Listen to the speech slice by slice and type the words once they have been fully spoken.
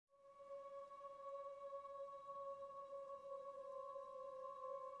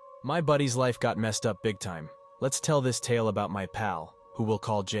My buddy's life got messed up big time. Let's tell this tale about my pal, who we'll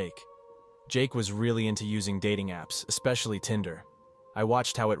call Jake. Jake was really into using dating apps, especially Tinder. I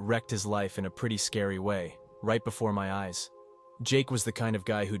watched how it wrecked his life in a pretty scary way, right before my eyes. Jake was the kind of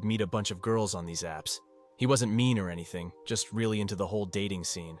guy who'd meet a bunch of girls on these apps. He wasn't mean or anything, just really into the whole dating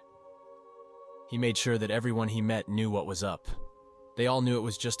scene. He made sure that everyone he met knew what was up. They all knew it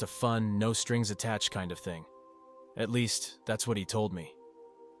was just a fun, no-strings-attached kind of thing. At least, that's what he told me.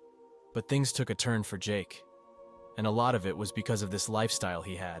 But things took a turn for Jake, and a lot of it was because of this lifestyle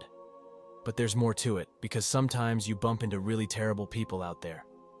he had. But there's more to it, because sometimes you bump into really terrible people out there.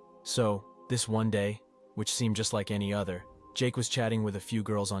 So, this one day, which seemed just like any other, Jake was chatting with a few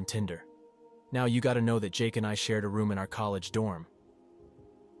girls on Tinder. Now, you gotta know that Jake and I shared a room in our college dorm.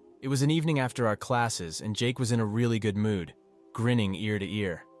 It was an evening after our classes, and Jake was in a really good mood, grinning ear to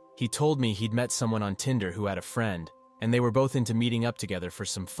ear. He told me he'd met someone on Tinder who had a friend, and they were both into meeting up together for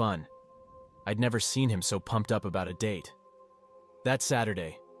some fun. I'd never seen him so pumped up about a date. That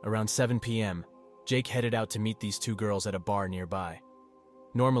Saturday, around 7 p.m., Jake headed out to meet these two girls at a bar nearby.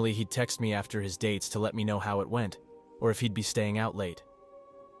 Normally, he'd text me after his dates to let me know how it went, or if he'd be staying out late.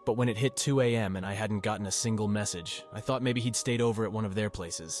 But when it hit 2 a.m. and I hadn't gotten a single message, I thought maybe he'd stayed over at one of their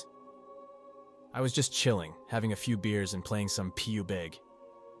places. I was just chilling, having a few beers and playing some PU Big.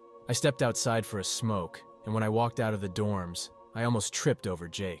 I stepped outside for a smoke, and when I walked out of the dorms, I almost tripped over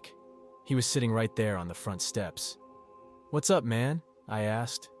Jake. He was sitting right there on the front steps. "What's up, man?" I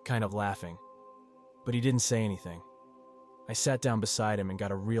asked, kind of laughing. But he didn't say anything. I sat down beside him and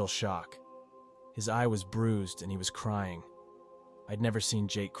got a real shock. His eye was bruised and he was crying. I'd never seen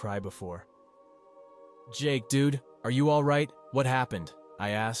Jake cry before. "Jake, dude, are you all right? What happened?" I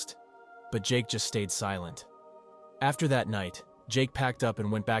asked. But Jake just stayed silent. After that night, Jake packed up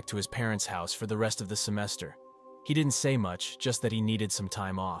and went back to his parents' house for the rest of the semester. He didn't say much, just that he needed some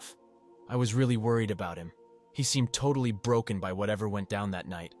time off. I was really worried about him. He seemed totally broken by whatever went down that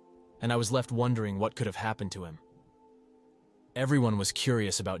night, and I was left wondering what could have happened to him. Everyone was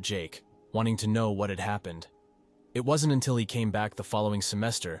curious about Jake, wanting to know what had happened. It wasn't until he came back the following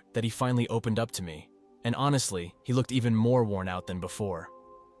semester that he finally opened up to me, and honestly, he looked even more worn out than before.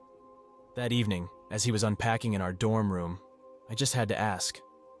 That evening, as he was unpacking in our dorm room, I just had to ask.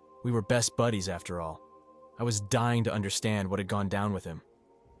 We were best buddies after all. I was dying to understand what had gone down with him.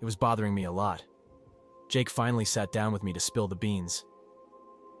 It was bothering me a lot. Jake finally sat down with me to spill the beans.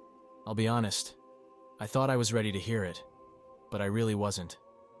 I'll be honest, I thought I was ready to hear it, but I really wasn't.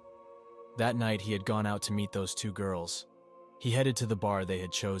 That night he had gone out to meet those two girls. He headed to the bar they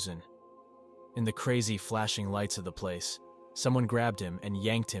had chosen. In the crazy flashing lights of the place, someone grabbed him and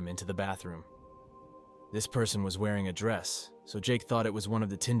yanked him into the bathroom. This person was wearing a dress, so Jake thought it was one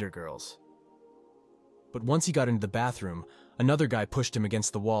of the Tinder girls. But once he got into the bathroom, another guy pushed him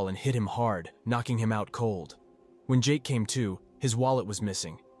against the wall and hit him hard, knocking him out cold. When Jake came to, his wallet was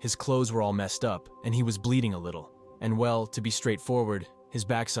missing, his clothes were all messed up, and he was bleeding a little. And well, to be straightforward, his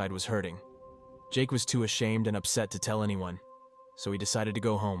backside was hurting. Jake was too ashamed and upset to tell anyone, so he decided to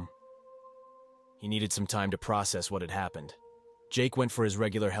go home. He needed some time to process what had happened. Jake went for his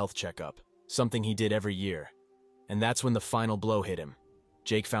regular health checkup, something he did every year. And that's when the final blow hit him.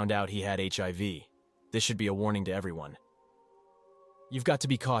 Jake found out he had HIV. This should be a warning to everyone. You've got to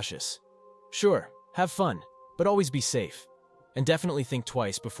be cautious. Sure, have fun, but always be safe. And definitely think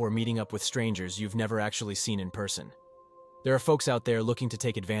twice before meeting up with strangers you've never actually seen in person. There are folks out there looking to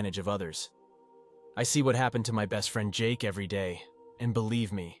take advantage of others. I see what happened to my best friend Jake every day, and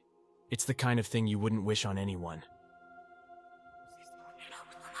believe me, it's the kind of thing you wouldn't wish on anyone.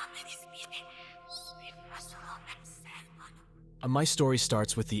 My story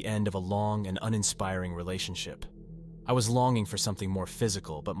starts with the end of a long and uninspiring relationship. I was longing for something more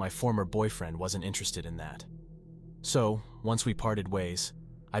physical, but my former boyfriend wasn't interested in that. So, once we parted ways,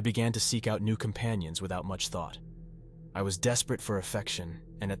 I began to seek out new companions without much thought. I was desperate for affection,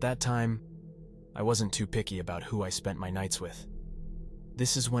 and at that time, I wasn't too picky about who I spent my nights with.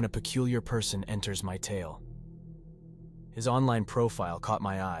 This is when a peculiar person enters my tale. His online profile caught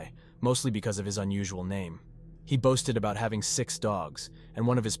my eye, mostly because of his unusual name. He boasted about having 6 dogs, and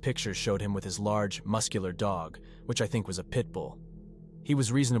one of his pictures showed him with his large, muscular dog, which I think was a pit bull. He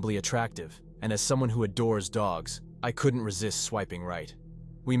was reasonably attractive, and as someone who adores dogs, I couldn't resist swiping right.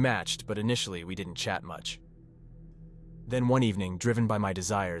 We matched, but initially we didn't chat much. Then one evening, driven by my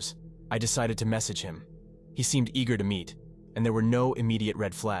desires, I decided to message him. He seemed eager to meet, and there were no immediate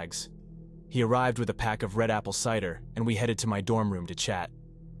red flags. He arrived with a pack of red apple cider, and we headed to my dorm room to chat.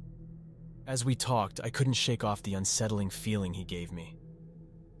 As we talked, I couldn't shake off the unsettling feeling he gave me.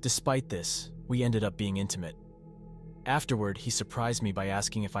 Despite this, we ended up being intimate. Afterward, he surprised me by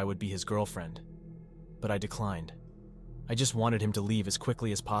asking if I would be his girlfriend, but I declined. I just wanted him to leave as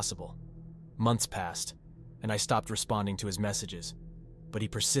quickly as possible. Months passed, and I stopped responding to his messages, but he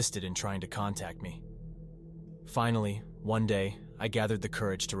persisted in trying to contact me. Finally, one day, I gathered the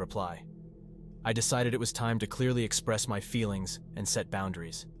courage to reply. I decided it was time to clearly express my feelings and set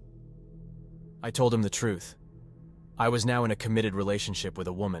boundaries. I told him the truth. I was now in a committed relationship with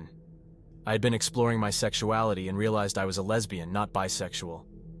a woman. I had been exploring my sexuality and realized I was a lesbian, not bisexual.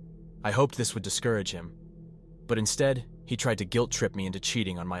 I hoped this would discourage him, but instead, he tried to guilt-trip me into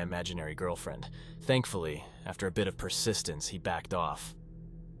cheating on my imaginary girlfriend. Thankfully, after a bit of persistence, he backed off.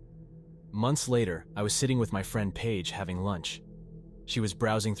 Months later, I was sitting with my friend Paige having lunch. She was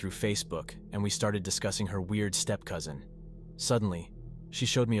browsing through Facebook, and we started discussing her weird step-cousin. Suddenly, she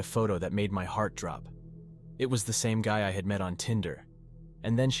showed me a photo that made my heart drop. It was the same guy I had met on Tinder,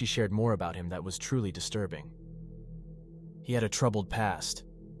 and then she shared more about him that was truly disturbing. He had a troubled past,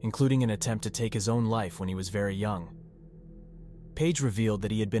 including an attempt to take his own life when he was very young. Paige revealed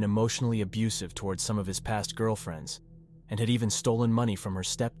that he had been emotionally abusive towards some of his past girlfriends, and had even stolen money from her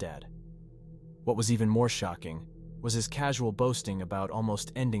stepdad. What was even more shocking was his casual boasting about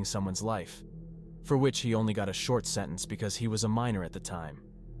almost ending someone's life, for which he only got a short sentence because he was a minor at the time.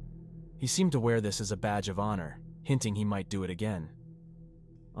 He seemed to wear this as a badge of honor, hinting he might do it again.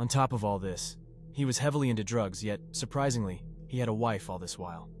 On top of all this, he was heavily into drugs, yet, surprisingly, he had a wife all this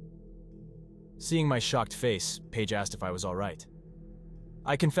while. Seeing my shocked face, Paige asked if I was all right.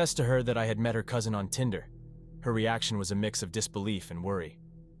 I confessed to her that I had met her cousin on Tinder. Her reaction was a mix of disbelief and worry.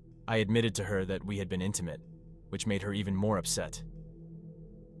 I admitted to her that we had been intimate, which made her even more upset.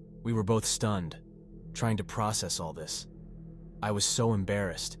 We were both stunned, trying to process all this. I was so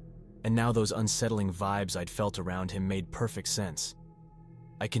embarrassed, and now those unsettling vibes I'd felt around him made perfect sense.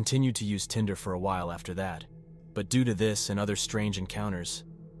 I continued to use Tinder for a while after that, but due to this and other strange encounters,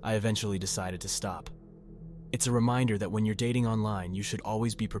 I eventually decided to stop. It's a reminder that when you're dating online, you should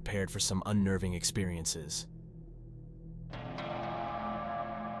always be prepared for some unnerving experiences.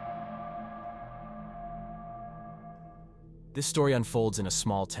 This story unfolds in a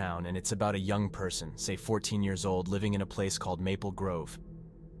small town, and it's about a young person, say 14 years old, living in a place called Maple Grove.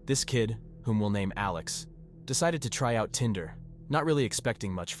 This kid, whom we'll name Alex, decided to try out Tinder, not really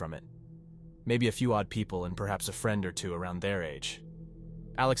expecting much from it. Maybe a few odd people and perhaps a friend or two around their age.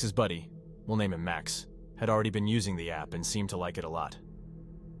 Alex's buddy, we'll name him Max, had already been using the app and seemed to like it a lot.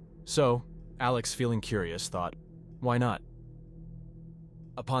 So, Alex, feeling curious, thought, why not?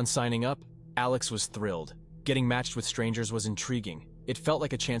 Upon signing up, Alex was thrilled. Getting matched with strangers was intriguing. It felt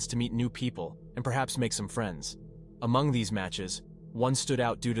like a chance to meet new people and perhaps make some friends. Among these matches, one stood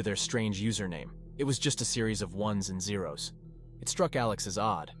out due to their strange username. It was just a series of ones and zeros. It struck Alex as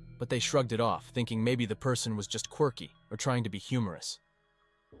odd, but they shrugged it off, thinking maybe the person was just quirky or trying to be humorous.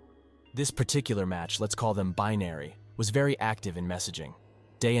 This particular match, let's call them Binary, was very active in messaging.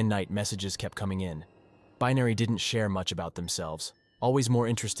 Day and night messages kept coming in. Binary didn't share much about themselves, always more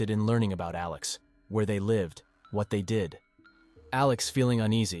interested in learning about Alex, where they lived, what they did. Alex, feeling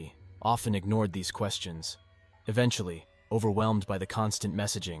uneasy, often ignored these questions. Eventually, overwhelmed by the constant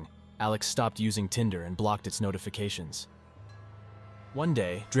messaging, Alex stopped using Tinder and blocked its notifications. One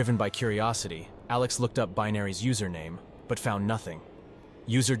day, driven by curiosity, Alex looked up Binary's username, but found nothing.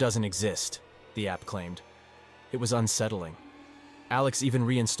 User doesn't exist, the app claimed. It was unsettling. Alex even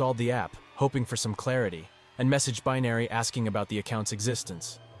reinstalled the app, hoping for some clarity, and messaged Binary asking about the account's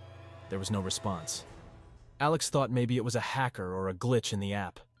existence. There was no response. Alex thought maybe it was a hacker or a glitch in the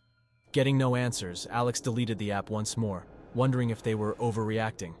app. Getting no answers, Alex deleted the app once more, wondering if they were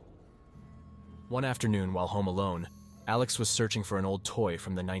overreacting. One afternoon, while home alone, Alex was searching for an old toy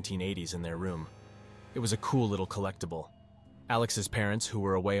from the 1980s in their room. It was a cool little collectible. Alex's parents, who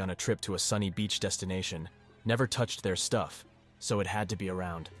were away on a trip to a sunny beach destination, never touched their stuff, so it had to be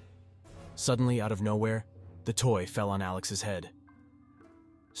around. Suddenly, out of nowhere, the toy fell on Alex's head.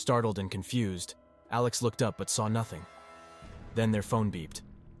 Startled and confused, Alex looked up but saw nothing. Then their phone beeped.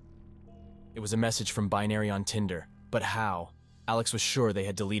 It was a message from Binary on Tinder, but how? Alex was sure they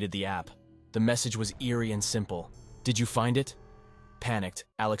had deleted the app. The message was eerie and simple. Did you find it? Panicked,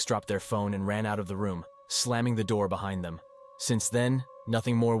 Alex dropped their phone and ran out of the room, slamming the door behind them. Since then,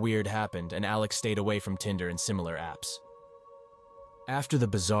 nothing more weird happened, and Alex stayed away from Tinder and similar apps. After the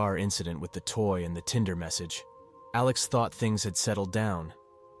bizarre incident with the toy and the Tinder message, Alex thought things had settled down.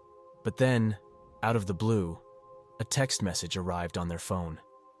 But then, out of the blue, a text message arrived on their phone.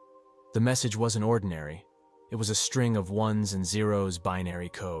 The message wasn't ordinary. It was a string of ones and zeros binary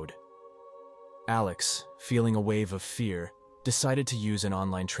code. Alex, feeling a wave of fear, decided to use an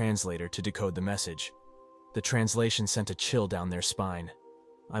online translator to decode the message. The translation sent a chill down their spine.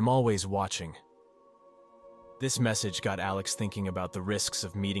 I'm always watching. This message got Alex thinking about the risks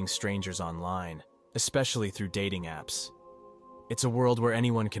of meeting strangers online, especially through dating apps. It's a world where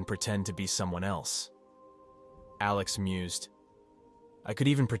anyone can pretend to be someone else. Alex mused. I could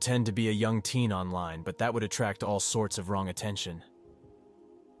even pretend to be a young teen online, but that would attract all sorts of wrong attention.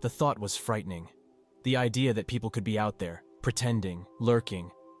 The thought was frightening. The idea that people could be out there, pretending,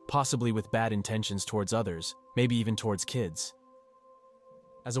 lurking, possibly with bad intentions towards others, maybe even towards kids.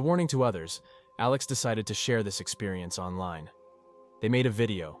 As a warning to others, Alex decided to share this experience online. They made a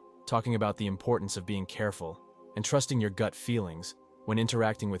video talking about the importance of being careful and trusting your gut feelings when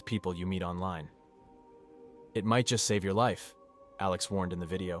interacting with people you meet online. It might just save your life, Alex warned in the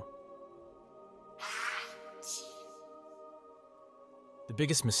video. The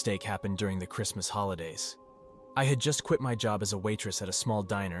biggest mistake happened during the Christmas holidays. I had just quit my job as a waitress at a small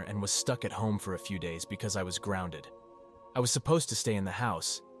diner and was stuck at home for a few days because I was grounded. I was supposed to stay in the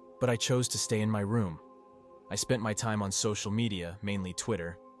house, but I chose to stay in my room. I spent my time on social media, mainly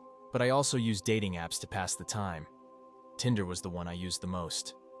Twitter, but I also used dating apps to pass the time. Tinder was the one I used the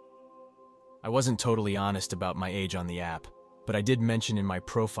most. I wasn't totally honest about my age on the app, but I did mention in my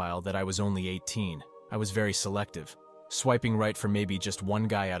profile that I was only 18. I was very selective, swiping right for maybe just one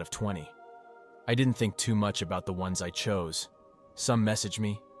guy out of 20. I didn't think too much about the ones I chose. Some messaged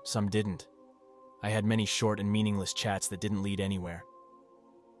me, some didn't. I had many short and meaningless chats that didn't lead anywhere.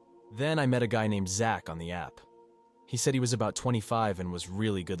 Then I met a guy named Zach on the app. He said he was about 25 and was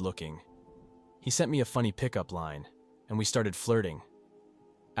really good looking. He sent me a funny pickup line, and we started flirting.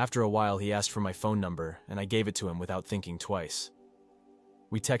 After a while, he asked for my phone number, and I gave it to him without thinking twice.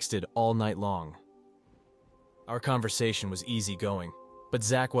 We texted all night long. Our conversation was easygoing, but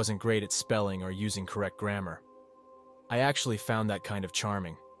Zach wasn't great at spelling or using correct grammar. I actually found that kind of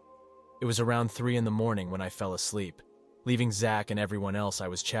charming. It was around 3 in the morning when I fell asleep, leaving Zach and everyone else I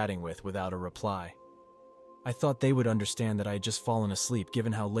was chatting with without a reply. I thought they would understand that I had just fallen asleep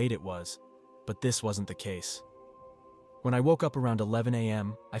given how late it was, but this wasn't the case. When I woke up around 11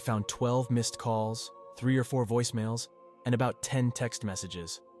 a.m., I found 12 missed calls, 3 or 4 voicemails, and about 10 text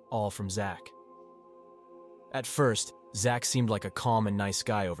messages, all from Zach. At first, Zach seemed like a calm and nice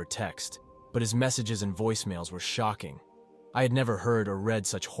guy over text, but his messages and voicemails were shocking. I had never heard or read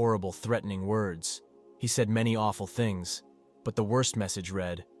such horrible, threatening words. He said many awful things, but the worst message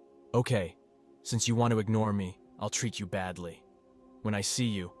read, "Okay, since you want to ignore me, I'll treat you badly. When I see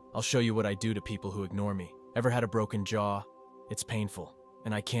you, I'll show you what I do to people who ignore me. Ever had a broken jaw? It's painful,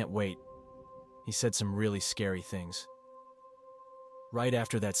 and I can't wait." He said some really scary things. Right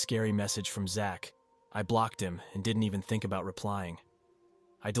after that scary message from Zach, I blocked him and didn't even think about replying.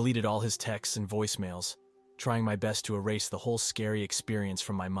 I deleted all his texts and voicemails, trying my best to erase the whole scary experience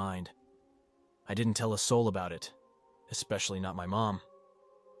from my mind. I didn't tell a soul about it, especially not my mom.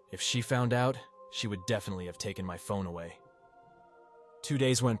 If she found out, she would definitely have taken my phone away. 2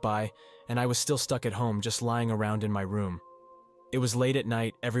 days went by, and I was still stuck at home, just lying around in my room. It was late at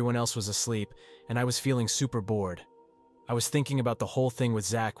night, everyone else was asleep, and I was feeling super bored. I was thinking about the whole thing with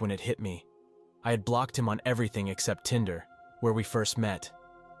Zach when it hit me. I had blocked him on everything except Tinder, where we first met.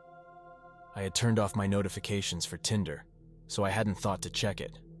 I had turned off my notifications for Tinder, so I hadn't thought to check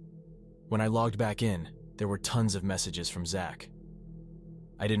it. When I logged back in, there were tons of messages from Zach.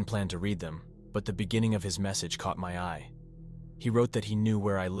 I didn't plan to read them, but the beginning of his message caught my eye. He wrote that he knew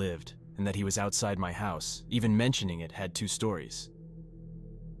where I lived, and that he was outside my house, even mentioning it had 2 stories.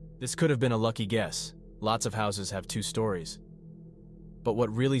 This could have been a lucky guess. Lots of houses have 2 stories. But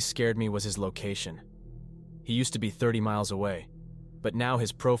what really scared me was his location. He used to be 30 miles away, but now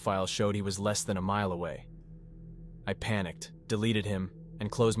his profile showed he was less than a mile away. I panicked, deleted him,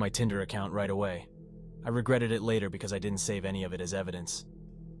 and closed my Tinder account right away. I regretted it later because I didn't save any of it as evidence.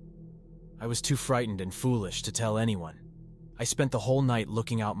 I was too frightened and foolish to tell anyone. I spent the whole night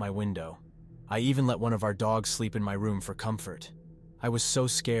looking out my window. I even let one of our dogs sleep in my room for comfort. I was so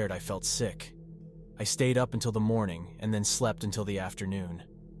scared I felt sick. I stayed up until the morning and then slept until the afternoon.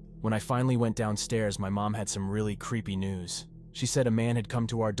 When I finally went downstairs, my mom had some really creepy news. She said a man had come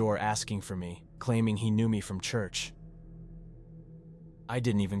to our door asking for me, claiming he knew me from church. I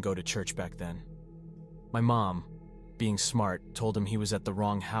didn't even go to church back then. My mom, being smart, told him he was at the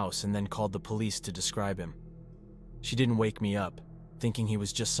wrong house and then called the police to describe him. She didn't wake me up, thinking he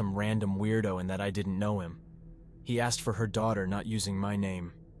was just some random weirdo and that I didn't know him. He asked for her daughter, not using my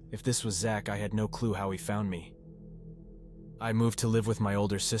name. If this was Zach, I had no clue how he found me. I moved to live with my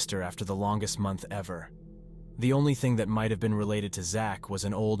older sister after the longest month ever. The only thing that might have been related to Zach was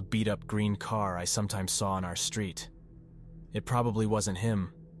an old beat-up green car I sometimes saw on our street. It probably wasn't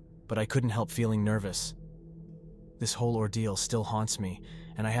him, but I couldn't help feeling nervous. This whole ordeal still haunts me,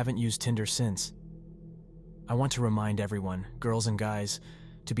 and I haven't used Tinder since. I want to remind everyone, girls and guys,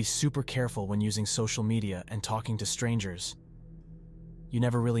 to be super careful when using social media and talking to strangers. You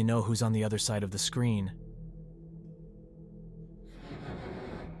never really know who's on the other side of the screen.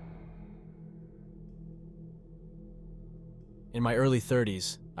 In my early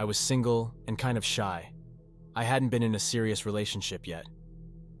 30s, I was single and kind of shy. I hadn't been in a serious relationship yet.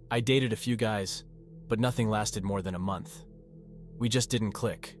 I dated a few guys, but nothing lasted more than a month. We just didn't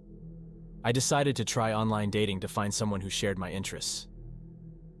click. I decided to try online dating to find someone who shared my interests.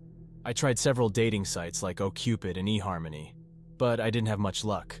 I tried several dating sites like OkCupid and eHarmony, but I didn't have much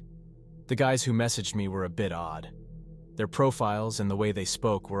luck. The guys who messaged me were a bit odd. Their profiles and the way they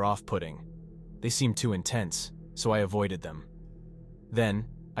spoke were off-putting. They seemed too intense, so I avoided them. Then,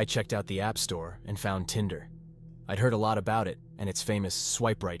 I checked out the App Store and found Tinder. I'd heard a lot about it and its famous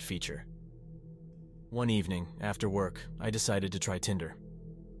swipe right feature. One evening, after work, I decided to try Tinder.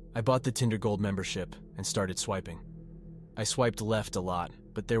 I bought the Tinder Gold membership and started swiping. I swiped left a lot,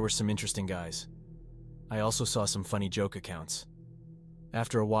 but there were some interesting guys. I also saw some funny joke accounts.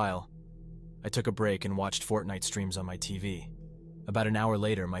 After a while, I took a break and watched Fortnite streams on my TV. About an hour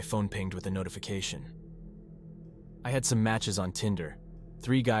later, my phone pinged with a notification. I had some matches on Tinder.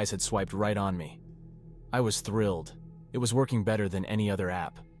 3 guys had swiped right on me. I was thrilled. It was working better than any other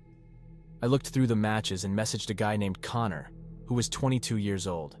app. I looked through the matches and messaged a guy named Connor, who was 22 years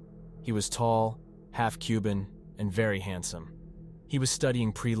old. He was tall, half Cuban, and very handsome. He was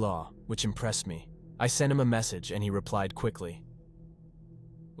studying pre-law, which impressed me. I sent him a message and he replied quickly.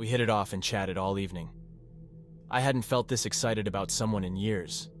 We hit it off and chatted all evening. I hadn't felt this excited about someone in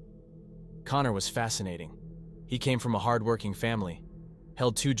years. Connor was fascinating. He came from a hard-working family,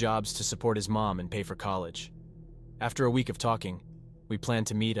 held 2 jobs to support his mom and pay for college. After a week of talking, we planned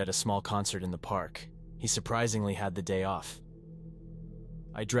to meet at a small concert in the park. He surprisingly had the day off.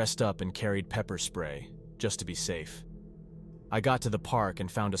 I dressed up and carried pepper spray, just to be safe. I got to the park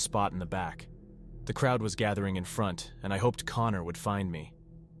and found a spot in the back. The crowd was gathering in front, and I hoped Connor would find me.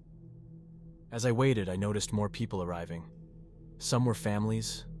 As I waited, I noticed more people arriving. Some were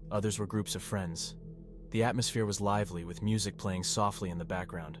families, others were groups of friends. The atmosphere was lively, with music playing softly in the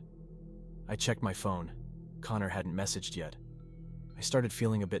background. I checked my phone. Connor hadn't messaged yet. I started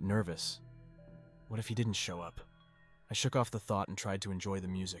feeling a bit nervous. What if he didn't show up? I shook off the thought and tried to enjoy the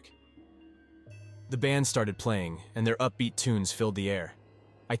music. The band started playing, and their upbeat tunes filled the air.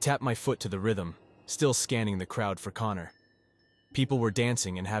 I tapped my foot to the rhythm, still scanning the crowd for Connor. People were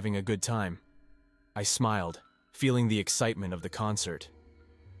dancing and having a good time. I smiled, feeling the excitement of the concert.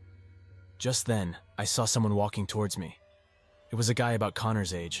 Just then, I saw someone walking towards me. It was a guy about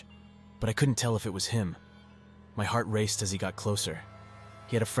Connor's age, but I couldn't tell if it was him. My heart raced as he got closer.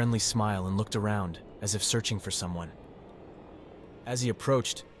 He had a friendly smile and looked around, as if searching for someone. As he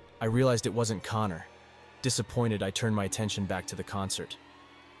approached, I realized it wasn't Connor. Disappointed, I turned my attention back to the concert.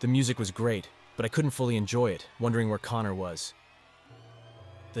 The music was great, but I couldn't fully enjoy it, wondering where Connor was.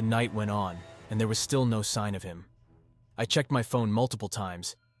 The night went on, and there was still no sign of him. I checked my phone multiple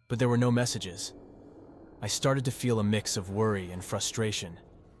times, but there were no messages. I started to feel a mix of worry and frustration.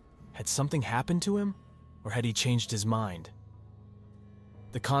 Had something happened to him, or had he changed his mind?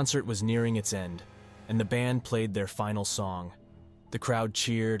 The concert was nearing its end, and the band played their final song. The crowd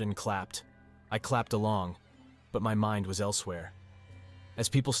cheered and clapped. I clapped along, but my mind was elsewhere. As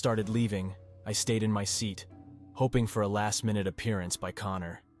people started leaving, I stayed in my seat, hoping for a last-minute appearance by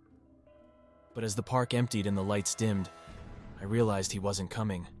Connor. But as the park emptied and the lights dimmed, I realized he wasn't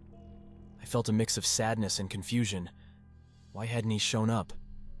coming. I felt a mix of sadness and confusion. Why hadn't he shown up?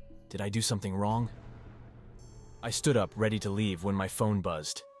 Did I do something wrong? I stood up, ready to leave, when my phone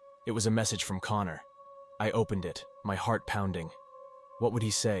buzzed. It was a message from Connor. I opened it, my heart pounding. What would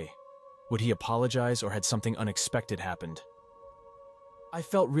he say? Would he apologize, or had something unexpected happened? I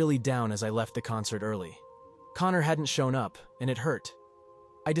felt really down as I left the concert early. Connor hadn't shown up, and it hurt.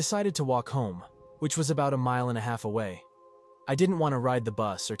 I decided to walk home, which was about 1.5 miles away. I didn't want to ride the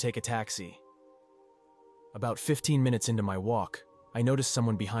bus or take a taxi. About 15 minutes into my walk, I noticed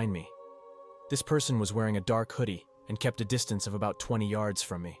someone behind me. This person was wearing a dark hoodie and kept a distance of about 20 yards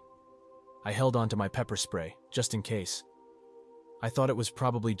from me. I held onto my pepper spray, just in case. I thought it was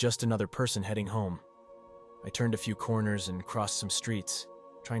probably just another person heading home. I turned a few corners and crossed some streets,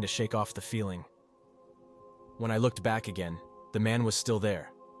 trying to shake off the feeling. When I looked back again, the man was still there,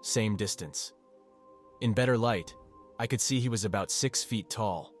 same distance. In better light, I could see he was about 6 feet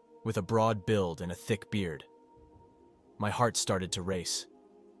tall, with a broad build and a thick beard. My heart started to race.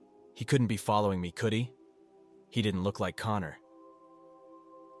 He couldn't be following me, could he? He didn't look like Connor.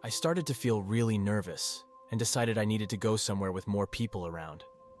 I started to feel really nervous, and decided I needed to go somewhere with more people around.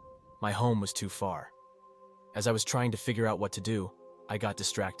 My home was too far. As I was trying to figure out what to do, I got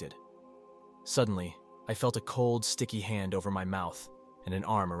distracted. Suddenly, I felt a cold, sticky hand over my mouth and an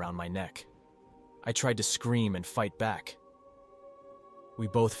arm around my neck. I tried to scream and fight back. We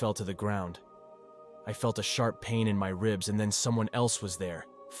both fell to the ground. I felt a sharp pain in my ribs, and then someone else was there,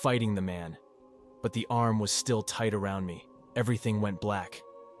 fighting the man. But the arm was still tight around me. Everything went black.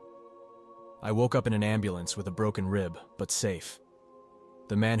 I woke up in an ambulance with a broken rib, but safe.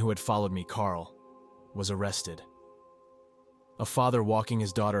 The man who had followed me, Carl, was arrested. A father walking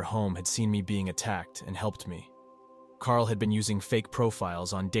his daughter home had seen me being attacked and helped me. Carl had been using fake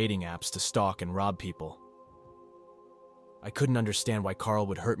profiles on dating apps to stalk and rob people. I couldn't understand why Carl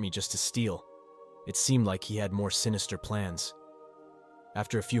would hurt me just to steal. It seemed like he had more sinister plans.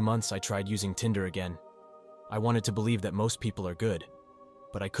 After a few months, I tried using Tinder again. I wanted to believe that most people are good,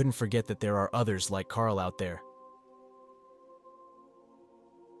 but I couldn't forget that there are others like Carl out there.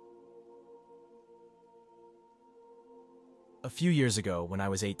 A few years ago, when I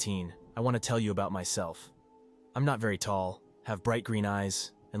was 18, I want to tell you about myself. I'm not very tall, have bright green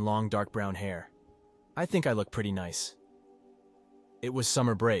eyes, and long dark brown hair. I think I look pretty nice. It was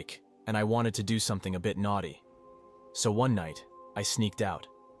summer break, and I wanted to do something a bit naughty. So one night, I sneaked out.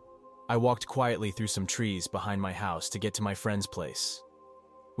 I walked quietly through some trees behind my house to get to my friend's place.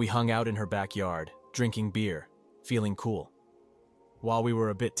 We hung out in her backyard, drinking beer, feeling cool. While we were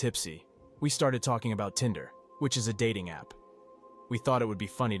a bit tipsy, we started talking about Tinder, which is a dating app. We thought it would be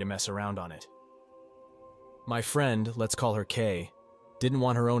funny to mess around on it. My friend, let's call her Kay, didn't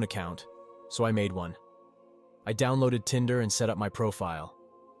want her own account, so I made one. I downloaded Tinder and set up my profile.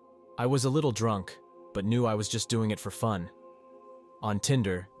 I was a little drunk, but knew I was just doing it for fun. On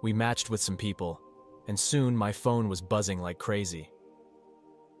Tinder, we matched with some people, and soon my phone was buzzing like crazy.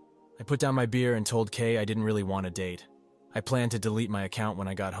 I put down my beer and told Kay I didn't really want a date. I planned to delete my account when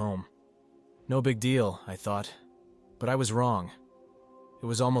I got home. No big deal, I thought, but I was wrong. It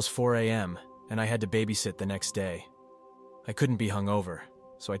was almost 4 a.m., and I had to babysit the next day. I couldn't be hungover,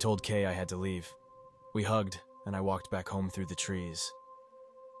 so I told Kay I had to leave. We hugged, and I walked back home through the trees.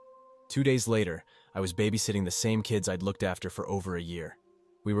 2 days later, I was babysitting the same kids I'd looked after for over a year.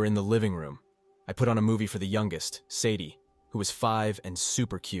 We were in the living room. I put on a movie for the youngest, Sadie, who was 5 and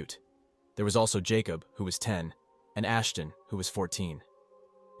super cute. There was also Jacob, who was 10, and Ashton, who was 14.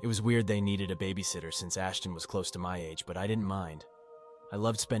 It was weird they needed a babysitter since Ashton was close to my age, but I didn't mind. I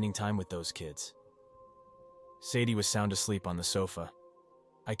loved spending time with those kids. Sadie was sound asleep on the sofa.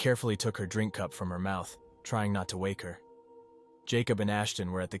 I carefully took her drink cup from her mouth, trying not to wake her. Jacob and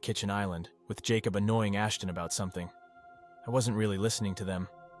Ashton were at the kitchen island, with Jacob annoying Ashton about something. I wasn't really listening to them.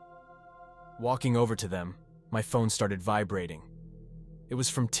 Walking over to them, my phone started vibrating. It was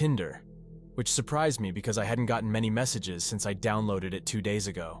from Tinder, which surprised me because I hadn't gotten many messages since I downloaded it 2 days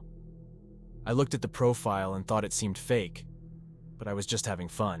ago. I looked at the profile and thought it seemed fake, but I was just having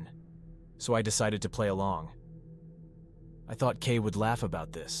fun, so I decided to play along. I thought Kay would laugh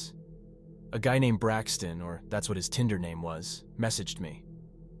about this. A guy named Braxton, or that's what his Tinder name was, messaged me.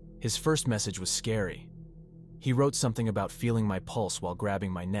 His first message was scary. He wrote something about feeling my pulse while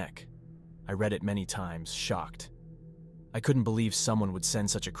grabbing my neck. I read it many times, shocked. I couldn't believe someone would send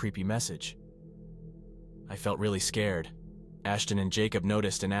such a creepy message. I felt really scared. Ashton and Jacob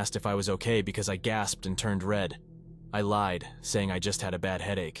noticed and asked if I was okay because I gasped and turned red. I lied, saying I just had a bad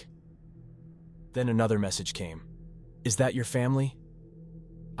headache. Then another message came. "Is that your family?"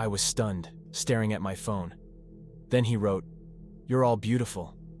 I was stunned, staring at my phone. Then he wrote, "You're all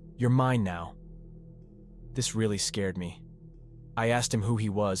beautiful. You're mine now." This really scared me. I asked him who he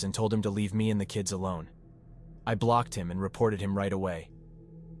was and told him to leave me and the kids alone. I blocked him and reported him right away.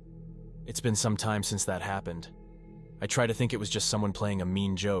 It's been some time since that happened. I try to think it was just someone playing a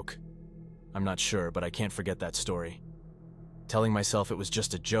mean joke. I'm not sure, but I can't forget that story. Telling myself it was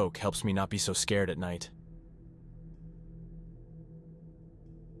just a joke helps me not be so scared at night.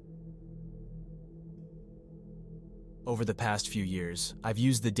 Over the past few years, I've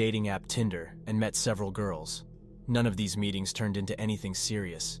used the dating app Tinder and met several girls. None of these meetings turned into anything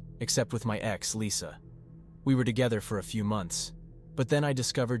serious, except with my ex, Lisa. We were together for a few months, but then I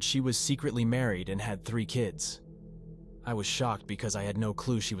discovered she was secretly married and had 3 kids. I was shocked because I had no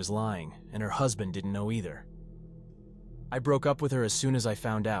clue she was lying, and her husband didn't know either. I broke up with her as soon as I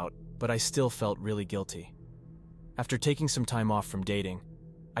found out, but I still felt really guilty. After taking some time off from dating,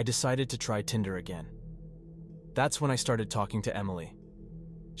 I decided to try Tinder again. That's when I started talking to Emily.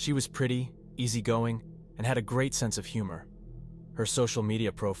 She was pretty, easygoing, and had a great sense of humor. Her social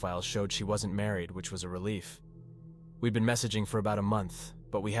media profile showed she wasn't married, which was a relief. We'd been messaging for about a month,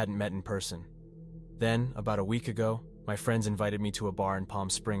 but we hadn't met in person. Then, about a week ago, my friends invited me to a bar in Palm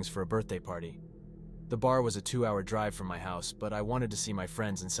Springs for a birthday party. The bar was a 2-hour drive from my house, but I wanted to see my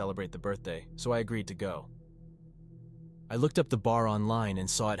friends and celebrate the birthday, so I agreed to go. I looked up the bar online and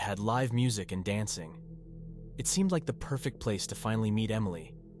saw it had live music and dancing. It seemed like the perfect place to finally meet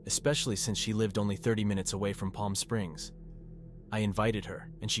Emily, especially since she lived only 30 minutes away from Palm Springs. I invited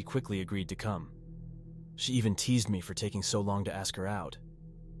her, and she quickly agreed to come. She even teased me for taking so long to ask her out.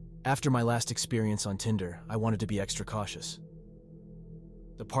 After my last experience on Tinder, I wanted to be extra cautious.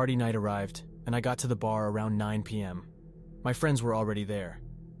 The party night arrived, and I got to the bar around 9 p.m. My friends were already there.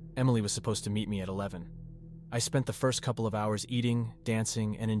 Emily was supposed to meet me at 11. I spent the first couple of hours eating,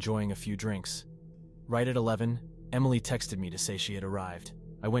 dancing, and enjoying a few drinks. Right at 11, Emily texted me to say she had arrived.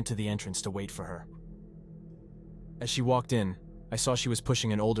 I went to the entrance to wait for her. As she walked in, I saw she was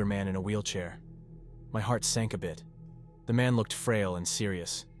pushing an older man in a wheelchair. My heart sank a bit. The man looked frail and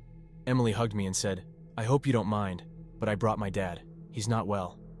serious. Emily hugged me and said, "I hope you don't mind, but I brought my dad. He's not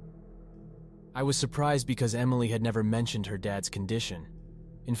well." I was surprised because Emily had never mentioned her dad's condition.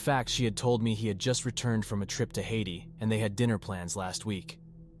 In fact, she had told me he had just returned from a trip to Haiti and they had dinner plans last week.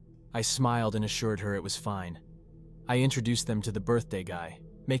 I smiled and assured her it was fine. I introduced them to the birthday guy,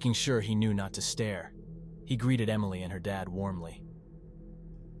 making sure he knew not to stare. He greeted Emily and her dad warmly.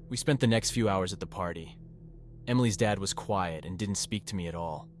 We spent the next few hours at the party. Emily's dad was quiet and didn't speak to me at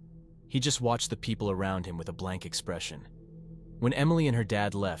all. He just watched the people around him with a blank expression. When Emily and her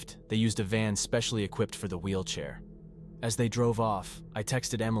dad left, they used a van specially equipped for the wheelchair. As they drove off, I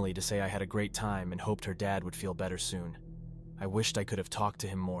texted Emily to say I had a great time and hoped her dad would feel better soon. I wished I could have talked to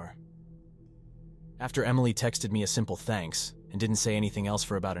him more. After Emily texted me a simple thanks and didn't say anything else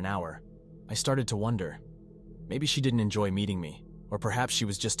for about an hour, I started to wonder. Maybe she didn't enjoy meeting me, or perhaps she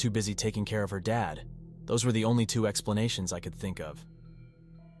was just too busy taking care of her dad. Those were the only two explanations I could think of.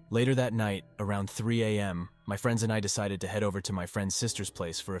 Later that night, around 3 a.m., my friends and I decided to head over to my friend's sister's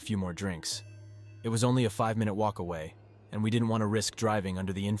place for a few more drinks. It was only a 5-minute walk away, and we didn't want to risk driving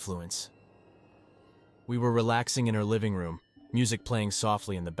under the influence. We were relaxing in her living room, music playing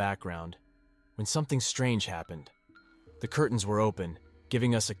softly in the background, when something strange happened. The curtains were open,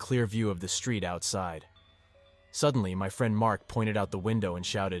 giving us a clear view of the street outside. Suddenly, my friend Mark pointed out the window and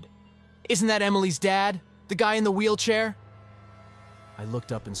shouted, "Isn't that Emily's dad? The guy in the wheelchair?" I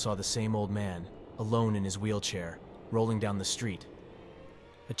looked up and saw the same old man, alone in his wheelchair, rolling down the street.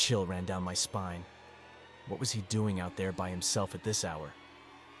 A chill ran down my spine. What was he doing out there by himself at this hour?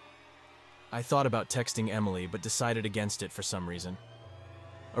 I thought about texting Emily, but decided against it for some reason.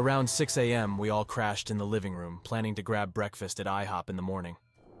 Around 6 a.m., we all crashed in the living room, planning to grab breakfast at IHOP in the morning.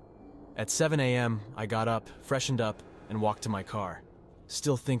 At 7 a.m., I got up, freshened up, and walked to my car,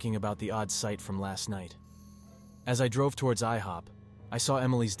 still thinking about the odd sight from last night. As I drove towards IHOP, I saw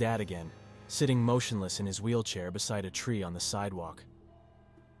Emily's dad again, sitting motionless in his wheelchair beside a tree on the sidewalk.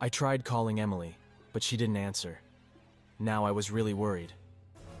 I tried calling Emily, but she didn't answer. Now I was really worried.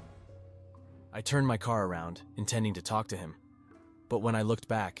 I turned my car around, intending to talk to him, but when I looked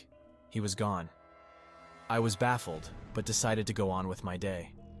back, he was gone. I was baffled, but decided to go on with my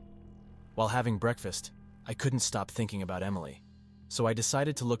day. While having breakfast, I couldn't stop thinking about Emily, so I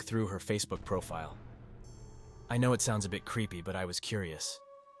decided to look through her Facebook profile. I know it sounds a bit creepy, but I was curious.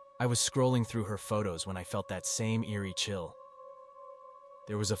 I was scrolling through her photos when I felt that same eerie chill.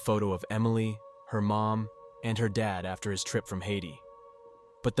 There was a photo of Emily, her mom, and her dad after his trip from Haiti.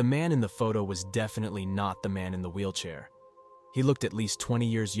 But the man in the photo was definitely not the man in the wheelchair. He looked at least 20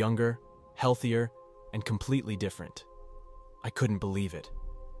 years younger, healthier, and completely different. I couldn't believe it.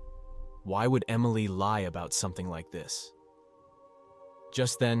 Why would Emily lie about something like this?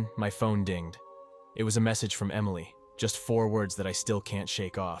 Just then, my phone dinged. It was a message from Emily, just 4 words that I still can't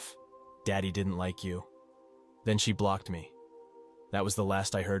shake off. "Daddy didn't like you." Then she blocked me. That was the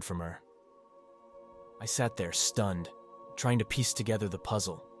last I heard from her. I sat there stunned, trying to piece together the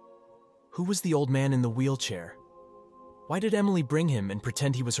puzzle. Who was the old man in the wheelchair? Why did Emily bring him and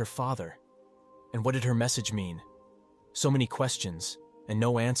pretend he was her father? And what did her message mean? So many questions, and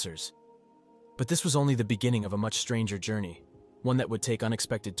no answers. But this was only the beginning of a much stranger journey, one that would take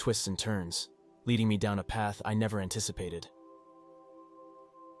unexpected twists and turns, leading me down a path I never anticipated.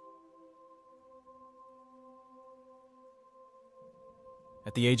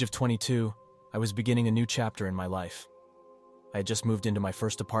 At the age of 22, I was beginning a new chapter in my life. I had just moved into my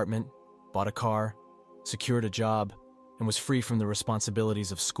first apartment, bought a car, secured a job, and was free from the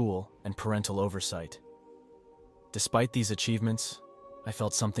responsibilities of school and parental oversight. Despite these achievements, I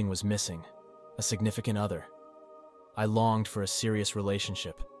felt something was missing, a significant other. I longed for a serious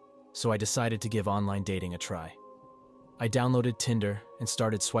relationship, so I decided to give online dating a try. I downloaded Tinder and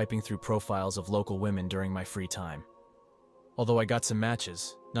started swiping through profiles of local women during my free time. Although I got some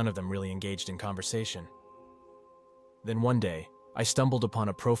matches, none of them really engaged in conversation. Then one day, I stumbled upon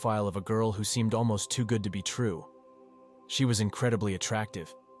a profile of a girl who seemed almost too good to be true. She was incredibly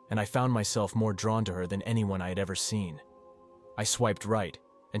attractive, and I found myself more drawn to her than anyone I had ever seen. I swiped right,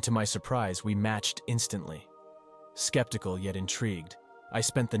 and to my surprise, we matched instantly. Skeptical yet intrigued, I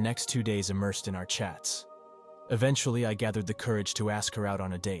spent the next 2 days immersed in our chats. Eventually, I gathered the courage to ask her out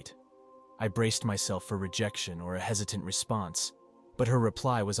on a date. I braced myself for rejection or a hesitant response, but her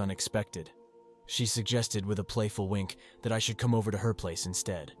reply was unexpected. She suggested with a playful wink that I should come over to her place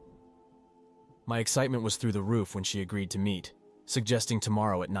instead. My excitement was through the roof when she agreed to meet, suggesting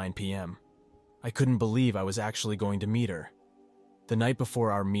tomorrow at 9 p.m. I couldn't believe I was actually going to meet her. The night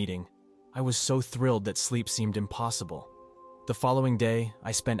before our meeting, I was so thrilled that sleep seemed impossible. The following day,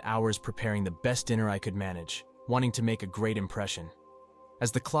 I spent hours preparing the best dinner I could manage, wanting to make a great impression.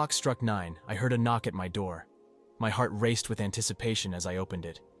 As the clock struck 9, I heard a knock at my door. My heart raced with anticipation as I opened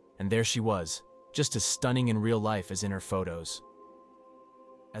it, and there she was, just as stunning in real life as in her photos.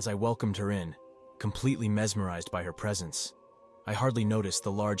 As I welcomed her in, completely mesmerized by her presence, I hardly noticed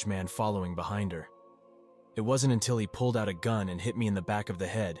the large man following behind her. It wasn't until he pulled out a gun and hit me in the back of the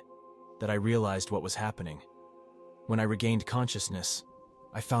head that I realized what was happening. When I regained consciousness,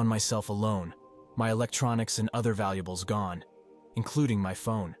 I found myself alone, my electronics and other valuables gone, including my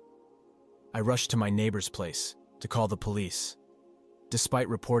phone. I rushed to my neighbor's place to call the police. Despite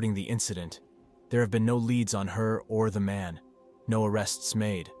reporting the incident, there have been no leads on her or the man, no arrests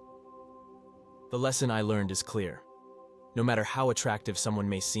made. The lesson I learned is clear. No matter how attractive someone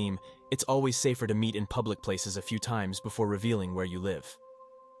may seem, it's always safer to meet in public places a few times before revealing where you live.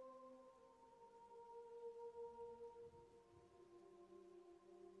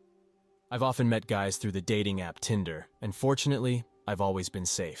 I've often met guys through the dating app Tinder, and fortunately, I've always been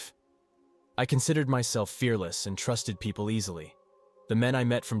safe. I considered myself fearless and trusted people easily. The men I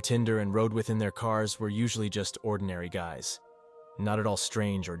met from Tinder and rode with in their cars were usually just ordinary guys, not at all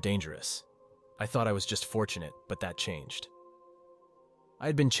strange or dangerous. I thought I was just fortunate, but that changed. I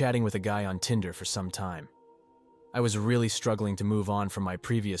had been chatting with a guy on Tinder for some time. I was really struggling to move on from my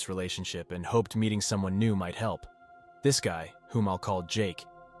previous relationship and hoped meeting someone new might help. This guy, whom I'll call Jake,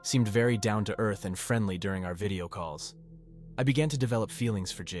 seemed very down-to-earth and friendly during our video calls. I began to develop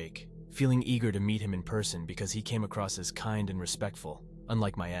feelings for Jake, feeling eager to meet him in person because he came across as kind and respectful,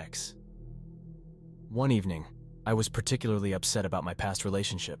 unlike my ex. One evening, I was particularly upset about my past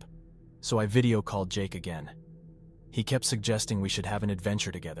relationship, so I video called Jake again. He kept suggesting we should have an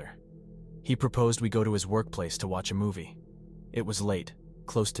adventure together. He proposed we go to his workplace to watch a movie. It was late,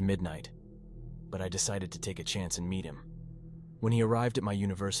 close to midnight, but I decided to take a chance and meet him. When he arrived at my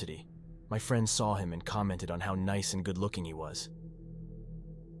university, my friends saw him and commented on how nice and good-looking he was.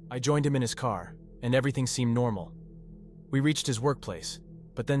 I joined him in his car, and everything seemed normal. We reached his workplace,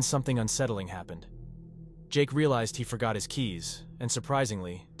 but then something unsettling happened. Jake realized he forgot his keys, and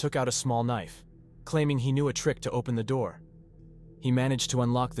surprisingly, took out a small knife, claiming he knew a trick to open the door. He managed to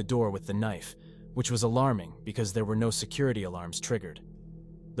unlock the door with the knife, which was alarming because there were no security alarms triggered.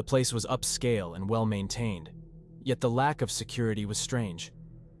 The place was upscale and well-maintained, yet the lack of security was strange.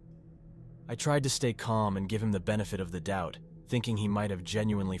 I tried to stay calm and give him the benefit of the doubt, thinking he might have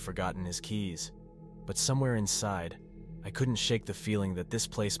genuinely forgotten his keys. But somewhere inside, I couldn't shake the feeling that this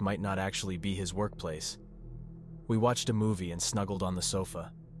place might not actually be his workplace. We watched a movie and snuggled on the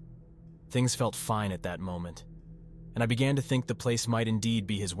sofa. Things felt fine at that moment, and I began to think the place might indeed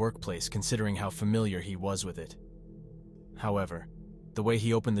be his workplace considering how familiar he was with it. However, the way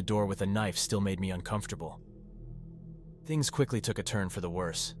he opened the door with a knife still made me uncomfortable. Things quickly took a turn for the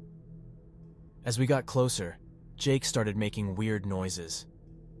worse. As we got closer, Jake started making weird noises.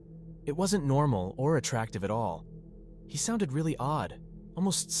 It wasn't normal or attractive at all. He sounded really odd,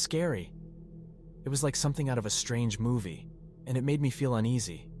 almost scary. It was like something out of a strange movie, and it made me feel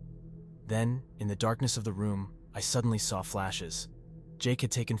uneasy. Then, in the darkness of the room, I suddenly saw flashes. Jake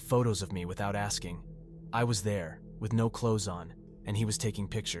had taken photos of me without asking. I was there, with no clothes on, and he was taking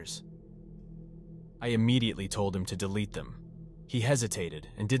pictures. I immediately told him to delete them. He hesitated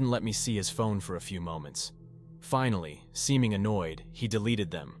and didn't let me see his phone for a few moments. Finally, seeming annoyed, he deleted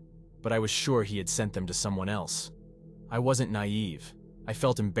them, but I was sure he had sent them to someone else. I wasn't naive. I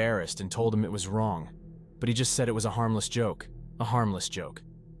felt embarrassed and told him it was wrong, but he just said it was a harmless joke. A harmless joke.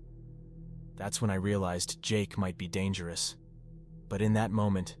 That's when I realized Jake might be dangerous. But in that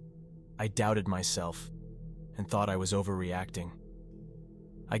moment, I doubted myself and thought I was overreacting.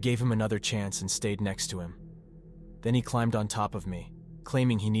 I gave him another chance and stayed next to him. Then he climbed on top of me,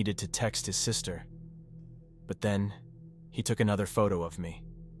 claiming he needed to text his sister. But then, he took another photo of me.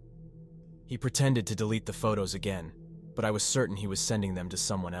 He pretended to delete the photos again, but I was certain he was sending them to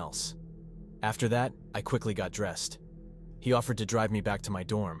someone else. After that, I quickly got dressed. He offered to drive me back to my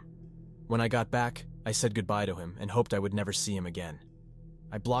dorm. When I got back, I said goodbye to him and hoped I would never see him again.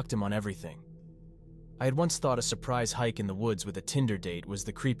 I blocked him on everything. I had once thought a surprise hike in the woods with a Tinder date was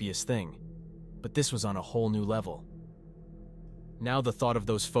the creepiest thing, but this was on a whole new level. Now the thought of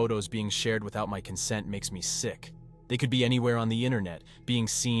those photos being shared without my consent makes me sick. They could be anywhere on the internet, being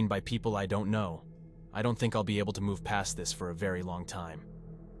seen by people I don't know. I don't think I'll be able to move past this for a very long time.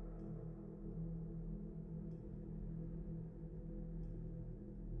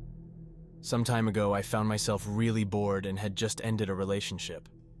 Some time ago, I found myself really bored and had just ended a relationship.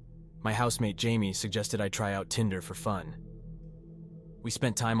 My housemate Jamie suggested I try out Tinder for fun. We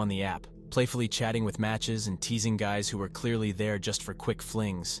spent time on the app, playfully chatting with matches and teasing guys who were clearly there just for quick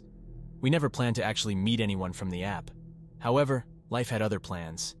flings. We never planned to actually meet anyone from the app. However, life had other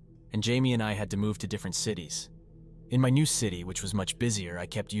plans, and Jamie and I had to move to different cities. In my new city, which was much busier, I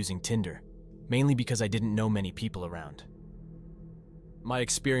kept using Tinder, mainly because I didn't know many people around. My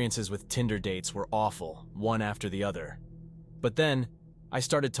experiences with Tinder dates were awful, one after the other. But then, I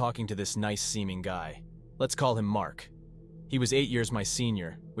started talking to this nice-seeming guy. Let's call him Mark. He was 8 years my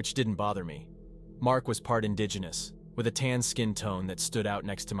senior, which didn't bother me. Mark was part indigenous, with a tan skin tone that stood out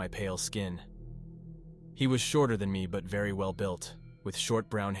next to my pale skin. He was shorter than me but very well built, with short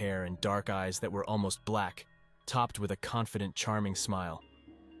brown hair and dark eyes that were almost black, topped with a confident, charming smile.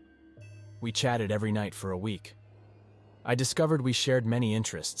 We chatted every night for a week. I discovered we shared many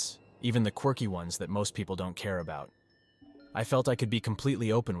interests, even the quirky ones that most people don't care about. I felt I could be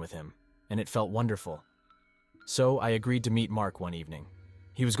completely open with him, and it felt wonderful. So I agreed to meet Mark one evening.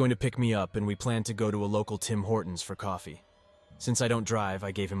 He was going to pick me up, and we planned to go to a local Tim Hortons for coffee. Since I don't drive,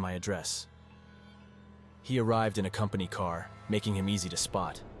 I gave him my address. He arrived in a company car, making him easy to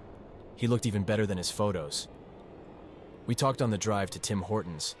spot. He looked even better than his photos. We talked on the drive to Tim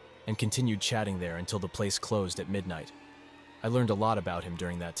Hortons, and continued chatting there until the place closed at midnight. I learned a lot about him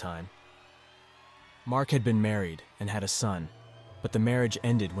during that time. Mark had been married and had a son, but the marriage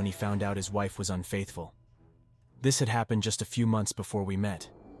ended when he found out his wife was unfaithful. This had happened just a few months before we met.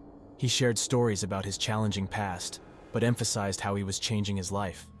 He shared stories about his challenging past, but emphasized how he was changing his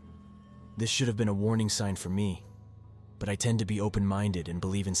life. This should have been a warning sign for me, but I tend to be open-minded and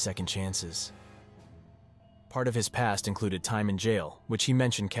believe in second chances. Part of his past included time in jail, which he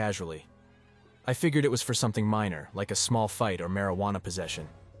mentioned casually. I figured it was for something minor, like a small fight or marijuana possession,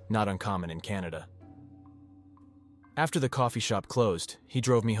 not uncommon in Canada. After the coffee shop closed, he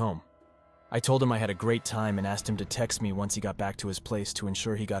drove me home. I told him I had a great time and asked him to text me once he got back to his place to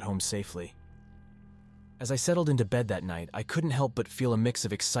ensure he got home safely. As I settled into bed that night, I couldn't help but feel a mix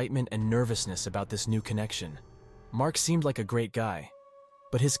of excitement and nervousness about this new connection. Mark seemed like a great guy,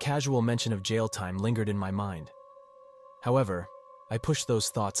 but his casual mention of jail time lingered in my mind. However, I pushed those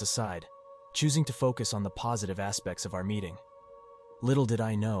thoughts aside, choosing to focus on the positive aspects of our meeting. Little did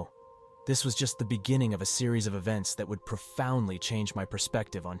I know, this was just the beginning of a series of events that would profoundly change my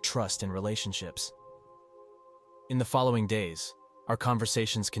perspective on trust and relationships. In the following days, our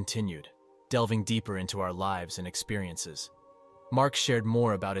conversations continued, delving deeper into our lives and experiences. Mark shared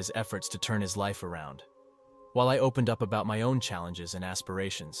more about his efforts to turn his life around, while I opened up about my own challenges and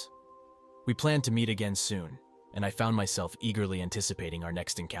aspirations. We planned to meet again soon, and I found myself eagerly anticipating our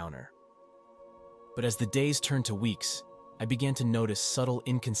next encounter. But as the days turned to weeks, I began to notice subtle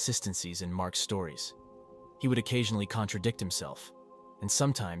inconsistencies in Mark's stories. He would occasionally contradict himself, and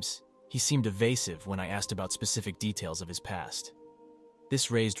sometimes he seemed evasive when I asked about specific details of his past. This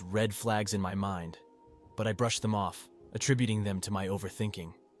raised red flags in my mind, but I brushed them off, attributing them to my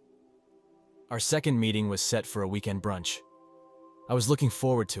overthinking. Our second meeting was set for a weekend brunch. I was looking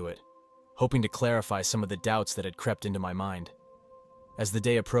forward to it, hoping to clarify some of the doubts that had crept into my mind. As the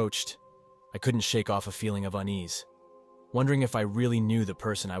day approached, I couldn't shake off a feeling of unease, wondering if I really knew the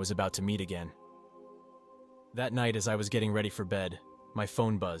person I was about to meet again. That night, as I was getting ready for bed, my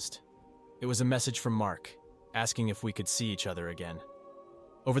phone buzzed. It was a message from Mark, asking if we could see each other again.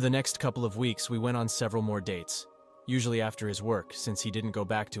 Over the next couple of weeks, we went on several more dates, usually after his work, since he didn't go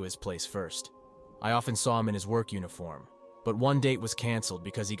back to his place first. I often saw him in his work uniform, but one date was canceled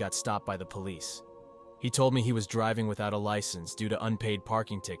because he got stopped by the police. He told me he was driving without a license due to unpaid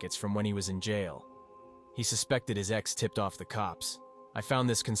parking tickets from when he was in jail. He suspected his ex tipped off the cops. I found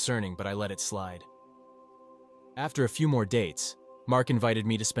this concerning, but I let it slide. After a few more dates, Mark invited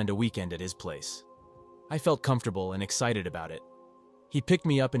me to spend a weekend at his place. I felt comfortable and excited about it. He picked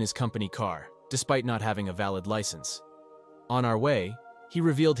me up in his company car, despite not having a valid license. On our way, he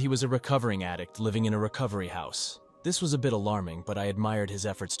revealed he was a recovering addict living in a recovery house. This was a bit alarming, but I admired his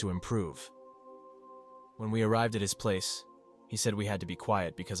efforts to improve. When we arrived at his place, he said we had to be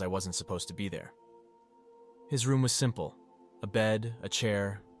quiet because I wasn't supposed to be there. His room was simple: a bed, a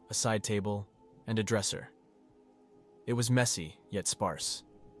chair, a side table, and a dresser. It was messy, yet sparse.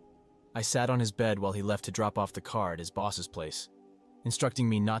 I sat on his bed while he left to drop off the car at his boss's place, instructing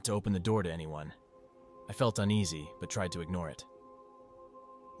me not to open the door to anyone. I felt uneasy, but tried to ignore it.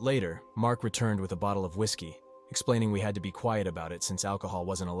 Later, Mark returned with a bottle of whiskey, explaining we had to be quiet about it since alcohol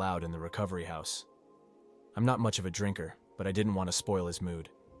wasn't allowed in the recovery house. I'm not much of a drinker, but I didn't want to spoil his mood.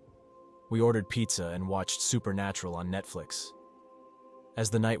 We ordered pizza and watched Supernatural on Netflix. As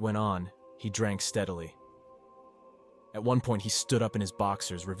the night went on, he drank steadily. At one point, he stood up in his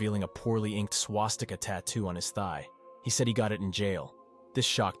boxers, revealing a poorly inked swastika tattoo on his thigh. He said he got it in jail. This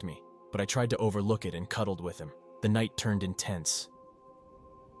shocked me, but I tried to overlook it and cuddled with him. The night turned intense.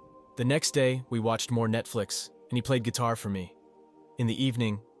 The next day, we watched more Netflix, and he played guitar for me. In the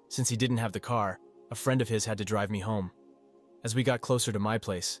evening, since he didn't have the car, a friend of his had to drive me home. As we got closer to my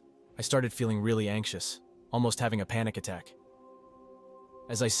place, I started feeling really anxious, almost having a panic attack.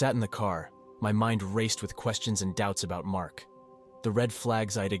 As I sat in the car, my mind raced with questions and doubts about Mark. The red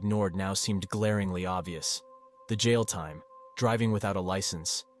flags I'd ignored now seemed glaringly obvious. The jail time, driving without a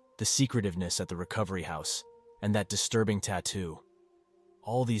license, the secretiveness at the recovery house, and that disturbing tattoo.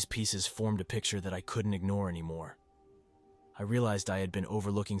 All these pieces formed a picture that I couldn't ignore anymore. I realized I had been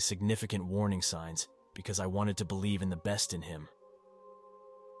overlooking significant warning signs because I wanted to believe in the best in him.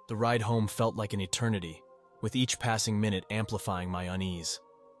 The ride home felt like an eternity, with each passing minute amplifying my unease.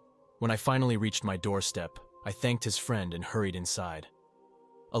 When I finally reached my doorstep, I thanked his friend and hurried inside.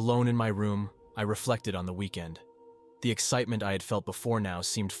 Alone in my room, I reflected on the weekend. The excitement I had felt before now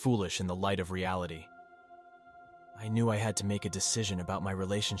seemed foolish in the light of reality. I knew I had to make a decision about my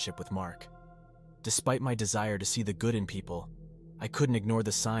relationship with Mark. Despite my desire to see the good in people, I couldn't ignore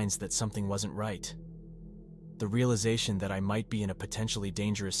the signs that something wasn't right. The realization that I might be in a potentially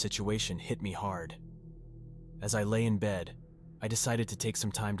dangerous situation hit me hard. As I lay in bed, I decided to take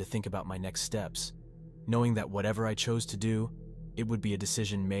some time to think about my next steps, knowing that whatever I chose to do, it would be a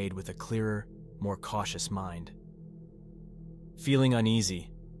decision made with a clearer, more cautious mind. Feeling uneasy,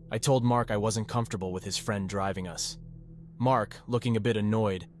 I told Mark I wasn't comfortable with his friend driving us. Mark, looking a bit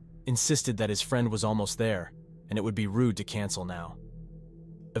annoyed, insisted that his friend was almost there, and it would be rude to cancel now.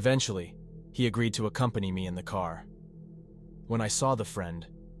 Eventually, he agreed to accompany me in the car. When I saw the friend,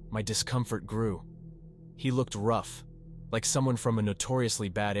 my discomfort grew. He looked rough, like someone from a notoriously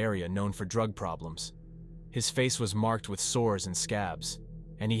bad area known for drug problems. His face was marked with sores and scabs,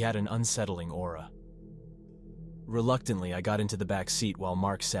 and he had an unsettling aura. Reluctantly, I got into the back seat while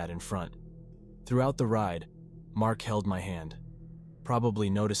Mark sat in front. Throughout the ride, Mark held my hand, probably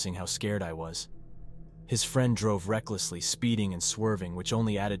noticing how scared I was. His friend drove recklessly, speeding and swerving, which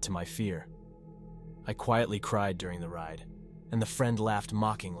only added to my fear. I quietly cried during the ride, and the friend laughed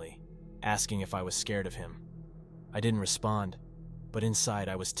mockingly, asking if I was scared of him. I didn't respond, but inside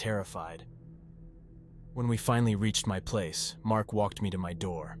I was terrified. When we finally reached my place, Mark walked me to my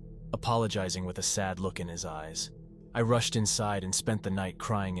door, apologizing with a sad look in his eyes. I rushed inside and spent the night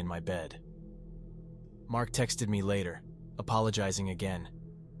crying in my bed. Mark texted me later, apologizing again,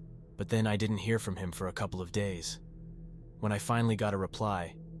 but then I didn't hear from him for a couple of days. When I finally got a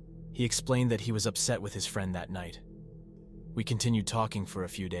reply, he explained that he was upset with his friend that night. We continued talking for a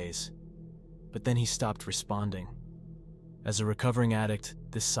few days, but then he stopped responding. As a recovering addict,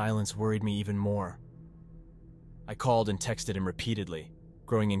 this silence worried me even more. I called and texted him repeatedly,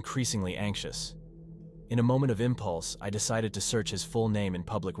 growing increasingly anxious. In a moment of impulse, I decided to search his full name in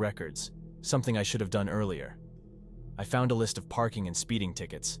public records, something I should have done earlier. I found a list of parking and speeding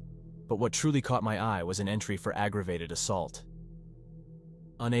tickets, but what truly caught my eye was an entry for aggravated assault.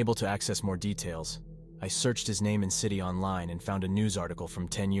 Unable to access more details, I searched his name in City Online and found a news article from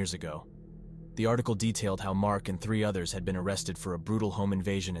 10 years ago. The article detailed how Mark and 3 others had been arrested for a brutal home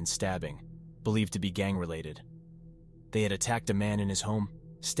invasion and stabbing, believed to be gang-related. They had attacked a man in his home,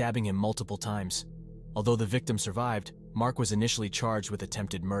 stabbing him multiple times. Although the victim survived, Mark was initially charged with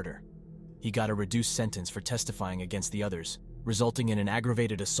attempted murder. He got a reduced sentence for testifying against the others, resulting in an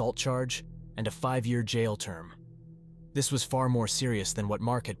aggravated assault charge and a 5-year jail term. This was far more serious than what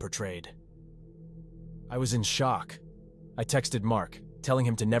Mark had portrayed. I was in shock. I texted Mark, telling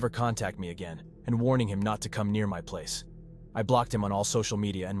him to never contact me again, and warning him not to come near my place. I blocked him on all social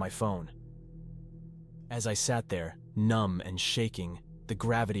media and my phone. As I sat there, numb and shaking, the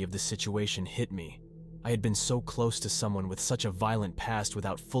gravity of the situation hit me. I had been so close to someone with such a violent past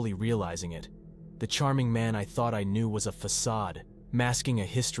without fully realizing it. The charming man I thought I knew was a facade, masking a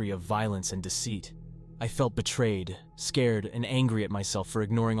history of violence and deceit. I felt betrayed, scared, and angry at myself for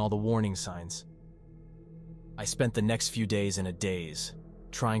ignoring all the warning signs. I spent the next few days in a daze,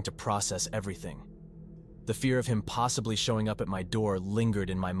 trying to process everything. The fear of him possibly showing up at my door lingered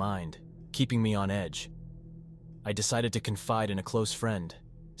in my mind, keeping me on edge. I decided to confide in a close friend,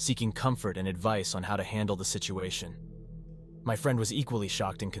 seeking comfort and advice on how to handle the situation. My friend was equally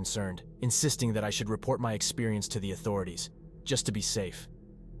shocked and concerned, insisting that I should report my experience to the authorities, just to be safe.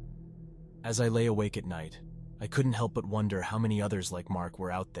 As I lay awake at night, I couldn't help but wonder how many others like Mark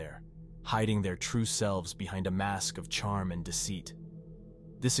were out there, hiding their true selves behind a mask of charm and deceit.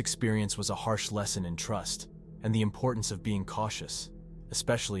 This experience was a harsh lesson in trust and the importance of being cautious,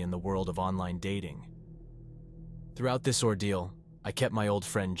 especially in the world of online dating. Throughout this ordeal, I kept my old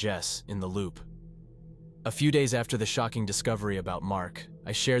friend Jess in the loop. A few days after the shocking discovery about Mark,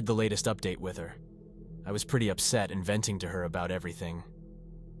 I shared the latest update with her. I was pretty upset and venting to her about everything.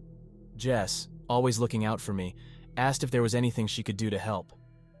 Jess, always looking out for me, asked if there was anything she could do to help.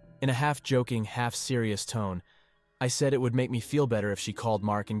 In a half-joking, half-serious tone, I said it would make me feel better if she called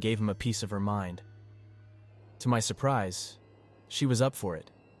Mark and gave him a piece of her mind. To my surprise, she was up for it.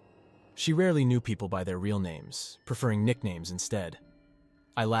 She rarely knew people by their real names, preferring nicknames instead.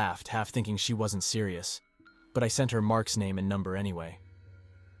 I laughed, half thinking she wasn't serious, but I sent her Mark's name and number anyway.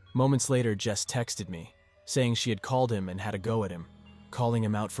 Moments later, Jess texted me, saying she had called him and had a go at him, calling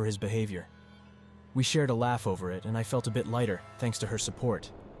him out for his behavior. We shared a laugh over it, and I felt a bit lighter thanks to her support.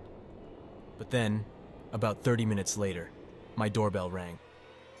 But then, about 30 minutes later, my doorbell rang.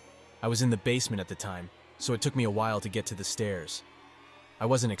 I was in the basement at the time, so it took me a while to get to the stairs. I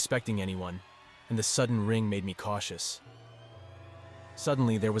wasn't expecting anyone, and the sudden ring made me cautious.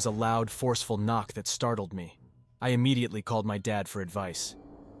 Suddenly, there was a loud, forceful knock that startled me. I immediately called my dad for advice.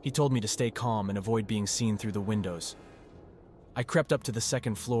 He told me to stay calm and avoid being seen through the windows. I crept up to the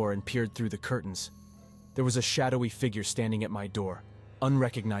second floor and peered through the curtains. There was a shadowy figure standing at my door,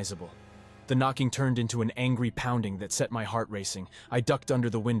 unrecognizable. The knocking turned into an angry pounding that set my heart racing. I ducked under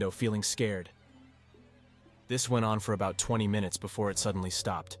the window, feeling scared. This went on for about 20 minutes before it suddenly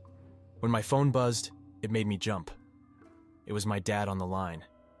stopped. When my phone buzzed, it made me jump. It was my dad on the line.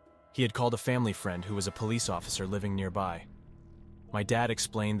 He had called a family friend who was a police officer living nearby. My dad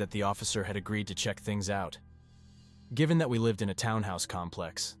explained that the officer had agreed to check things out. Given that we lived in a townhouse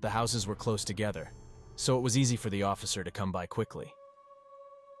complex, the houses were close together, so it was easy for the officer to come by quickly.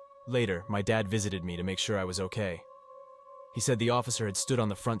 Later, my dad visited me to make sure I was okay. He said the officer had stood on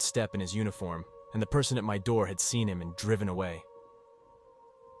the front step in his uniform, and the person at my door had seen him and driven away.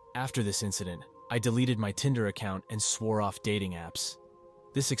 After this incident, I deleted my Tinder account and swore off dating apps.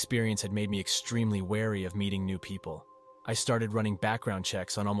 This experience had made me extremely wary of meeting new people. I started running background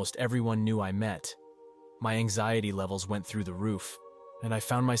checks on almost everyone new I met. My anxiety levels went through the roof, and I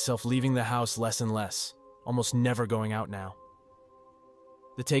found myself leaving the house less and less, almost never going out now.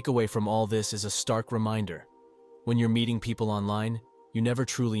 The takeaway from all this is a stark reminder. When you're meeting people online, you never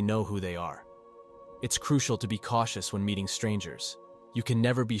truly know who they are. It's crucial to be cautious when meeting strangers. You can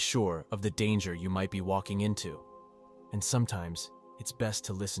never be sure of the danger you might be walking into. And sometimes, it's best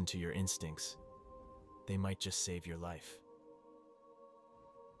to listen to your instincts. They might just save your life.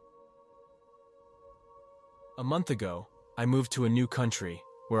 A month ago, I moved to a new country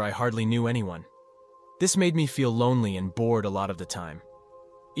where I hardly knew anyone. This made me feel lonely and bored a lot of the time.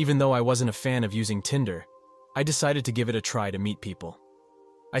 Even though I wasn't a fan of using Tinder, I decided to give it a try to meet people.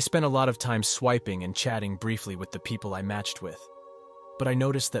 I spent a lot of time swiping and chatting briefly with the people I matched with. But I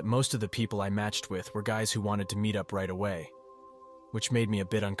noticed that most of the people I matched with were guys who wanted to meet up right away, which made me a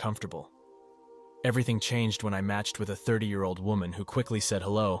bit uncomfortable. Everything changed when I matched with a 30-year-old woman who quickly said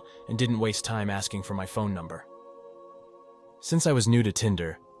hello and didn't waste time asking for my phone number. Since I was new to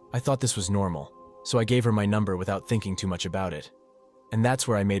Tinder, I thought this was normal, so I gave her my number without thinking too much about it. And that's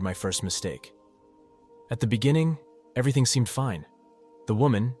where I made my first mistake. At the beginning, everything seemed fine. The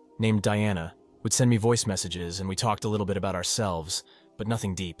woman, named Diana, would send me voice messages and we talked a little bit about ourselves, but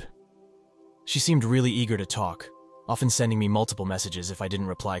nothing deep. She seemed really eager to talk, often sending me multiple messages if I didn't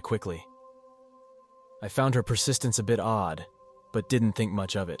reply quickly. I found her persistence a bit odd, but didn't think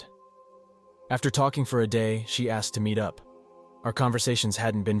much of it. After talking for a day, she asked to meet up. Our conversations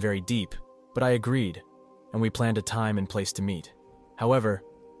hadn't been very deep, but I agreed, and we planned a time and place to meet. However,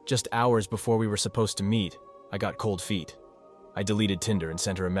 just hours before we were supposed to meet, I got cold feet. I deleted Tinder and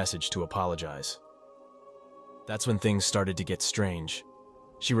sent her a message to apologize. That's when things started to get strange.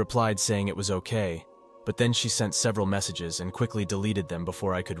 She replied saying it was okay, but then she sent several messages and quickly deleted them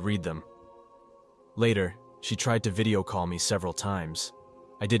before I could read them. Later, she tried to video call me several times.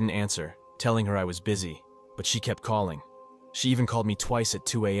 I didn't answer, telling her I was busy, but she kept calling. She even called me twice at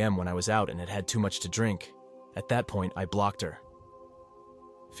 2 a.m. when I was out and had had too much to drink. At that point, I blocked her.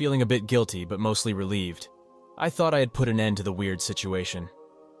 Feeling a bit guilty, but mostly relieved, I thought I had put an end to the weird situation.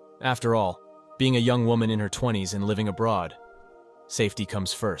 After all, being a young woman in her 20s and living abroad, safety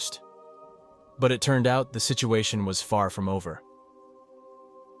comes first. But it turned out the situation was far from over.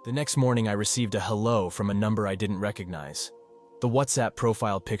 The next morning, I received a hello from a number I didn't recognize. The WhatsApp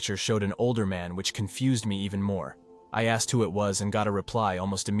profile picture showed an older man, which confused me even more. I asked who it was and got a reply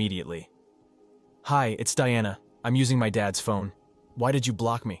almost immediately. "Hi, it's Diana. I'm using my dad's phone. Why did you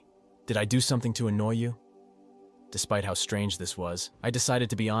block me? Did I do something to annoy you?" Despite how strange this was, I decided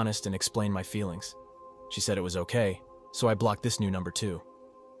to be honest and explain my feelings. She said it was okay, so I blocked this new number too.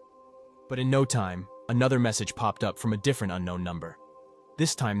 But in no time, another message popped up from a different unknown number.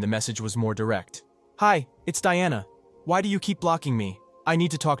 This time the message was more direct. "Hi, it's Diana. Why do you keep blocking me? I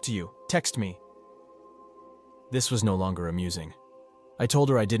need to talk to you. Text me." This was no longer amusing. I told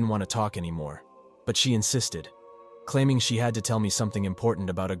her I didn't want to talk anymore, but she insisted, claiming she had to tell me something important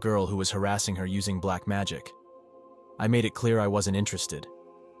about a girl who was harassing her using black magic. I made it clear I wasn't interested,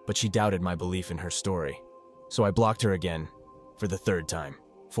 but she doubted my belief in her story. So I blocked her again, for the third time.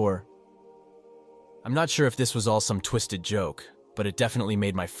 I'm not sure if this was all some twisted joke, but it definitely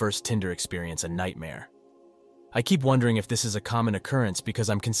made my first Tinder experience a nightmare. I keep wondering if this is a common occurrence because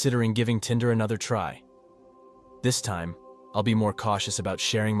I'm considering giving Tinder another try. This time, I'll be more cautious about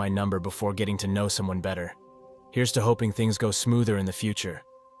sharing my number before getting to know someone better. Here's to hoping things go smoother in the future.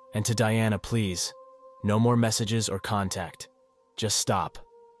 And to Diana, please, no more messages or contact. Just stop.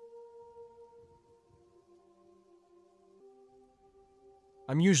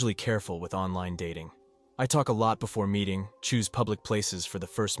 I'm usually careful with online dating. I talk a lot before meeting, choose public places for the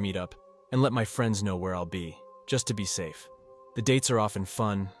first meetup, and let my friends know where I'll be, just to be safe. The dates are often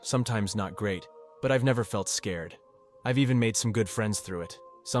fun, sometimes not great, but I've never felt scared. I've even made some good friends through it.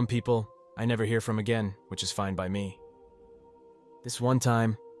 Some people I never hear from again, which is fine by me. This one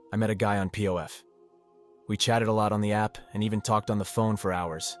time, I met a guy on POF. We chatted a lot on the app and even talked on the phone for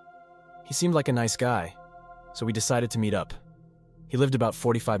hours. He seemed like a nice guy, so we decided to meet up. He lived about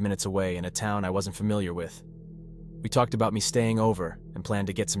 45 minutes away in a town I wasn't familiar with. We talked about me staying over and planned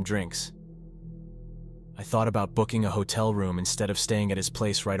to get some drinks. I thought about booking a hotel room instead of staying at his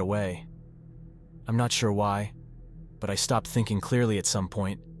place right away. I'm not sure why, but I stopped thinking clearly at some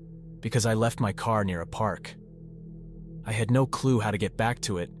point because I left my car near a park. I had no clue how to get back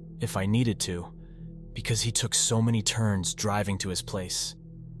to it if I needed to, because he took so many turns driving to his place.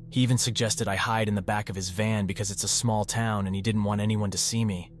 He even suggested I hide in the back of his van because it's a small town and he didn't want anyone to see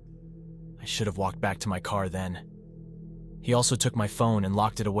me. I should have walked back to my car then. He also took my phone and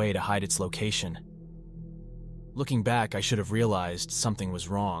locked it away to hide its location. Looking back, I should have realized something was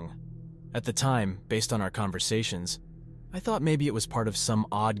wrong. At the time, based on our conversations, I thought maybe it was part of some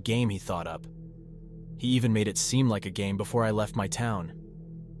odd game he thought up. He even made it seem like a game before I left my town.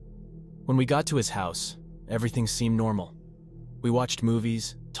 When we got to his house, everything seemed normal. We watched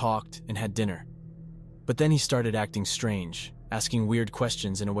movies, talked, and had dinner. But then he started acting strange, asking weird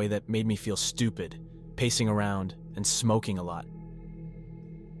questions in a way that made me feel stupid, pacing around and smoking a lot.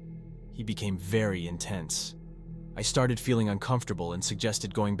 He became very intense. I started feeling uncomfortable and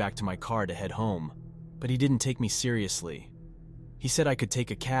suggested going back to my car to head home, but he didn't take me seriously. He said I could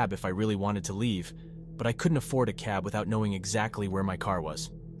take a cab if I really wanted to leave, but I couldn't afford a cab without knowing exactly where my car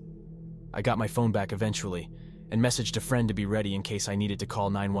was. I got my phone back eventually, and messaged a friend to be ready in case I needed to call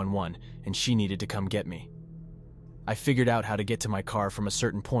 911 and she needed to come get me. I figured out how to get to my car from a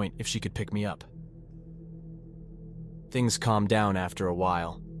certain point if she could pick me up. Things calmed down after a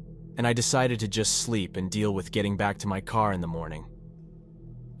while, and I decided to just sleep and deal with getting back to my car in the morning.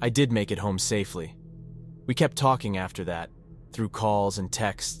 I did make it home safely. We kept talking after that, through calls and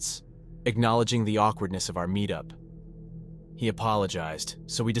texts, acknowledging the awkwardness of our meetup. He apologized,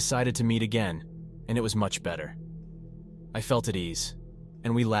 so we decided to meet again, and it was much better. I felt at ease,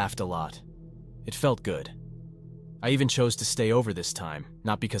 and we laughed a lot. It felt good. I even chose to stay over this time,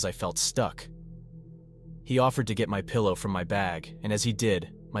 not because I felt stuck. He offered to get my pillow from my bag, and as he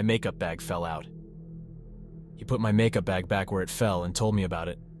did, my makeup bag fell out. He put my makeup bag back where it fell and told me about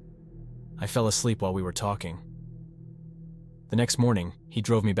it. I fell asleep while we were talking. The next morning, he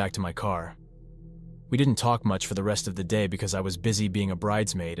drove me back to my car. We didn't talk much for the rest of the day because I was busy being a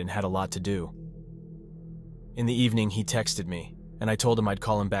bridesmaid and had a lot to do. In the evening, he texted me, and I told him I'd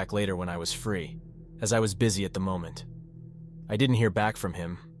call him back later when I was free, as I was busy at the moment. I didn't hear back from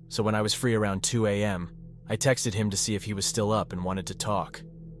him, so when I was free around 2 a.m., I texted him to see if he was still up and wanted to talk.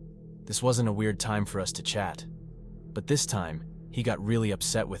 This wasn't a weird time for us to chat, but this time, he got really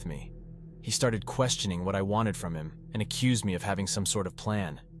upset with me. He started questioning what I wanted from him and accused me of having some sort of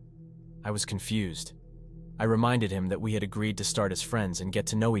plan. I was confused. I reminded him that we had agreed to start as friends and get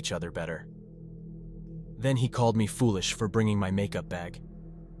to know each other better. Then he called me foolish for bringing my makeup bag,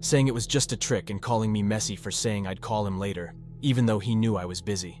 saying it was just a trick and calling me messy for saying I'd call him later, even though he knew I was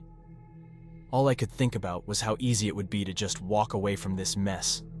busy. All I could think about was how easy it would be to just walk away from this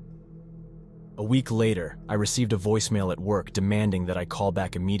mess. A week later, I received a voicemail at work demanding that I call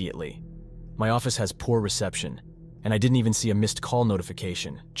back immediately. My office has poor reception, and I didn't even see a missed call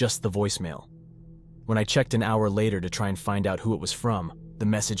notification, just the voicemail. When I checked an hour later to try and find out who it was from, the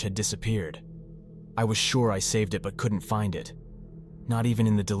message had disappeared. I was sure I saved it but couldn't find it. Not even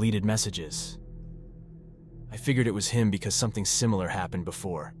in the deleted messages. I figured it was him because something similar happened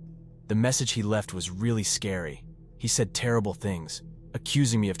before. The message he left was really scary. He said terrible things,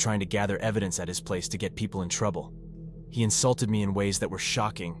 accusing me of trying to gather evidence at his place to get people in trouble. He insulted me in ways that were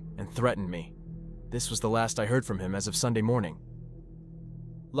shocking and threatened me. This was the last I heard from him as of Sunday morning.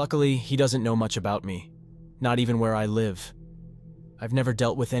 Luckily, he doesn't know much about me, not even where I live. I've never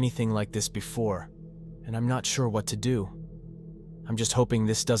dealt with anything like this before, and I'm not sure what to do. I'm just hoping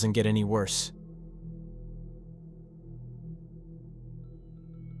this doesn't get any worse.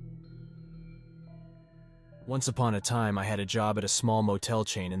 Once upon a time, I had a job at a small motel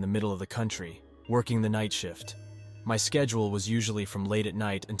chain in the middle of the country, working the night shift. My schedule was usually from late at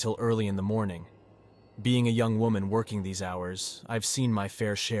night until early in the morning. Being a young woman working these hours, I've seen my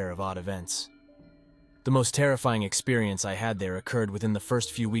fair share of odd events. The most terrifying experience I had there occurred within the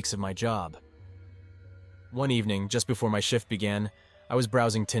first few weeks of my job. One evening, just before my shift began, I was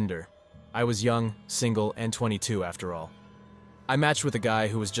browsing Tinder. I was young, single, and 22 after all. I matched with a guy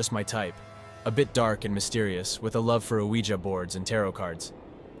who was just my type, a bit dark and mysterious, with a love for Ouija boards and tarot cards.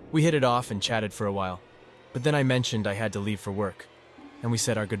 We hit it off and chatted for a while, but then I mentioned I had to leave for work, and we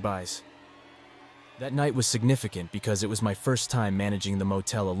said our goodbyes. That night was significant because it was my first time managing the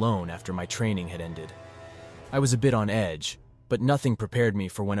motel alone after my training had ended. I was a bit on edge, but nothing prepared me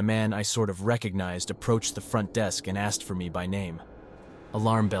for when a man I sort of recognized approached the front desk and asked for me by name.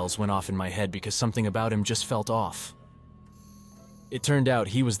 Alarm bells went off in my head because something about him just felt off. It turned out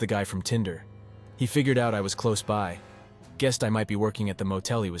he was the guy from Tinder. He figured out I was close by, guessed I might be working at the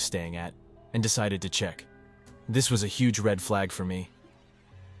motel he was staying at, and decided to check. This was a huge red flag for me.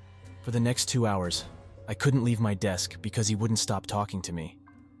 For the next 2 hours, I couldn't leave my desk because he wouldn't stop talking to me.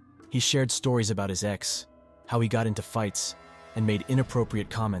 He shared stories about his ex, how he got into fights, and made inappropriate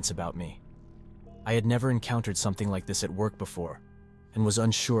comments about me. I had never encountered something like this at work before, and was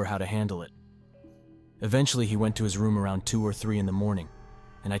unsure how to handle it. Eventually, he went to his room around 2 or 3 in the morning,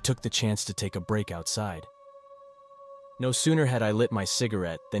 and I took the chance to take a break outside. No sooner had I lit my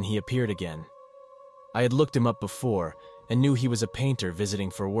cigarette than he appeared again. I had looked him up before and knew he was a painter visiting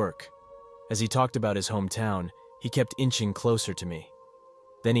for work. As he talked about his hometown, he kept inching closer to me.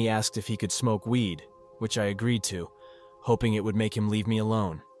 Then he asked if he could smoke weed, which I agreed to, hoping it would make him leave me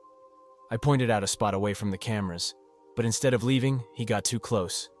alone. I pointed out a spot away from the cameras, but instead of leaving, he got too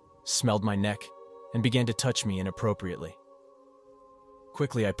close, smelled my neck, and began to touch me inappropriately.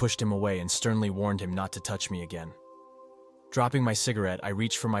 Quickly, I pushed him away and sternly warned him not to touch me again. Dropping my cigarette, I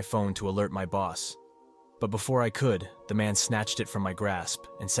reached for my phone to alert my boss. But before I could, the man snatched it from my grasp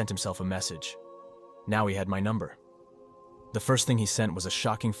and sent himself a message. Now he had my number. The first thing he sent was a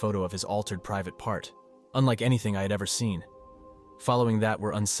shocking photo of his altered private part, unlike anything I had ever seen. Following that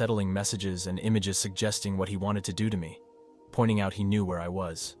were unsettling messages and images suggesting what he wanted to do to me, pointing out he knew where I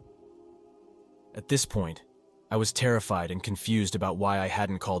was. At this point, I was terrified and confused about why I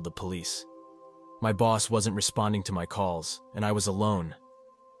hadn't called the police. My boss wasn't responding to my calls, and I was alone,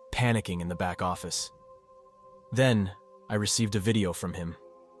 panicking in the back office. Then, I received a video from him.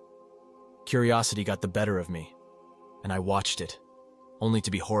 Curiosity got the better of me, and I watched it, only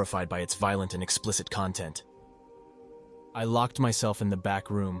to be horrified by its violent and explicit content. I locked myself in the back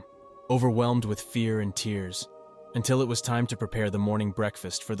room, overwhelmed with fear and tears, until it was time to prepare the morning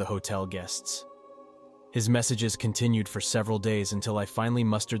breakfast for the hotel guests. His messages continued for several days until I finally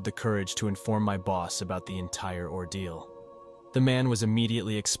mustered the courage to inform my boss about the entire ordeal. The man was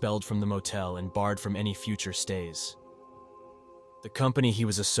immediately expelled from the motel and barred from any future stays. The company he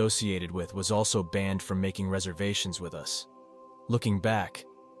was associated with was also banned from making reservations with us. Looking back,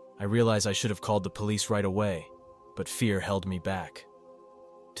 I realize I should have called the police right away, but fear held me back.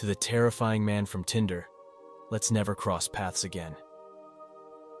 To the terrifying man from Tinder, let's never cross paths again.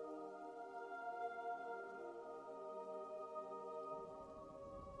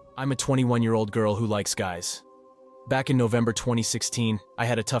 I'm a 21-year-old girl who likes guys. Back in November 2016, I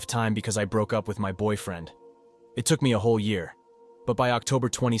had a tough time because I broke up with my boyfriend. It took me a whole year, but by October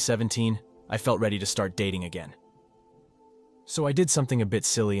 2017, I felt ready to start dating again. So I did something a bit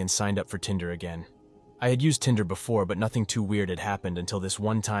silly and signed up for Tinder again. I had used Tinder before, but nothing too weird had happened until this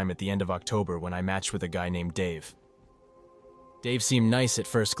one time at the end of October when I matched with a guy named Dave. Dave seemed nice at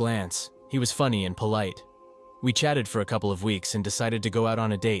first glance. He was funny and polite. We chatted for a couple of weeks and decided to go out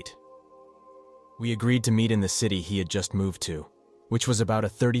on a date. We agreed to meet in the city he had just moved to, which was about a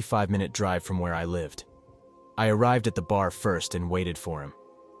 35-minute drive from where I lived. I arrived at the bar first and waited for him.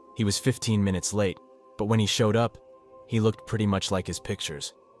 He was 15 minutes late, but when he showed up, he looked pretty much like his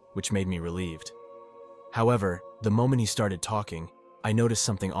pictures, which made me relieved. However, the moment he started talking, I noticed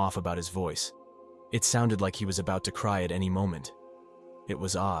something off about his voice. It sounded like he was about to cry at any moment. It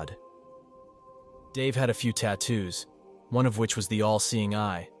was odd. Dave had a few tattoos, one of which was the all-seeing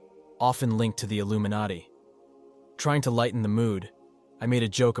eye, often linked to the Illuminati. Trying to lighten the mood, I made a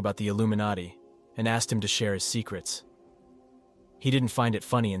joke about the Illuminati and asked him to share his secrets. He didn't find it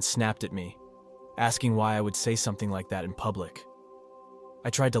funny and snapped at me, asking why I would say something like that in public. I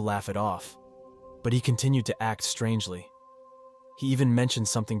tried to laugh it off, but he continued to act strangely. He even mentioned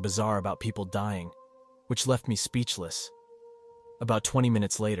something bizarre about people dying, which left me speechless. About 20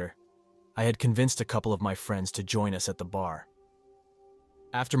 minutes later, I had convinced a couple of my friends to join us at the bar.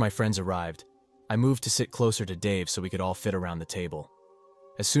 After my friends arrived, I moved to sit closer to Dave so we could all fit around the table.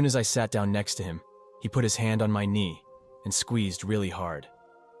 As soon as I sat down next to him, he put his hand on my knee and squeezed really hard.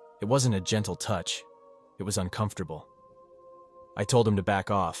 It wasn't a gentle touch, it was uncomfortable. I told him to back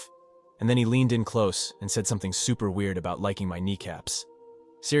off, and then he leaned in close and said something super weird about liking my kneecaps.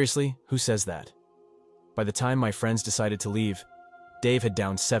 Seriously, who says that? By the time my friends decided to leave, Dave had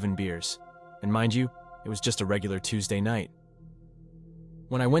downed 7 beers, and mind you, it was just a regular Tuesday night.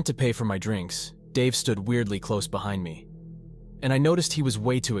 When I went to pay for my drinks, Dave stood weirdly close behind me, and I noticed he was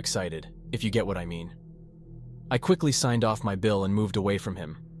way too excited, if you get what I mean. I quickly signed off my bill and moved away from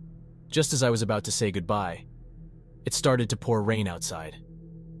him. Just as I was about to say goodbye, it started to pour rain outside.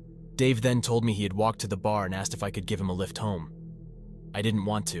 Dave then told me he had walked to the bar and asked if I could give him a lift home. I didn't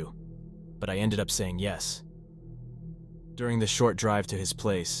want to, but I ended up saying yes. During the short drive to his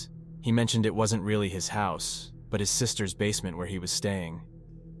place, he mentioned it wasn't really his house, but his sister's basement where he was staying.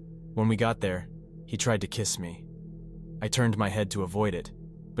 When we got there, he tried to kiss me. I turned my head to avoid it,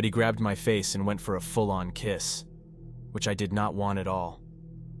 but he grabbed my face and went for a full-on kiss, which I did not want at all.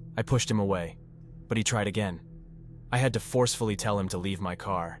 I pushed him away, but he tried again. I had to forcefully tell him to leave my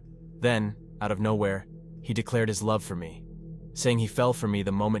car. Then, out of nowhere, he declared his love for me, saying he fell for me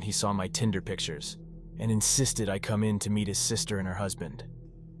the moment he saw my Tinder pictures, and insisted I come in to meet his sister and her husband.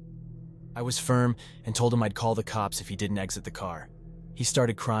 I was firm and told him I'd call the cops if he didn't exit the car. He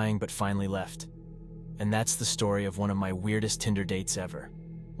started crying but finally left. And that's the story of one of my weirdest Tinder dates ever.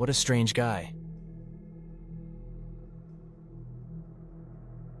 What a strange guy.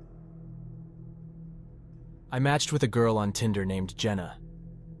 I matched with a girl on Tinder named Jenna.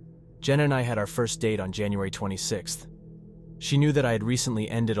 Jenna and I had our first date on January 26th. She knew that I had recently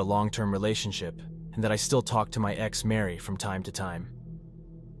ended a long-term relationship and that I still talked to my ex Mary from time to time.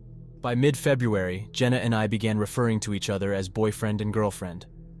 By mid-February, Jenna and I began referring to each other as boyfriend and girlfriend.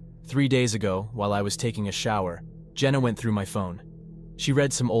 3 days ago, while I was taking a shower, Jenna went through my phone. She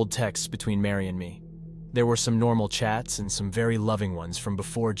read some old texts between Mary and me. There were some normal chats and some very loving ones from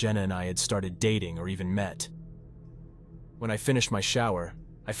before Jenna and I had started dating or even met. When I finished my shower,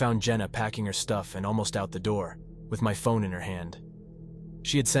 I found Jenna packing her stuff and almost out the door, with my phone in her hand.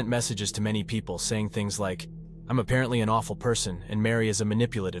 She had sent messages to many people saying things like, "I'm apparently an awful person and Mary is a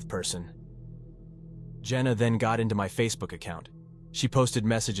manipulative person." Jenna then got into my Facebook account. She posted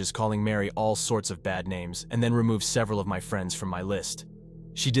messages calling Mary all sorts of bad names and then removed several of my friends from my list.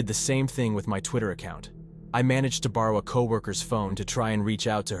 She did the same thing with my Twitter account. I managed to borrow a coworker's phone to try and reach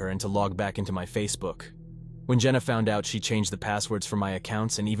out to her and to log back into my Facebook. When Jenna found out, she changed the passwords for my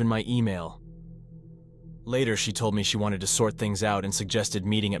accounts and even my email. Later, she told me she wanted to sort things out and suggested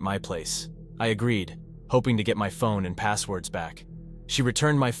meeting at my place. I agreed, hoping to get my phone and passwords back. She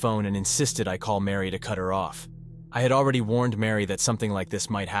returned my phone and insisted I call Mary to cut her off. I had already warned Mary that something like this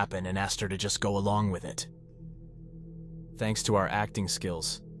might happen and asked her to just go along with it. Thanks to our acting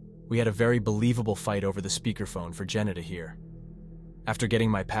skills, we had a very believable fight over the speakerphone for Jenna to hear. After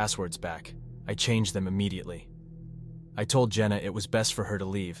getting my passwords back, I changed them immediately. I told Jenna it was best for her to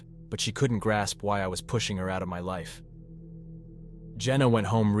leave, but she couldn't grasp why I was pushing her out of my life. Jenna went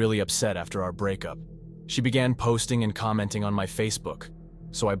home really upset after our breakup. She began posting and commenting on my Facebook,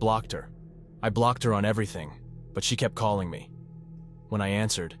 so I blocked her. I blocked her on everything, but she kept calling me. When I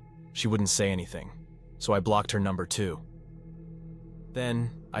answered, she wouldn't say anything, so I blocked her number too.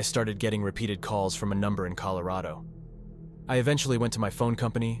 Then, I started getting repeated calls from a number in Colorado. I eventually went to my phone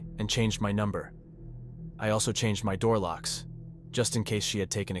company and changed my number. I also changed my door locks, just in case she had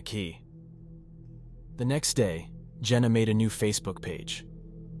taken a key. The next day, Jenna made a new Facebook page.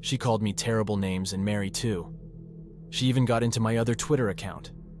 She called me terrible names and Mary too. She even got into my other Twitter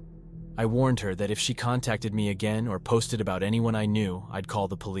account. I warned her that if she contacted me again or posted about anyone I knew, I'd call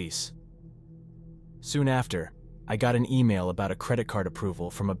the police. Soon after, I got an email about a credit card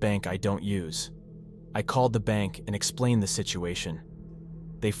approval from a bank I don't use. I called the bank and explained the situation.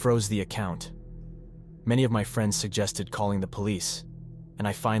 They froze the account. Many of my friends suggested calling the police, and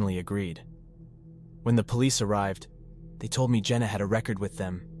I finally agreed. When the police arrived, they told me Jenna had a record with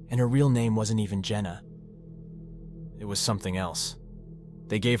them, and her real name wasn't even Jenna. It was something else.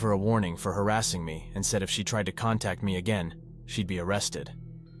 They gave her a warning for harassing me and said if she tried to contact me again, she'd be arrested.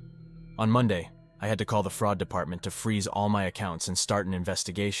 On Monday, I had to call the fraud department to freeze all my accounts and start an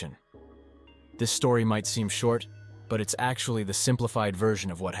investigation. This story might seem short, but it's actually the simplified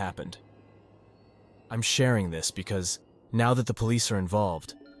version of what happened. I'm sharing this because now that the police are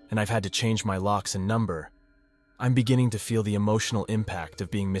involved, and I've had to change my locks and number, I'm beginning to feel the emotional impact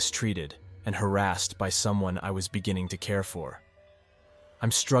of being mistreated and harassed by someone I was beginning to care for.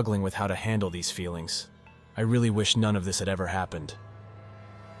 I'm struggling with how to handle these feelings. I really wish none of this had ever happened.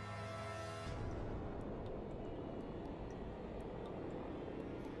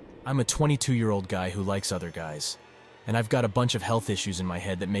 I'm a 22-year-old guy who likes other guys, and I've got a bunch of health issues in my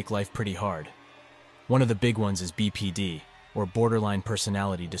head that make life pretty hard. One of the big ones is BPD, or borderline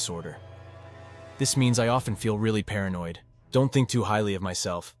personality disorder. This means I often feel really paranoid, don't think too highly of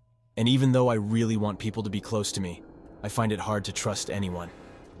myself, and even though I really want people to be close to me, I find it hard to trust anyone.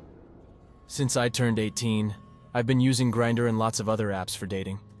 Since I turned 18, I've been using Grindr and lots of other apps for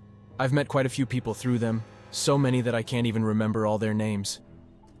dating. I've met quite a few people through them, so many that I can't even remember all their names.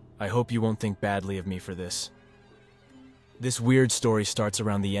 I hope you won't think badly of me for this. This weird story starts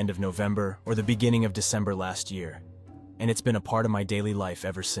around the end of November or the beginning of December last year, and it's been a part of my daily life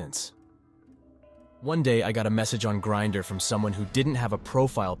ever since. One day I got a message on Grindr from someone who didn't have a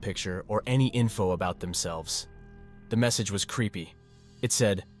profile picture or any info about themselves. The message was creepy. It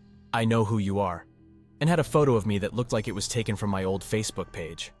said, "I know who you are," and had a photo of me that looked like it was taken from my old Facebook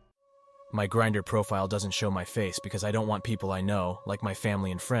page. My Grindr profile doesn't show my face because I don't want people I know, like my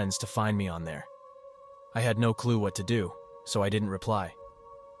family and friends, to find me on there. I had no clue what to do, so I didn't reply.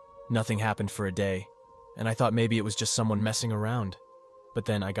 Nothing happened for a day, and I thought maybe it was just someone messing around. But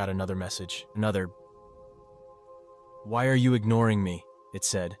then I got another message, "Why are you ignoring me?" it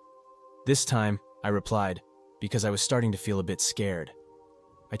said. This time, I replied, because I was starting to feel a bit scared.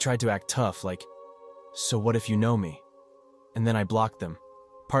 I tried to act tough, like, "So what if you know me?" And then I blocked them,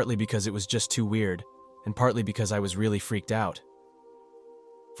 partly because it was just too weird, and partly because I was really freaked out.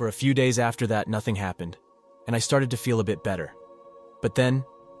 For a few days after that, nothing happened, and I started to feel a bit better. But then,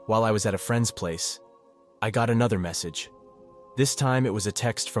 while I was at a friend's place, I got another message. This time it was a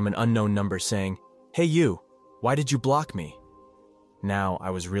text from an unknown number saying, "Hey you, why did you block me?" Now I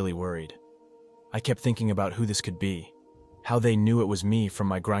was really worried. I kept thinking about who this could be, how they knew it was me from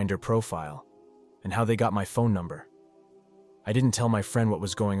my Grindr profile, and how they got my phone number. I didn't tell my friend what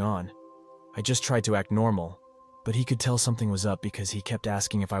was going on. I just tried to act normal, but he could tell something was up because he kept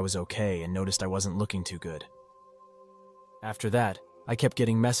asking if I was okay and noticed I wasn't looking too good. After that, I kept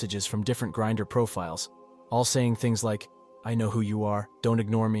getting messages from different Grindr profiles, all saying things like, "I know who you are, don't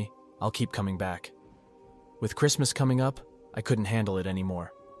ignore me, I'll keep coming back." With Christmas coming up, I couldn't handle it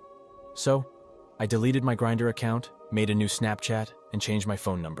anymore. So, I deleted my Grindr account, made a new Snapchat, and changed my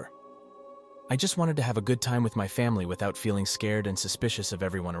phone number. I just wanted to have a good time with my family without feeling scared and suspicious of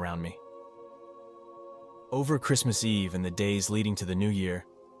everyone around me. Over Christmas Eve and the days leading to the New Year,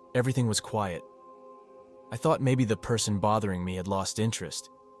 everything was quiet. I thought maybe the person bothering me had lost interest,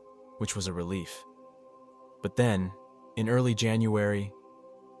 which was a relief. But then, in early January,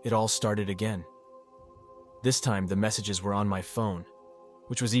 it all started again. This time, the messages were on my phone,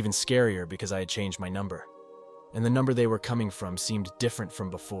 which was even scarier because I had changed my number, and the number they were coming from seemed different from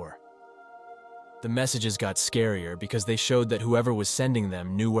before. The messages got scarier because they showed that whoever was sending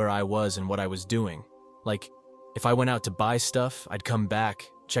them knew where I was and what I was doing. Like, if I went out to buy stuff, I'd come back,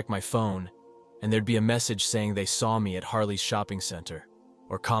 check my phone, and there'd be a message saying they saw me at Harley's shopping center,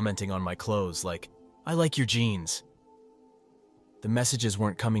 or commenting on my clothes like, "I like your jeans." The messages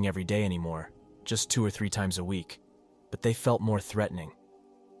weren't coming every day anymore, just 2 or 3 times a week, but they felt more threatening.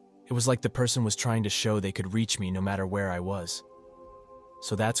 It was like the person was trying to show they could reach me no matter where I was.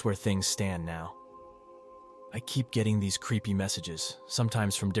 So that's where things stand now. I keep getting these creepy messages,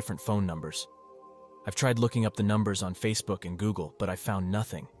 sometimes from different phone numbers. I've tried looking up the numbers on Facebook and Google, but I found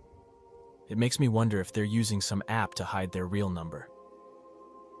nothing. It makes me wonder if they're using some app to hide their real number.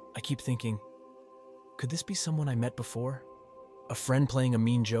 I keep thinking, could this be someone I met before? A friend playing a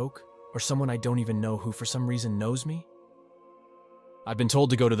mean joke? Or someone I don't even know who for some reason knows me? I've been told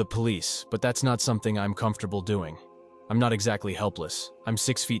to go to the police, but that's not something I'm comfortable doing. I'm not exactly helpless. I'm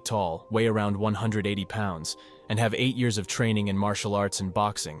 6 feet tall, weigh around 180 pounds, and have 8 years of training in martial arts and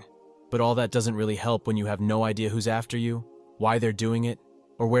boxing. But all that doesn't really help when you have no idea who's after you, why they're doing it,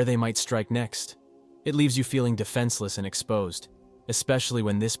 or where they might strike next. It leaves you feeling defenseless and exposed, especially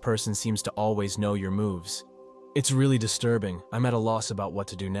when this person seems to always know your moves. It's really disturbing. I'm at a loss about what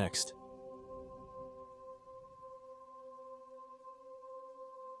to do next.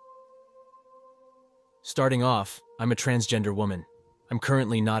 Starting off, I'm a transgender woman. I'm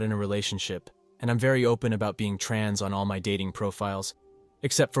currently not in a relationship, and I'm very open about being trans on all my dating profiles,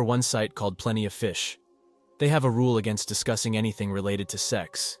 except for one site called Plenty of Fish. They have a rule against discussing anything related to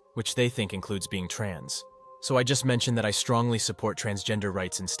sex, which they think includes being trans. So I just mentioned that I strongly support transgender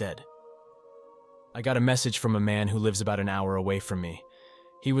rights instead. I got a message from a man who lives about an hour away from me.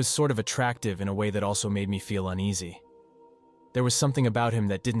 He was sort of attractive in a way that also made me feel uneasy. There was something about him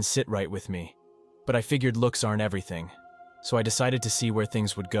that didn't sit right with me, but I figured looks aren't everything, so I decided to see where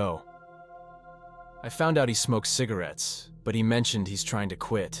things would go. I found out he smokes cigarettes, but he mentioned he's trying to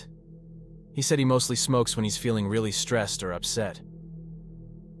quit. He said he mostly smokes when he's feeling really stressed or upset.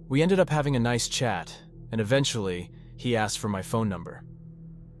 We ended up having a nice chat, and eventually, he asked for my phone number.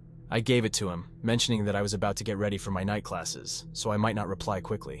 I gave it to him, mentioning that I was about to get ready for my night classes, so I might not reply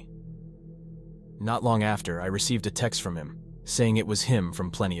quickly. Not long after, I received a text from him, saying it was him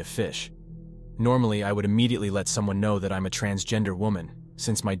from Plenty of Fish. Normally, I would immediately let someone know that I'm a transgender woman,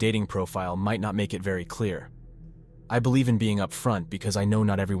 since my dating profile might not make it very clear. I believe in being upfront because I know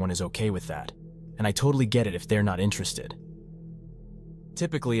not everyone is okay with that, and I totally get it if they're not interested.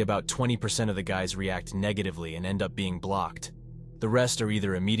 Typically, about 20% of the guys react negatively and end up being blocked. The rest are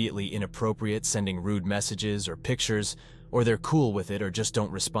either immediately inappropriate, sending rude messages or pictures, or they're cool with it or just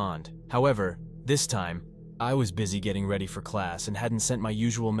don't respond. However, this time, I was busy getting ready for class and hadn't sent my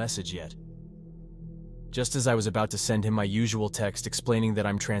usual message yet. Just as I was about to send him my usual text explaining that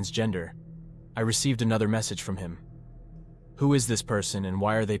I'm transgender, I received another message from him. Who is this person and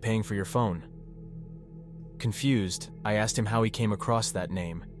why are they paying for your phone? Confused, I asked him how he came across that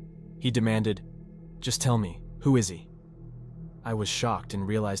name. He demanded, just tell me, who is he? I was shocked and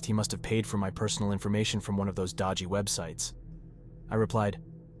realized he must have paid for my personal information from one of those dodgy websites. I replied,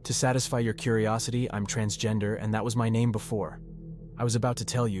 to satisfy your curiosity, I'm transgender and that was my name before. I was about to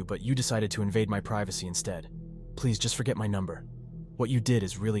tell you, but you decided to invade my privacy instead. Please just forget my number. What you did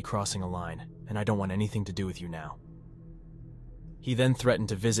is really crossing a line, and I don't want anything to do with you now. He then threatened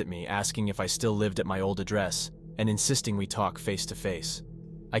to visit me, asking if I still lived at my old address, and insisting we talk face to face.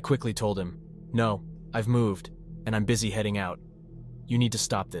 I quickly told him, no, I've moved, and I'm busy heading out. You need to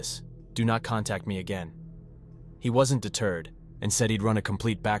stop this. Do not contact me again. He wasn't deterred, and said he'd run a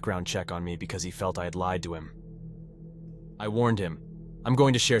complete background check on me because he felt I had lied to him. I warned him, I'm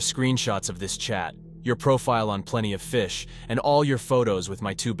going to share screenshots of this chat, your profile on Plenty of Fish, and all your photos with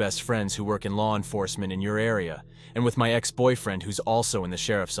my 2 best friends who work in law enforcement in your area, and with my ex-boyfriend who's also in the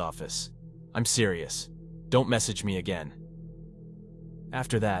sheriff's office. I'm serious. Don't message me again.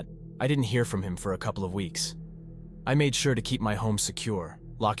 After that, I didn't hear from him for a couple of weeks. I made sure to keep my home secure,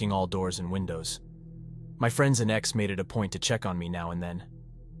 locking all doors and windows. My friends and ex made it a point to check on me now and then.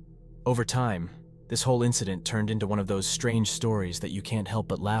 Over time, this whole incident turned into one of those strange stories that you can't help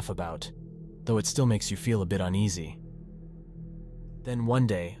but laugh about, though it still makes you feel a bit uneasy. Then one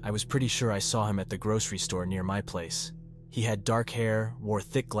day, I was pretty sure I saw him at the grocery store near my place. He had dark hair, wore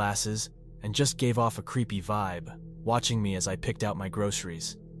thick glasses, and just gave off a creepy vibe, watching me as I picked out my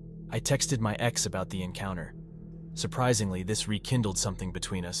groceries. I texted my ex about the encounter. Surprisingly, this rekindled something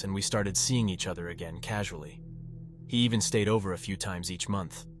between us and we started seeing each other again casually. He even stayed over a few times each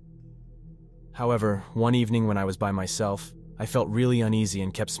month. However, one evening when I was by myself, I felt really uneasy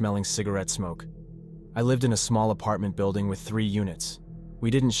and kept smelling cigarette smoke. I lived in a small apartment building with 3 units. We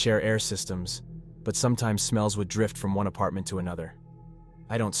didn't share air systems, but sometimes smells would drift from one apartment to another.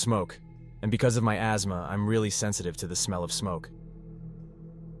 I don't smoke, and because of my asthma, I'm really sensitive to the smell of smoke.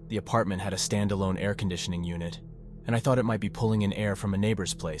 The apartment had a standalone air conditioning unit, and I thought it might be pulling in air from a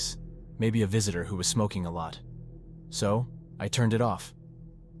neighbor's place, maybe a visitor who was smoking a lot. So, I turned it off.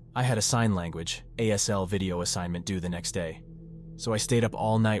 I had a sign language, ASL video assignment due the next day, so I stayed up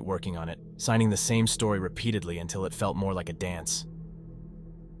all night working on it, signing the same story repeatedly until it felt more like a dance.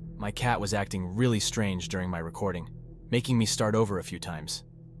 My cat was acting really strange during my recording, making me start over a few times.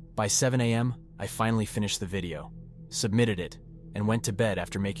 By 7 a.m., I finally finished the video, submitted it, and went to bed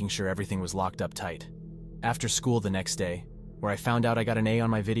after making sure everything was locked up tight. After school the next day, where I found out I got an A on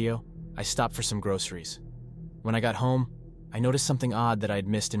my video, I stopped for some groceries. When I got home, I noticed something odd that I had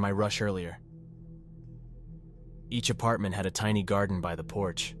missed in my rush earlier. Each apartment had a tiny garden by the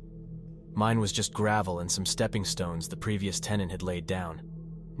porch. Mine was just gravel and some stepping stones the previous tenant had laid down.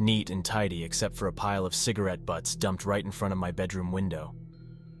 Neat and tidy except for a pile of cigarette butts dumped right in front of my bedroom window.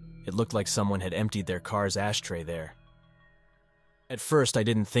 It looked like someone had emptied their car's ashtray there. At first, I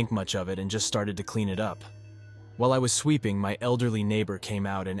didn't think much of it and just started to clean it up. While I was sweeping, my elderly neighbor came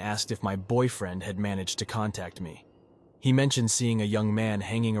out and asked if my boyfriend had managed to contact me. He mentioned seeing a young man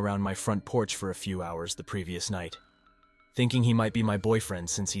hanging around my front porch for a few hours the previous night, thinking he might be my boyfriend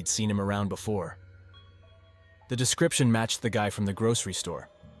since he'd seen him around before. The description matched the guy from the grocery store.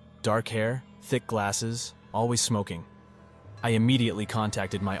 Dark hair, thick glasses, always smoking. I immediately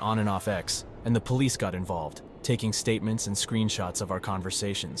contacted my on and off ex, and the police got involved, taking statements and screenshots of our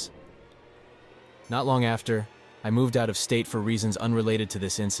conversations. Not long after, I moved out of state for reasons unrelated to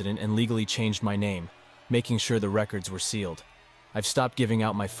this incident and legally changed my name, making sure the records were sealed. I've stopped giving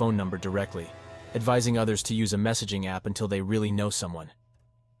out my phone number directly, advising others to use a messaging app until they really know someone.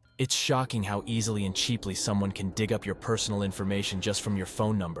 It's shocking how easily and cheaply someone can dig up your personal information just from your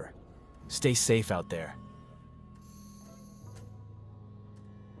phone number. Stay safe out there.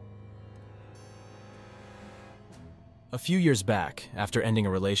 A few years back, after ending a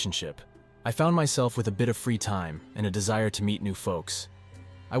relationship, I found myself with a bit of free time and a desire to meet new folks.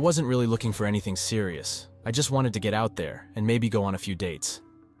 I wasn't really looking for anything serious. I just wanted to get out there and maybe go on a few dates.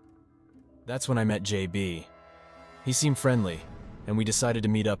 That's when I met JB. He seemed friendly, and we decided to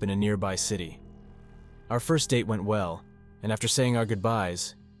meet up in a nearby city. Our first date went well, and after saying our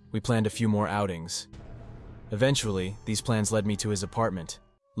goodbyes, we planned a few more outings. Eventually, these plans led me to his apartment,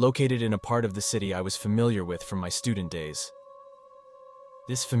 located in a part of the city I was familiar with from my student days.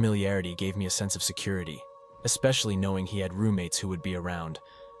 This familiarity gave me a sense of security, especially knowing he had roommates who would be around,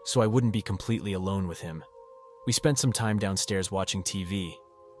 so I wouldn't be completely alone with him. We spent some time downstairs watching TV,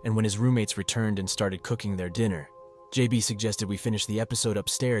 and when his roommates returned and started cooking their dinner, JB suggested we finish the episode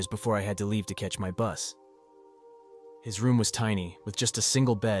upstairs before I had to leave to catch my bus. His room was tiny, with just a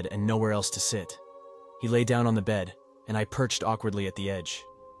single bed and nowhere else to sit. He lay down on the bed, and I perched awkwardly at the edge.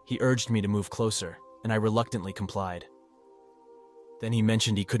 He urged me to move closer, and I reluctantly complied. Then he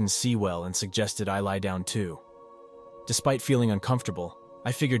mentioned he couldn't see well and suggested I lie down too. Despite feeling uncomfortable,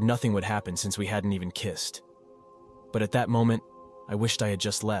 I figured nothing would happen since we hadn't even kissed. But at that moment, I wished I had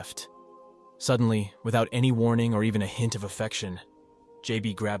just left. Suddenly, without any warning or even a hint of affection,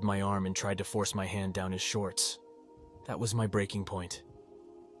 JB grabbed my arm and tried to force my hand down his shorts. That was my breaking point.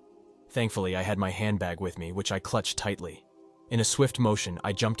 Thankfully, I had my handbag with me, which I clutched tightly. In a swift motion,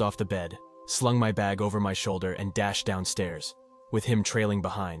 I jumped off the bed, slung my bag over my shoulder, and dashed downstairs, with him trailing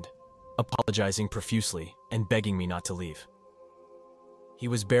behind, apologizing profusely and begging me not to leave. He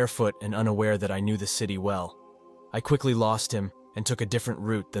was barefoot and unaware that I knew the city well. I quickly lost him and took a different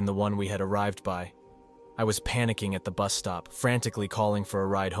route than the one we had arrived by. I was panicking at the bus stop, frantically calling for a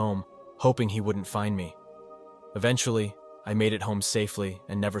ride home, hoping he wouldn't find me. Eventually, I made it home safely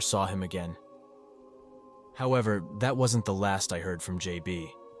and never saw him again. However, that wasn't the last I heard from JB.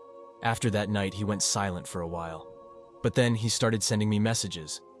 After that night, he went silent for a while. But then he started sending me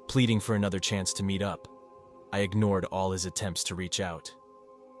messages, pleading for another chance to meet up. I ignored all his attempts to reach out.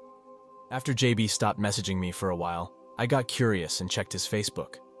 After JB stopped messaging me for a while, I got curious and checked his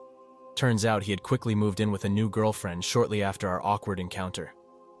Facebook. Turns out he had quickly moved in with a new girlfriend shortly after our awkward encounter.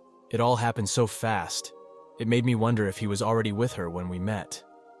 It all happened so fast, it made me wonder if he was already with her when we met.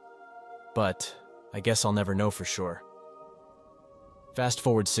 But I guess I'll never know for sure. Fast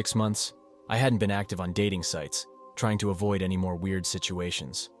forward 6 months, I hadn't been active on dating sites, trying to avoid any more weird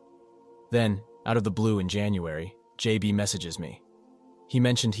situations. Then, out of the blue in January, JB messages me. He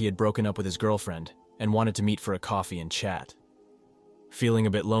mentioned he had broken up with his girlfriend and wanted to meet for a coffee and chat. Feeling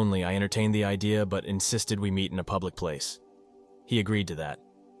a bit lonely, I entertained the idea but insisted we meet in a public place. He agreed to that.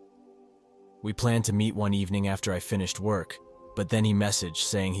 We planned to meet one evening after I finished work, but then he messaged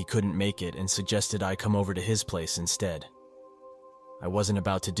saying he couldn't make it and suggested I come over to his place instead. I wasn't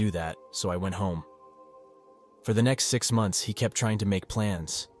about to do that, so I went home. For the next 6 months, he kept trying to make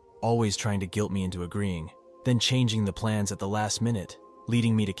plans, always trying to guilt me into agreeing, then changing the plans at the last minute,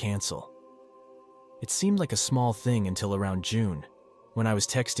 leading me to cancel. It seemed like a small thing until around June, when I was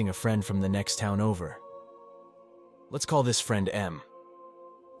texting a friend from the next town over. Let's call this friend M.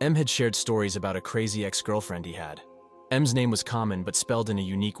 M had shared stories about a crazy ex-girlfriend he had. M's name was common but spelled in a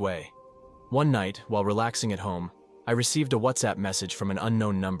unique way. One night, while relaxing at home, I received a WhatsApp message from an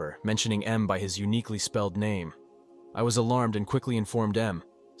unknown number mentioning M by his uniquely spelled name. I was alarmed and quickly informed M,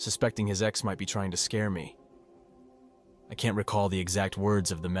 suspecting his ex might be trying to scare me. I can't recall the exact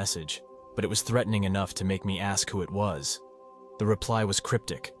words of the message, but it was threatening enough to make me ask who it was. The reply was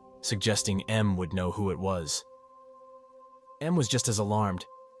cryptic, suggesting M would know who it was. M was just as alarmed,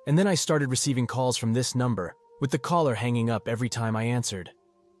 and then I started receiving calls from this number, with the caller hanging up every time I answered.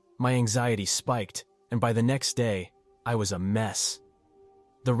 My anxiety spiked, and by the next day, I was a mess.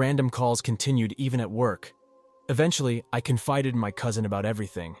 The random calls continued even at work. Eventually, I confided in my cousin about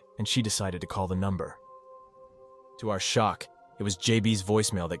everything, and she decided to call the number. To our shock, it was JB's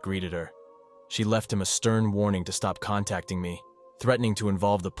voicemail that greeted her. She left him a stern warning to stop contacting me, threatening to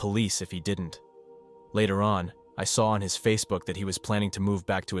involve the police if he didn't. Later on, I saw on his Facebook that he was planning to move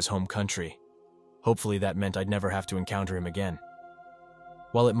back to his home country. Hopefully that meant I'd never have to encounter him again.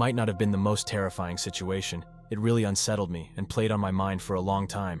 While it might not have been the most terrifying situation, it really unsettled me and played on my mind for a long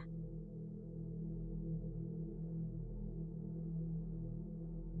time.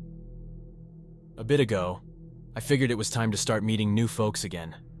 A bit ago, I figured it was time to start meeting new folks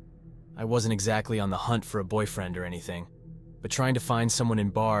again. I wasn't exactly on the hunt for a boyfriend or anything, but trying to find someone in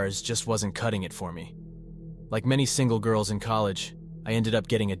bars just wasn't cutting it for me. Like many single girls in college, I ended up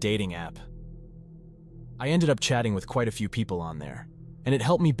getting a dating app. I ended up chatting with quite a few people on there, and it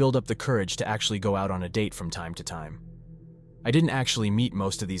helped me build up the courage to actually go out on a date from time to time. I didn't actually meet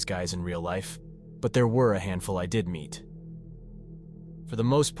most of these guys in real life, but there were a handful I did meet. For the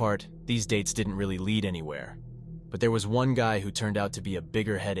most part, these dates didn't really lead anywhere, but there was one guy who turned out to be a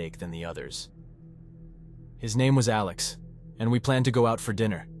bigger headache than the others. His name was Alex, and we planned to go out for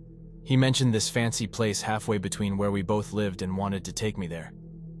dinner. He mentioned this fancy place halfway between where we both lived and wanted to take me there.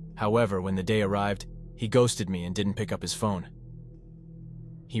 However, when the day arrived, he ghosted me and didn't pick up his phone.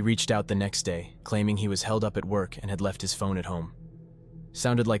 He reached out the next day, claiming he was held up at work and had left his phone at home.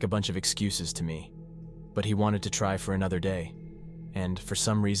 Sounded like a bunch of excuses to me, but he wanted to try for another day, and for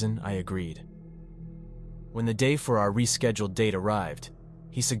some reason, I agreed. When the day for our rescheduled date arrived,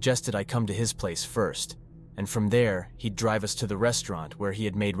 he suggested I come to his place first, and from there, he'd drive us to the restaurant where he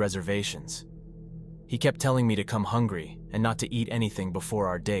had made reservations. He kept telling me to come hungry and not to eat anything before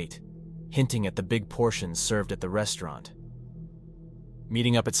our date, hinting at the big portions served at the restaurant.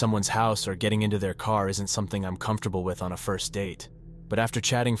 Meeting up at someone's house or getting into their car isn't something I'm comfortable with on a first date, but after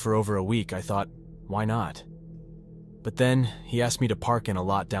chatting for over a week, I thought, why not? But then, he asked me to park in a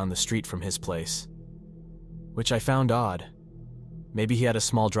lot down the street from his place, which I found odd. Maybe he had a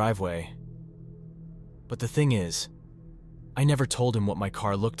small driveway. But the thing is, I never told him what my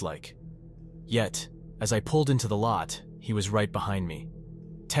car looked like. Yet, as I pulled into the lot, he was right behind me,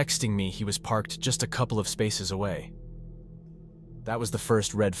 texting me he was parked just a couple of spaces away. That was the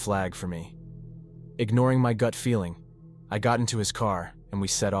first red flag for me. Ignoring my gut feeling, I got into his car and we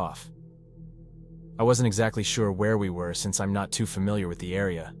set off. I wasn't exactly sure where we were since I'm not too familiar with the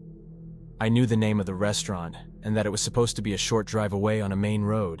area. I knew the name of the restaurant and that it was supposed to be a short drive away on a main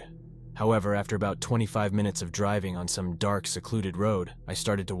road. However, after about 25 minutes of driving on some dark, secluded road, I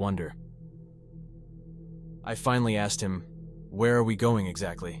started to wonder. I finally asked him, "Where are we going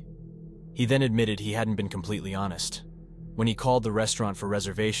exactly?" He then admitted he hadn't been completely honest. When he called the restaurant for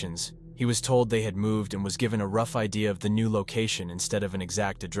reservations, he was told they had moved and was given a rough idea of the new location instead of an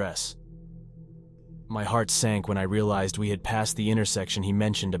exact address. My heart sank when I realized we had passed the intersection he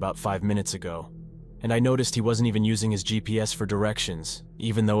mentioned about 5 minutes ago, and I noticed he wasn't even using his GPS for directions,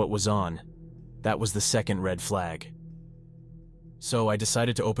 even though it was on. That was the second red flag. So I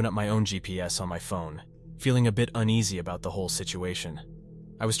decided to open up my own GPS on my phone, feeling a bit uneasy about the whole situation.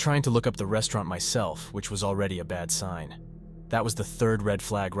 I was trying to look up the restaurant myself, which was already a bad sign. That was the third red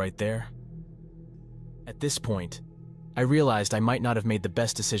flag right there. At this point, I realized I might not have made the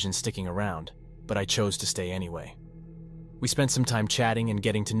best decision sticking around, but I chose to stay anyway. We spent some time chatting and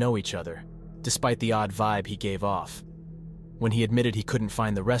getting to know each other, despite the odd vibe he gave off. When he admitted he couldn't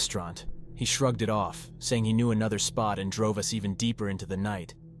find the restaurant, he shrugged it off, saying he knew another spot and drove us even deeper into the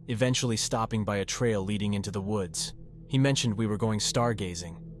night, eventually stopping by a trail leading into the woods. He mentioned we were going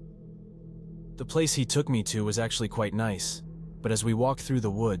stargazing. The place he took me to was actually quite nice, but as we walked through the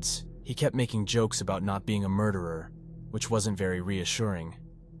woods, he kept making jokes about not being a murderer, which wasn't very reassuring.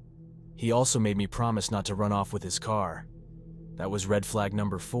 He also made me promise not to run off with his car. That was red flag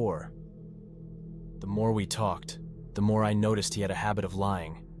number 4. The more we talked, the more I noticed he had a habit of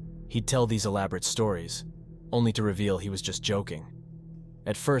lying. He'd tell these elaborate stories, only to reveal he was just joking.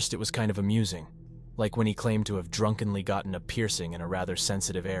 At first, it was kind of amusing, like when he claimed to have drunkenly gotten a piercing in a rather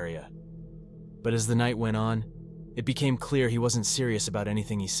sensitive area. But as the night went on, it became clear he wasn't serious about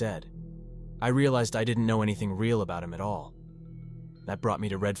anything he said. I realized I didn't know anything real about him at all. That brought me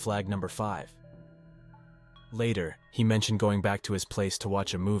to red flag number 5. Later, he mentioned going back to his place to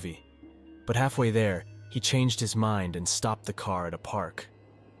watch a movie. But halfway there, he changed his mind and stopped the car at a park.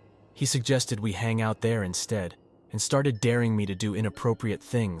 He suggested we hang out there instead, and started daring me to do inappropriate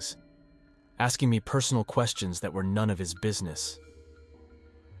things, asking me personal questions that were none of his business.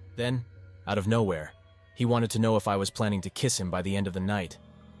 Then, out of nowhere, he wanted to know if I was planning to kiss him by the end of the night,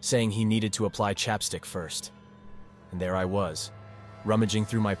 saying he needed to apply chapstick first. And there I was, rummaging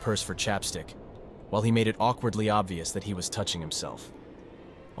through my purse for chapstick, while he made it awkwardly obvious that he was touching himself.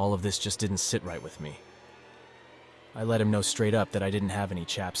 All of this just didn't sit right with me. I let him know straight up that I didn't have any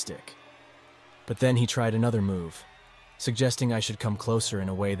chapstick. But then he tried another move, suggesting I should come closer in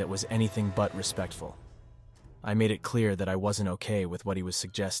a way that was anything but respectful. I made it clear that I wasn't okay with what he was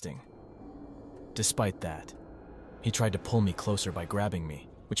suggesting. Despite that, he tried to pull me closer by grabbing me,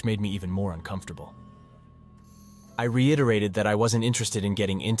 which made me even more uncomfortable. I reiterated that I wasn't interested in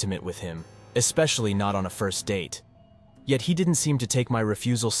getting intimate with him, especially not on a first date. Yet he didn't seem to take my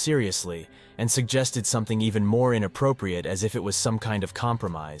refusal seriously and suggested something even more inappropriate, as if it was some kind of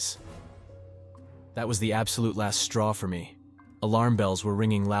compromise. That was the absolute last straw for me. Alarm bells were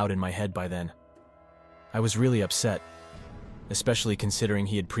ringing loud in my head by then. I was really upset, especially considering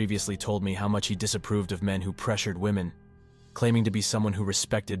he had previously told me how much he disapproved of men who pressured women, claiming to be someone who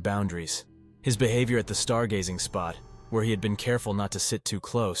respected boundaries. His behavior at the stargazing spot, where he had been careful not to sit too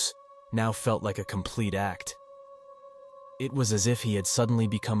close, now felt like a complete act. It was as if he had suddenly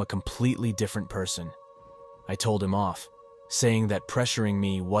become a completely different person. I told him off, saying that pressuring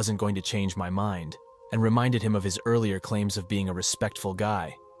me wasn't going to change my mind, and reminded him of his earlier claims of being a respectful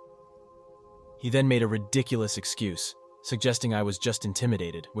guy. He then made a ridiculous excuse, suggesting I was just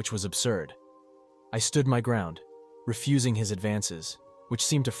intimidated, which was absurd. I stood my ground, refusing his advances, which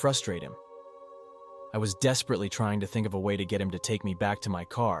seemed to frustrate him. I was desperately trying to think of a way to get him to take me back to my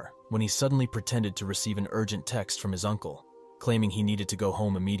car when he suddenly pretended to receive an urgent text from his uncle, claiming he needed to go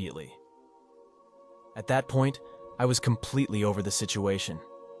home immediately. At that point, I was completely over the situation.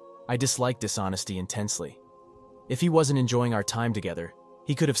 I disliked dishonesty intensely. If he wasn't enjoying our time together,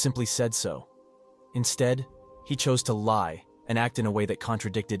 he could have simply said so. Instead, he chose to lie and act in a way that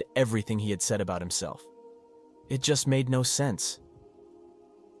contradicted everything he had said about himself. It just made no sense.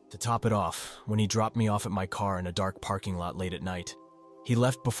 To top it off, when he dropped me off at my car in a dark parking lot late at night, he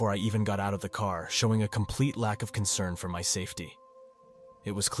left before I even got out of the car, showing a complete lack of concern for my safety.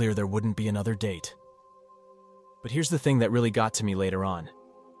 It was clear there wouldn't be another date. But here's the thing that really got to me later on.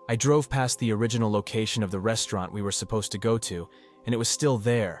 I drove past the original location of the restaurant we were supposed to go to, and it was still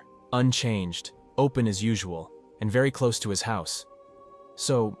there, unchanged, open as usual, and very close to his house.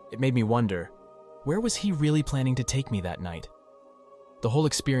 So, it made me wonder, where was he really planning to take me that night? The whole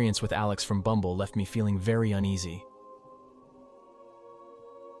experience with Alex from Bumble left me feeling very uneasy.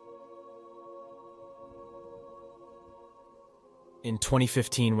 In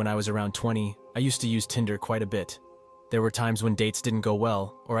 2015, when I was around 20, I used to use Tinder quite a bit. There were times when dates didn't go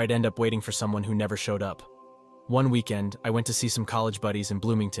well, or I'd end up waiting for someone who never showed up. One weekend, I went to see some college buddies in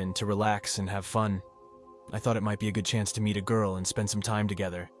Bloomington to relax and have fun. I thought it might be a good chance to meet a girl and spend some time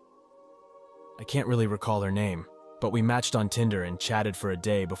together. I can't really recall her name, but we matched on Tinder and chatted for a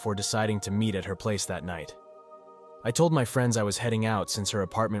day before deciding to meet at her place that night. I told my friends I was heading out since her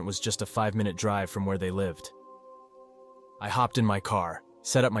apartment was just a 5-minute drive from where they lived. I hopped in my car,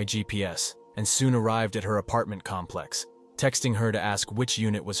 set up my GPS, and soon arrived at her apartment complex, texting her to ask which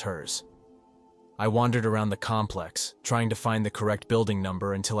unit was hers. I wandered around the complex, trying to find the correct building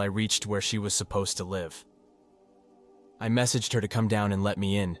number until I reached where she was supposed to live. I messaged her to come down and let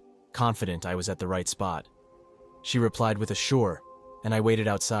me in, confident I was at the right spot. She replied with a sure, and I waited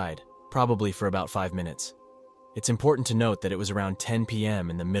outside, probably for about 5 minutes. It's important to note that it was around 10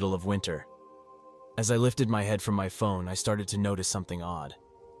 p.m. in the middle of winter. As I lifted my head from my phone, I started to notice something odd.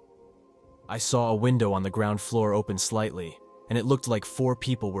 I saw a window on the ground floor open slightly, and it looked like 4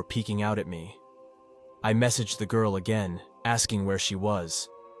 people were peeking out at me. I messaged the girl again, asking where she was.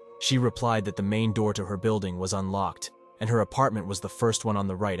 She replied that the main door to her building was unlocked, and her apartment was the first one on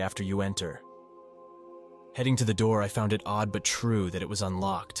the right after you enter. Heading to the door, I found it odd but true that it was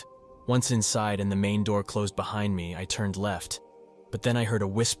unlocked. Once inside and the main door closed behind me, I turned left, but then I heard a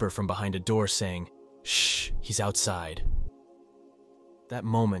whisper from behind a door saying, "Shh, he's outside." That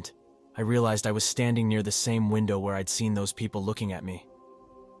moment, I realized I was standing near the same window where I'd seen those people looking at me.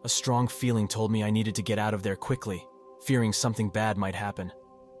 A strong feeling told me I needed to get out of there quickly, fearing something bad might happen.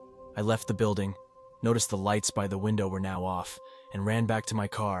 I left the building, noticed the lights by the window were now off, and ran back to my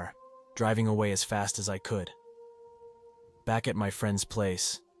car, driving away as fast as I could. Back at my friend's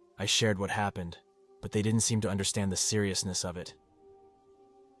place, I shared what happened, but they didn't seem to understand the seriousness of it.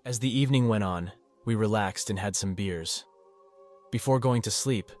 As the evening went on, We relaxed and had some beers. Before going to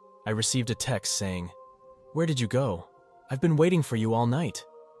sleep, I received a text saying, "Where did you go? I've been waiting for you all night."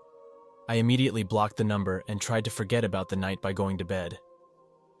 I immediately blocked the number and tried to forget about the night by going to bed.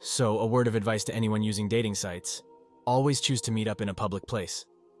 So, a word of advice to anyone using dating sites: always choose to meet up in a public place.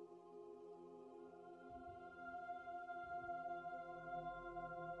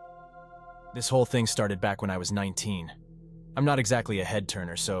 This whole thing started back when I was 19. I'm not exactly a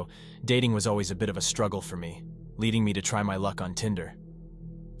head-turner, so dating was always a bit of a struggle for me, leading me to try my luck on Tinder.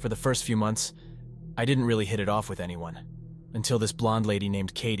 For the first few months, I didn't really hit it off with anyone, until this blonde lady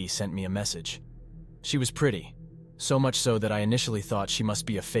named Katie sent me a message. She was pretty, so much so that I initially thought she must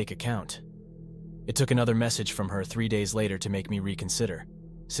be a fake account. It took another message from her 3 days later to make me reconsider,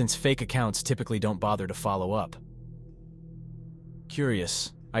 since fake accounts typically don't bother to follow up.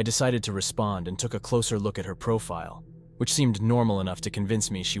 Curious, I decided to respond and took a closer look at her profile, which seemed normal enough to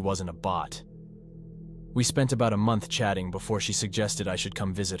convince me she wasn't a bot. We spent about a month chatting before she suggested I should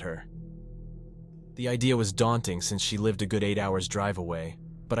come visit her. The idea was daunting since she lived a good 8 hours drive away,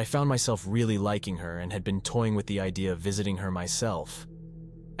 but I found myself really liking her and had been toying with the idea of visiting her myself.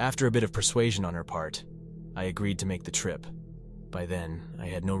 After a bit of persuasion on her part, I agreed to make the trip. By then, I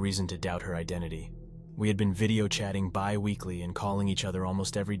had no reason to doubt her identity. We had been video chatting bi-weekly and calling each other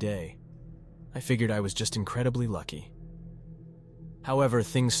almost every day. I figured I was just incredibly lucky. However,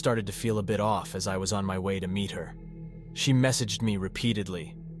 things started to feel a bit off as I was on my way to meet her. She messaged me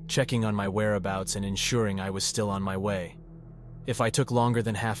repeatedly, checking on my whereabouts and ensuring I was still on my way. If I took longer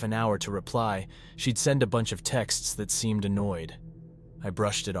than half an hour to reply, she'd send a bunch of texts that seemed annoyed. I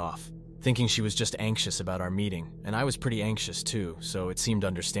brushed it off, thinking she was just anxious about our meeting, and I was pretty anxious too, so it seemed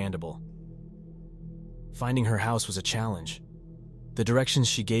understandable. Finding her house was a challenge. The directions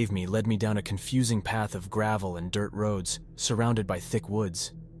she gave me led me down a confusing path of gravel and dirt roads, surrounded by thick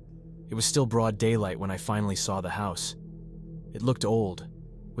woods. It was still broad daylight when I finally saw the house. It looked old,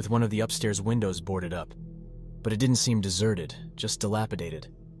 with one of the upstairs windows boarded up, but it didn't seem deserted, just dilapidated.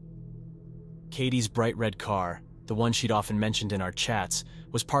 Katie's bright red car, the one she'd often mentioned in our chats,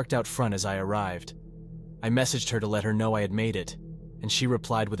 was parked out front as I arrived. I messaged her to let her know I had made it, and she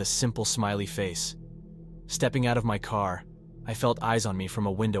replied with a simple smiley face. Stepping out of my car, I felt eyes on me from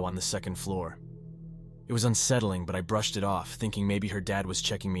a window on the second floor. It was unsettling, but I brushed it off, thinking maybe her dad was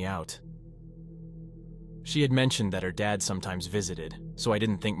checking me out. She had mentioned that her dad sometimes visited, so I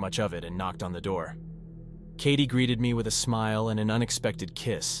didn't think much of it and knocked on the door. Katie greeted me with a smile and an unexpected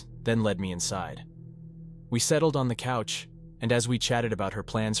kiss, then led me inside. We settled on the couch, and as we chatted about her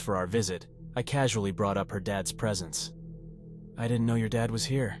plans for our visit, I casually brought up her dad's presence. "I didn't know your dad was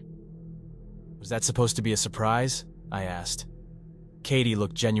here." "Was that supposed to be a surprise?" I asked. Katie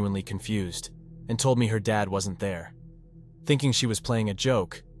looked genuinely confused and told me her dad wasn't there. Thinking she was playing a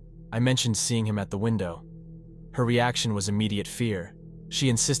joke, I mentioned seeing him at the window. Her reaction was immediate fear. She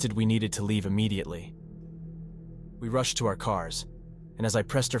insisted we needed to leave immediately. We rushed to our cars, and as I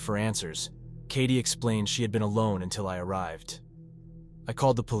pressed her for answers, Katie explained she had been alone until I arrived. I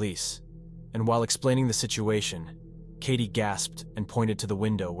called the police, and while explaining the situation, Katie gasped and pointed to the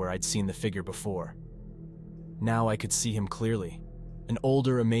window where I'd seen the figure before. Now I could see him clearly, an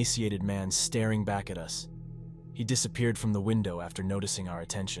older, emaciated man staring back at us. He disappeared from the window after noticing our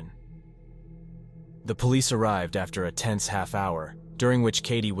attention. The police arrived after a tense half hour, during which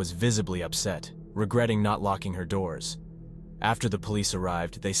Katie was visibly upset, regretting not locking her doors. After the police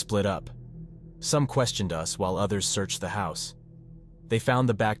arrived, they split up. Some questioned us while others searched the house. They found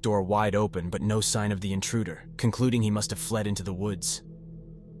the back door wide open but no sign of the intruder, concluding he must have fled into the woods.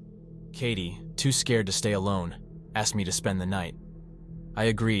 Katie, too scared to stay alone, asked me to spend the night. I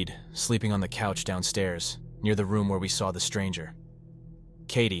agreed, sleeping on the couch downstairs, near the room where we saw the stranger.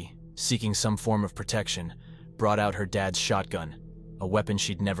 Katie, seeking some form of protection, brought out her dad's shotgun, a weapon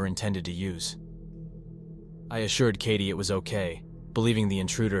she'd never intended to use. I assured Katie it was okay, believing the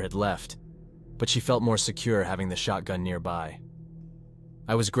intruder had left, but she felt more secure having the shotgun nearby.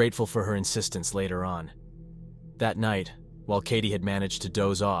 I was grateful for her insistence later on. That night, while Katie had managed to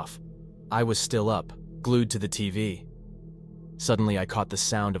doze off, I was still up, glued to the TV. Suddenly I caught the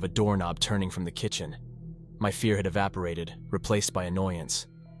sound of a doorknob turning from the kitchen. My fear had evaporated, replaced by annoyance.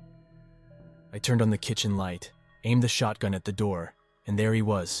 I turned on the kitchen light, aimed the shotgun at the door, and there he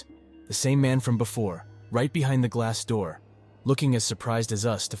was, the same man from before, right behind the glass door, looking as surprised as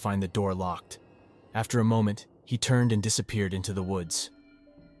us to find the door locked. After a moment, he turned and disappeared into the woods.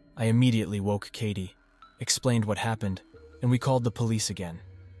 I immediately woke Katie, explained what happened, and we called the police again.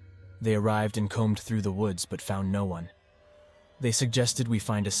 They arrived and combed through the woods but found no one. They suggested we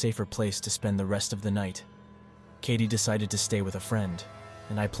find a safer place to spend the rest of the night. Katie decided to stay with a friend,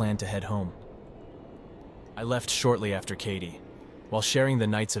 and I planned to head home. I left shortly after Katie. While sharing the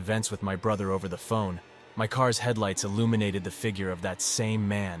night's events with my brother over the phone, my car's headlights illuminated the figure of that same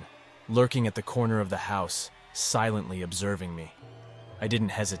man, lurking at the corner of the house, silently observing me. I didn't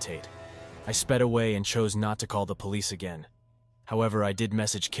hesitate. I sped away and chose not to call the police again. However, I did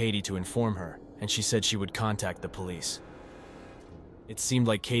message Katie to inform her, and she said she would contact the police. It seemed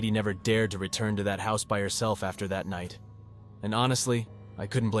like Katie never dared to return to that house by herself after that night. And honestly, I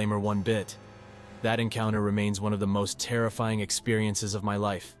couldn't blame her one bit. That encounter remains one of the most terrifying experiences of my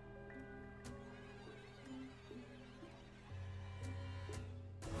life.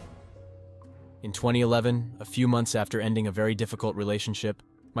 In 2011, a few months after ending a very difficult relationship,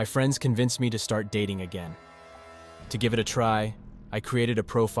 my friends convinced me to start dating again. To give it a try, I created a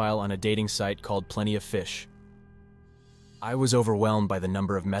profile on a dating site called Plenty of Fish. I was overwhelmed by the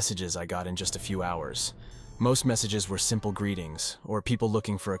number of messages I got in just a few hours. Most messages were simple greetings, or people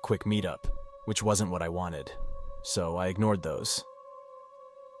looking for a quick meetup, which wasn't what I wanted, so I ignored those.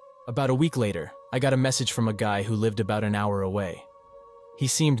 About a week later, I got a message from a guy who lived about an hour away. He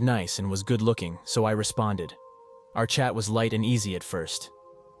seemed nice and was good-looking, so I responded. Our chat was light and easy at first.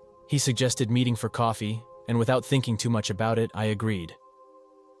 He suggested meeting for coffee, and without thinking too much about it, I agreed.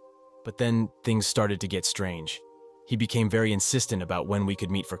 But then things started to get strange. He became very insistent about when we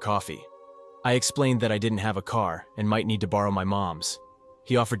could meet for coffee. I explained that I didn't have a car and might need to borrow my mom's.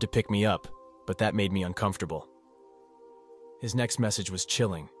 He offered to pick me up, but that made me uncomfortable. His next message was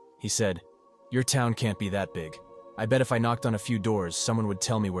chilling. He said, "Your town can't be that big. I bet if I knocked on a few doors, someone would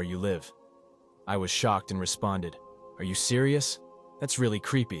tell me where you live." I was shocked and responded, "Are you serious? That's really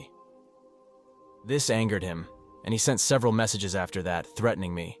creepy." This angered him, and he sent several messages after that,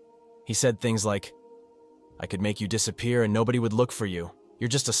 threatening me. He said things like, "I could make you disappear and nobody would look for you. You're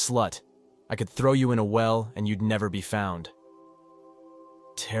just a slut. I could throw you in a well and you'd never be found."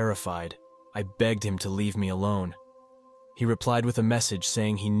 Terrified, I begged him to leave me alone. He replied with a message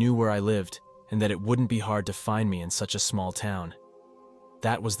saying he knew where I lived and that it wouldn't be hard to find me in such a small town.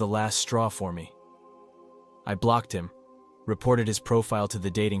 That was the last straw for me. I blocked him, reported his profile to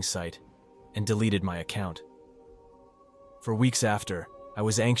the dating site, and deleted my account. For weeks after, I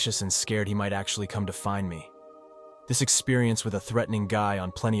was anxious and scared he might actually come to find me. This experience with a threatening guy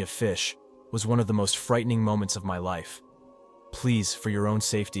on Plenty of Fish was one of the most frightening moments of my life. Please, for your own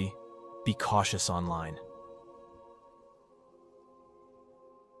safety, be cautious online.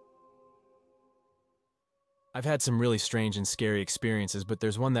 I've had some really strange and scary experiences, but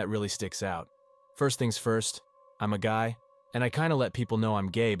there's one that really sticks out. First things first, I'm a guy, and I kinda let people know I'm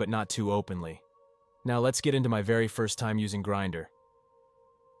gay, but not too openly. Now let's get into my very first time using Grindr.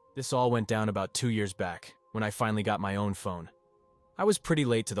 This all went down about 2 years back, when I finally got my own phone. I was pretty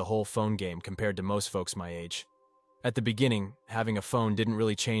late to the whole phone game compared to most folks my age. At the beginning, having a phone didn't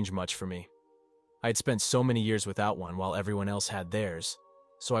really change much for me. I had spent so many years without one while everyone else had theirs,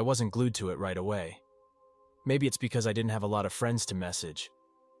 so I wasn't glued to it right away. Maybe it's because I didn't have a lot of friends to message,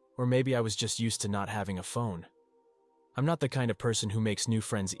 or maybe I was just used to not having a phone. I'm not the kind of person who makes new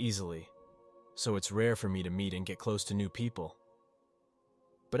friends easily, so it's rare for me to meet and get close to new people.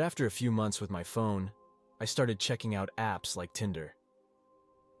 But after a few months with my phone, I started checking out apps like Tinder.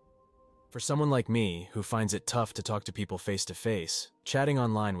 For someone like me, who finds it tough to talk to people face to face, chatting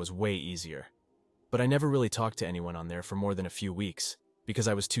online was way easier. But I never really talked to anyone on there for more than a few weeks, because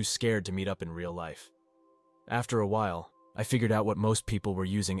I was too scared to meet up in real life. After a while, I figured out what most people were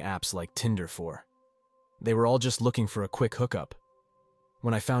using apps like Tinder for. They were all just looking for a quick hookup.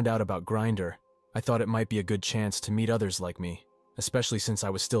 When I found out about Grindr, I thought it might be a good chance to meet others like me, especially since I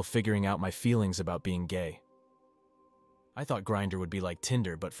was still figuring out my feelings about being gay. I thought Grindr would be like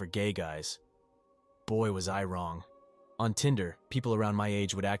Tinder, but for gay guys. Boy, was I wrong. On Tinder, people around my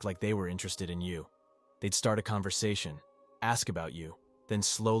age would act like they were interested in you. They'd start a conversation, ask about you, then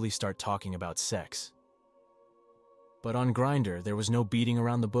slowly start talking about sex. But on Grindr, there was no beating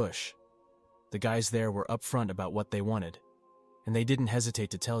around the bush. The guys there were upfront about what they wanted, and they didn't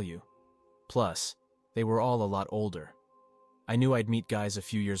hesitate to tell you. Plus, they were all a lot older. I knew I'd meet guys a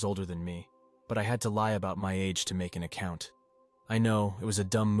few years older than me, but I had to lie about my age to make an account. I know, it was a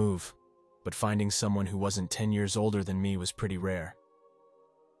dumb move, but finding someone who wasn't 10 years older than me was pretty rare.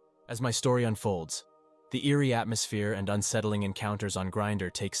 As my story unfolds, the eerie atmosphere and unsettling encounters on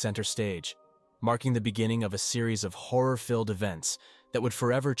Grindr take center stage, marking the beginning of a series of horror-filled events that would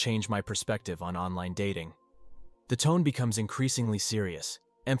forever change my perspective on online dating. The tone becomes increasingly serious,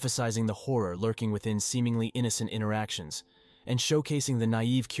 emphasizing the horror lurking within seemingly innocent interactions, and showcasing the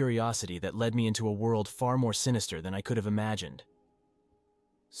naive curiosity that led me into a world far more sinister than I could have imagined.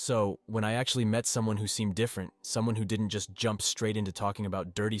 So, when I actually met someone who seemed different, someone who didn't just jump straight into talking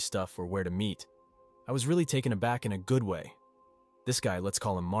about dirty stuff or where to meet, I was really taken aback in a good way. This guy, let's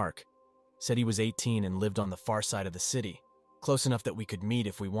call him Mark, said he was 18 and lived on the far side of the city, close enough that we could meet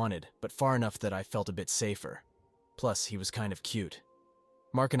if we wanted, but far enough that I felt a bit safer. Plus, he was kind of cute.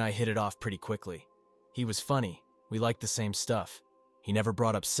 Mark and I hit it off pretty quickly. He was funny, we liked the same stuff. He never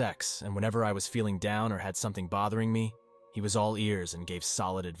brought up sex, and whenever I was feeling down or had something bothering me, he was all ears and gave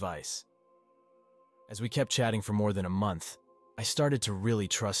solid advice. As we kept chatting for more than a month, I started to really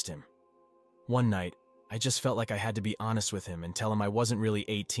trust him. One night, I just felt like I had to be honest with him and tell him I wasn't really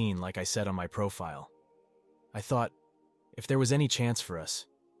 18 like I said on my profile. I thought, if there was any chance for us,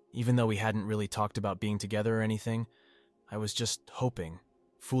 even though we hadn't really talked about being together or anything, I was just hoping,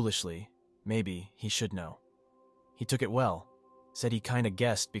 foolishly, maybe he should know. He took it well, said he kinda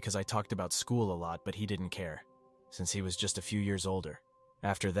guessed because I talked about school a lot, but he didn't care, since he was just a few years older.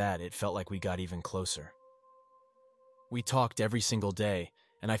 After that, it felt like we got even closer. We talked every single day,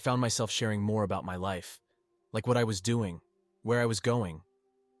 and I found myself sharing more about my life, like what I was doing, where I was going.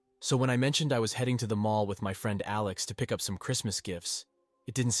 So when I mentioned I was heading to the mall with my friend Alex to pick up some Christmas gifts,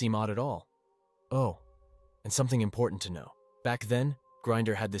 it didn't seem odd at all. Oh, and something important to know. Back then,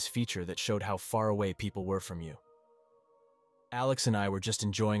 Grindr had this feature that showed how far away people were from you. Alex and I were just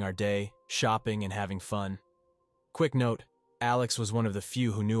enjoying our day, shopping and having fun. Quick note, Alex was one of the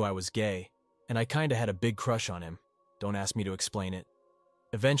few who knew I was gay, and I kinda had a big crush on him. Don't ask me to explain it.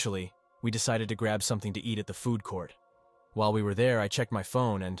 Eventually, we decided to grab something to eat at the food court. While we were there, I checked my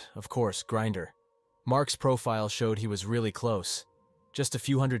phone and, of course, Grindr. Mark's profile showed he was really close, just a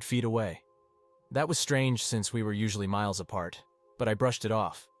few hundred feet away. That was strange since we were usually miles apart, but I brushed it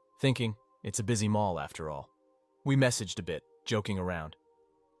off, thinking, it's a busy mall after all. We messaged a bit, joking around.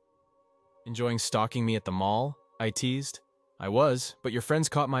 Enjoying stalking me at the mall? I teased. I was, but your friends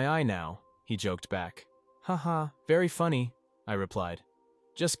caught my eye now, he joked back. Haha, very funny, I replied.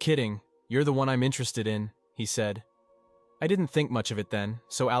 Just kidding, you're the one I'm interested in, he said. I didn't think much of it then,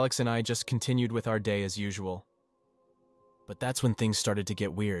 so Alex and I just continued with our day as usual. But that's when things started to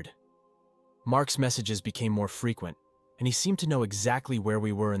get weird. Mark's messages became more frequent, and he seemed to know exactly where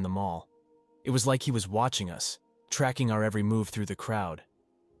we were in the mall. It was like he was watching us, tracking our every move through the crowd.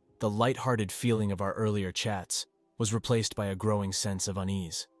 The light-hearted feeling of our earlier chats was replaced by a growing sense of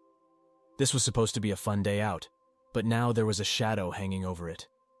unease. This was supposed to be a fun day out, but now there was a shadow hanging over it,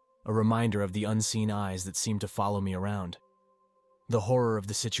 a reminder of the unseen eyes that seemed to follow me around. The horror of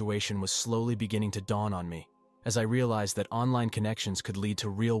the situation was slowly beginning to dawn on me, as I realized that online connections could lead to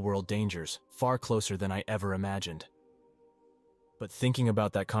real-world dangers far closer than I ever imagined. But thinking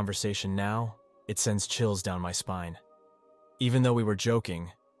about that conversation now, it sends chills down my spine. Even though we were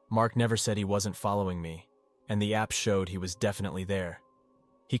joking, Mark never said he wasn't following me, and the app showed he was definitely there.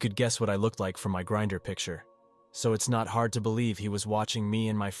 He could guess what I looked like from my Grindr picture, so it's not hard to believe he was watching me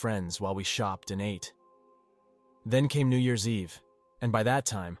and my friends while we shopped and ate. Then came New Year's Eve, and by that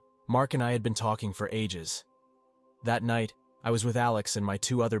time, Mark and I had been talking for ages. That night, I was with Alex and my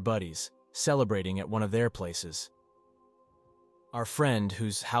two other buddies, celebrating at one of their places. Our friend,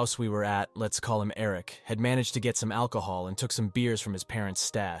 whose house we were at, let's call him Eric, had managed to get some alcohol and took some beers from his parents'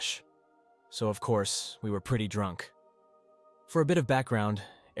 stash. So of course, we were pretty drunk. For a bit of background,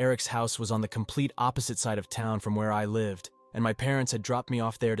 Eric's house was on the complete opposite side of town from where I lived, and my parents had dropped me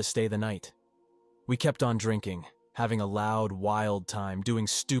off there to stay the night. We kept on drinking, having a loud, wild time, doing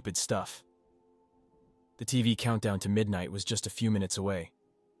stupid stuff. The TV countdown to midnight was just a few minutes away,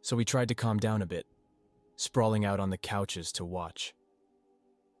 so we tried to calm down a bit, sprawling out on the couches to watch.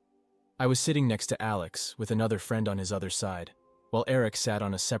 I was sitting next to Alex with another friend on his other side, while Eric sat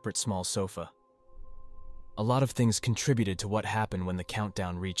on a separate small sofa. A lot of things contributed to what happened when the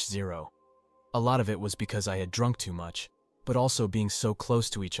countdown reached 0. A lot of it was because I had drunk too much, but also being so close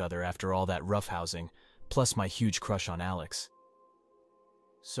to each other after all that roughhousing, plus my huge crush on Alex.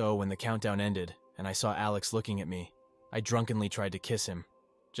 So when the countdown ended, and I saw Alex looking at me, I drunkenly tried to kiss him,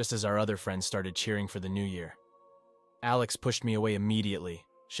 just as our other friends started cheering for the new year. Alex pushed me away immediately,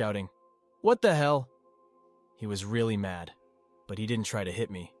 shouting, "What the hell?" He was really mad, but he didn't try to hit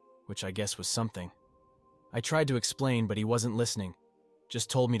me, which I guess was something. I tried to explain, but he wasn't listening, just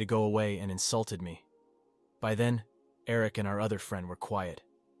told me to go away and insulted me. By then, Eric and our other friend were quiet,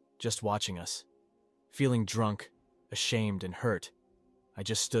 just watching us. Feeling drunk, ashamed, and hurt, I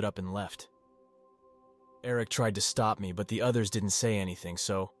just stood up and left. Eric tried to stop me, but the others didn't say anything,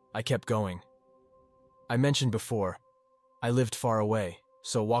 so I kept going. I mentioned before, I lived far away,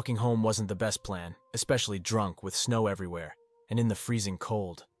 so walking home wasn't the best plan, especially drunk with snow everywhere and in the freezing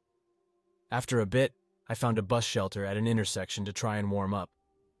cold. After a bit, I found a bus shelter at an intersection to try and warm up.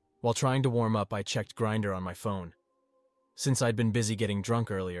 While trying to warm up, I checked Grindr on my phone. Since I'd been busy getting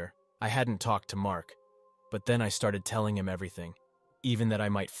drunk earlier, I hadn't talked to Mark, but then I started telling him everything, even that I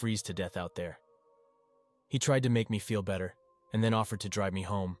might freeze to death out there. He tried to make me feel better, and then offered to drive me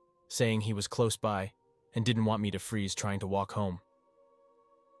home, saying he was close by and didn't want me to freeze trying to walk home.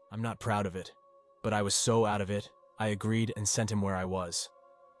 I'm not proud of it, but I was so out of it, I agreed and sent him where I was.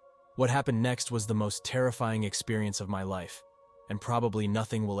 What happened next was the most terrifying experience of my life, and probably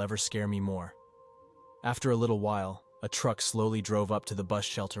nothing will ever scare me more. After a little while, a truck slowly drove up to the bus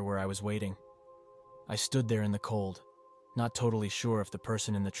shelter where I was waiting. I stood there in the cold, not totally sure if the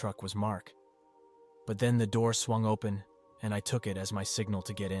person in the truck was Mark. But then the door swung open, and I took it as my signal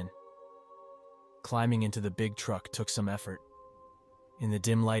to get in. Climbing into the big truck took some effort. In the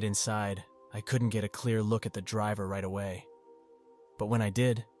dim light inside, I couldn't get a clear look at the driver right away. But when I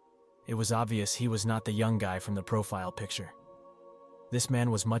did, it was obvious he was not the young guy from the profile picture. This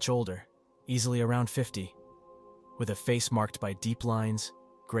man was much older, easily around 50, with a face marked by deep lines,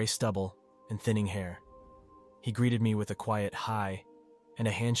 gray stubble, and thinning hair. He greeted me with a quiet hi and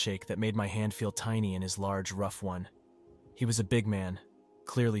a handshake that made my hand feel tiny in his large, rough one. He was a big man,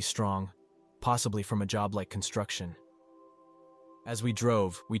 clearly strong, possibly from a job like construction. As we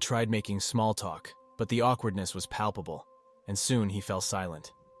drove, we tried making small talk, but the awkwardness was palpable, and soon he fell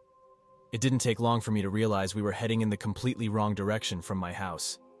silent. It didn't take long for me to realize we were heading in the completely wrong direction from my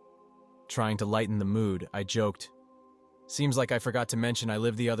house. Trying to lighten the mood, I joked, "Seems like I forgot to mention I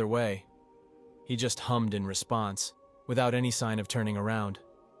live the other way." He just hummed in response, without any sign of turning around.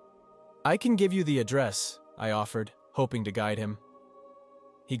 "I can give you the address," I offered, hoping to guide him.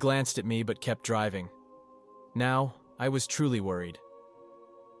 He glanced at me but kept driving. Now, I was truly worried.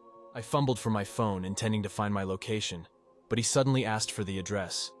 I fumbled for my phone, intending to find my location, but he suddenly asked for the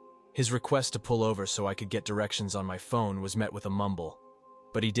address. His request to pull over so I could get directions on my phone was met with a mumble,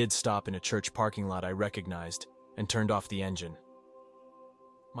 but he did stop in a church parking lot I recognized and turned off the engine.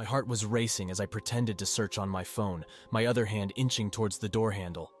 My heart was racing as I pretended to search on my phone, my other hand inching towards the door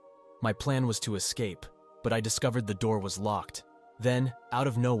handle. My plan was to escape, but I discovered the door was locked. Then, out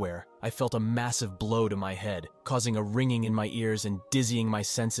of nowhere, I felt a massive blow to my head, causing a ringing in my ears and dizzying my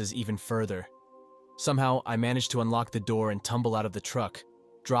senses even further. Somehow, I managed to unlock the door and tumble out of the truck,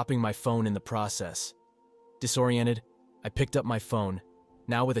 dropping my phone in the process. Disoriented, I picked up my phone,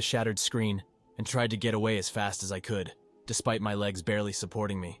 now with a shattered screen, and tried to get away as fast as I could, despite my legs barely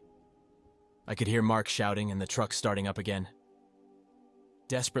supporting me. I could hear Mark shouting and the truck starting up again.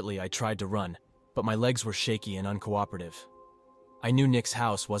 Desperately, I tried to run, but my legs were shaky and uncooperative. I knew Nick's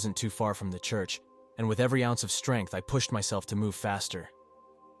house wasn't too far from the church, and with every ounce of strength, I pushed myself to move faster.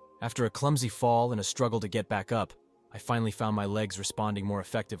 After a clumsy fall and a struggle to get back up, I finally found my legs responding more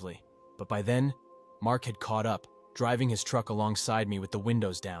effectively. But by then, Mark had caught up, driving his truck alongside me with the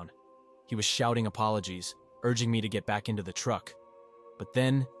windows down. He was shouting apologies, urging me to get back into the truck. But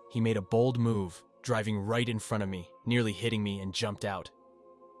then, he made a bold move, driving right in front of me, nearly hitting me, and jumped out.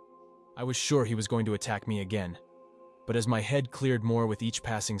 I was sure he was going to attack me again, but as my head cleared more with each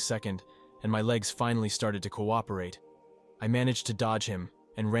passing second, and my legs finally started to cooperate, I managed to dodge him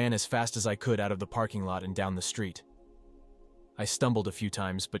and ran as fast as I could out of the parking lot and down the street. I stumbled a few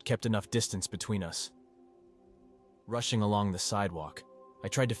times, but kept enough distance between us. Rushing along the sidewalk, I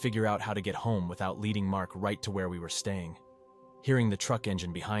tried to figure out how to get home without leading Mark right to where we were staying. Hearing the truck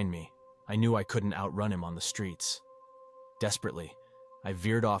engine behind me, I knew I couldn't outrun him on the streets. Desperately, I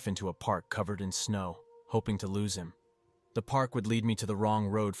veered off into a park covered in snow, hoping to lose him. The park would lead me to the wrong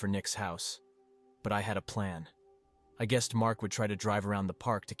road for Nick's house, but I had a plan. I guessed Mark would try to drive around the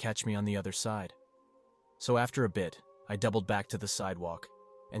park to catch me on the other side. So after a bit, I doubled back to the sidewalk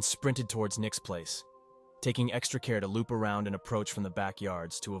and sprinted towards Nick's place, taking extra care to loop around and approach from the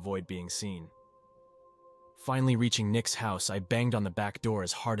backyards to avoid being seen. Finally reaching Nick's house, I banged on the back door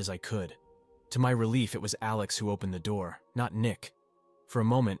as hard as I could. To my relief, it was Alex who opened the door, not Nick. For a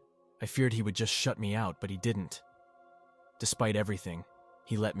moment, I feared he would just shut me out, but he didn't. Despite everything,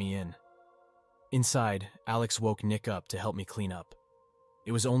 he let me in. Inside, Alex woke Nick up to help me clean up.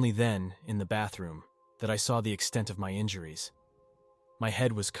 It was only then, in the bathroom, that I saw the extent of my injuries. My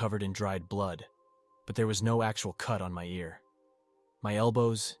head was covered in dried blood, but there was no actual cut on my ear. My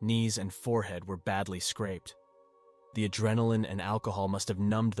elbows, knees, and forehead were badly scraped. The adrenaline and alcohol must have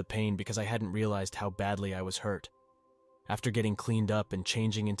numbed the pain because I hadn't realized how badly I was hurt. After getting cleaned up and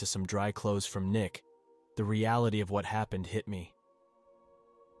changing into some dry clothes from Nick, the reality of what happened hit me.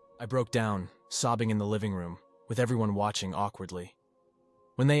 I broke down, sobbing in the living room, with everyone watching awkwardly.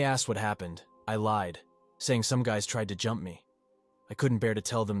 When they asked what happened, I lied, saying some guys tried to jump me. I couldn't bear to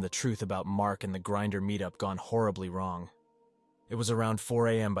tell them the truth about Mark and the grinder meetup gone horribly wrong. It was around 4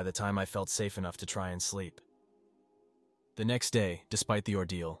 a.m. by the time I felt safe enough to try and sleep. The next day, despite the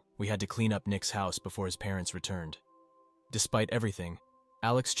ordeal, We had to clean up Nick's house before his parents returned. Despite everything,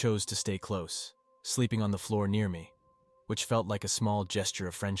 Alex chose to stay close, sleeping on the floor near me, which felt like a small gesture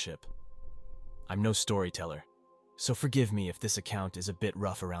of friendship. I'm no storyteller, so forgive me if this account is a bit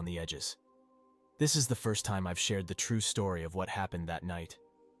rough around the edges. This is the first time I've shared the true story of what happened that night,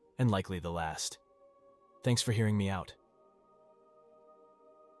 and likely the last. Thanks for hearing me out.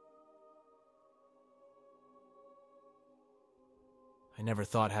 I never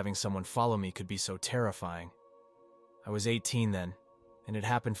thought having someone follow me could be so terrifying. I was 18 then, and it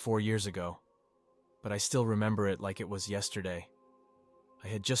happened 4 years ago, but I still remember it like it was yesterday. I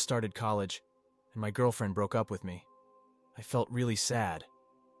had just started college, and my girlfriend broke up with me. I felt really sad.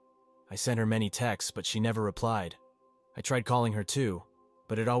 I sent her many texts, but she never replied. I tried calling her too,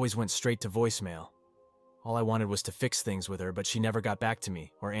 but it always went straight to voicemail. All I wanted was to fix things with her, but she never got back to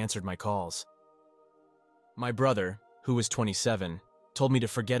me or answered my calls. My brother, who was 27, told me to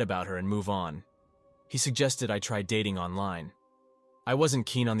forget about her and move on. He suggested I try dating online. I wasn't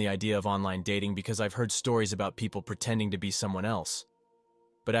keen on the idea of online dating because I've heard stories about people pretending to be someone else.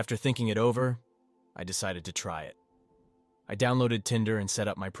 But after thinking it over, I decided to try it. I downloaded Tinder and set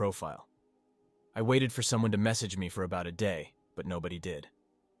up my profile. I waited for someone to message me for about a day, but nobody did.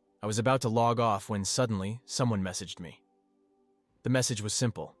 I was about to log off when suddenly someone messaged me. The message was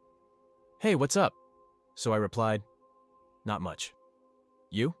simple. "Hey, what's up?" So I replied, "Not much.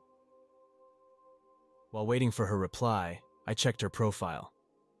 You?" While waiting for her reply, I checked her profile.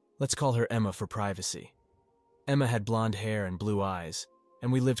 Let's call her Emma for privacy. Emma had blonde hair and blue eyes,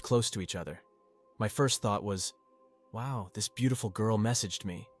 and we lived close to each other. My first thought was, wow, this beautiful girl messaged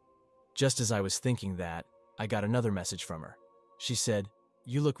me. Just as I was thinking that, I got another message from her. She said,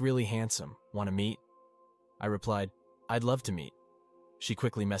 "You look really handsome. Want to meet?" I replied, "I'd love to meet." She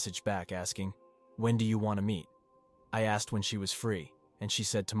quickly messaged back asking, "When do you want to meet?" I asked when she was free, and she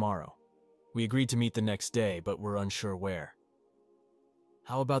said tomorrow. We agreed to meet the next day, but were unsure where.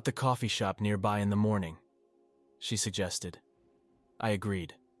 "How about the coffee shop nearby in the morning?" she suggested. I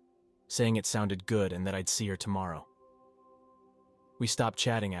agreed, saying it sounded good and that I'd see her tomorrow. We stopped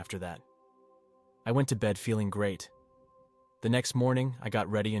chatting after that. I went to bed feeling great. The next morning, I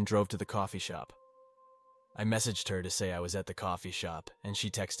got ready and drove to the coffee shop. I messaged her to say I was at the coffee shop, and she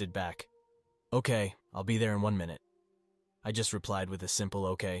texted back, "Okay, I'll be there in 1 minute." I just replied with a simple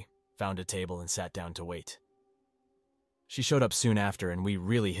okay, found a table and sat down to wait. She showed up soon after and we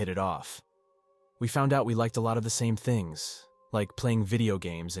really hit it off. We found out we liked a lot of the same things, like playing video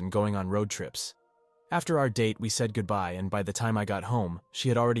games and going on road trips. After our date, we said goodbye, and by the time I got home, she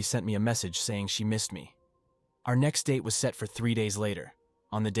had already sent me a message saying she missed me. Our next date was set for 3 days later.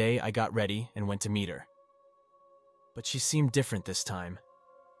 On the day, I got ready and went to meet her. But she seemed different this time.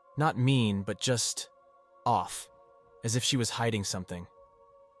 Not mean, but just off, as if she was hiding something.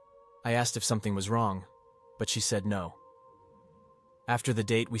 I asked if something was wrong, but she said no. After the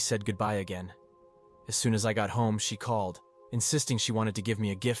date, we said goodbye again. As soon as I got home, she called, insisting she wanted to give me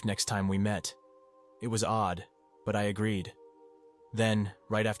a gift next time we met. It was odd, but I agreed. Then,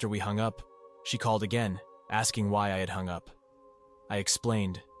 right after we hung up, she called again, asking why I had hung up. I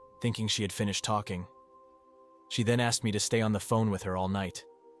explained, thinking she had finished talking. She then asked me to stay on the phone with her all night.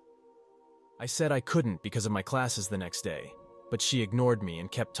 I said I couldn't because of my classes the next day, but she ignored me and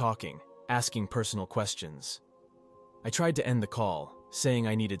kept talking, asking personal questions. I tried to end the call, saying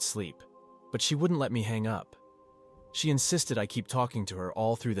I needed sleep, but she wouldn't let me hang up. She insisted I keep talking to her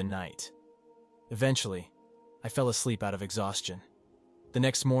all through the night. Eventually, I fell asleep out of exhaustion. The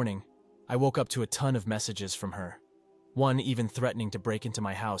next morning, I woke up to a ton of messages from her, one even threatening to break into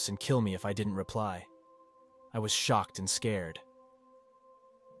my house and kill me if I didn't reply. I was shocked and scared.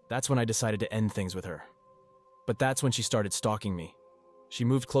 That's when I decided to end things with her. But that's when she started stalking me. She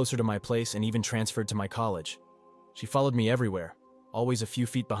moved closer to my place and even transferred to my college. She followed me everywhere, always a few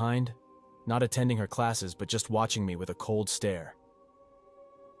feet behind, not attending her classes but just watching me with a cold stare.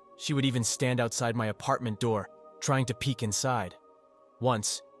 She would even stand outside my apartment door, trying to peek inside.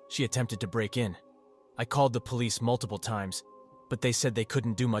 Once, she attempted to break in. I called the police multiple times, but they said they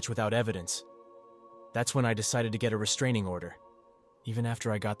couldn't do much without evidence. That's when I decided to get a restraining order. Even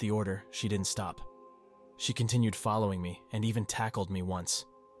after I got the order, she didn't stop. She continued following me and even tackled me once.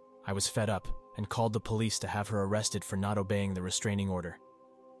 I was fed up and called the police to have her arrested for not obeying the restraining order.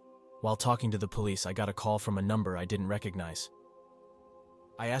 While talking to the police, I got a call from a number I didn't recognize.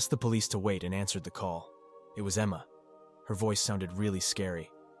 I asked the police to wait and answered the call. It was Emma. Her voice sounded really scary,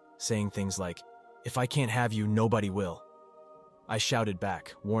 saying things like, "If I can't have you, nobody will." I shouted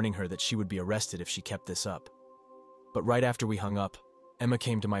back, warning her that she would be arrested if she kept this up. But right after we hung up, Emma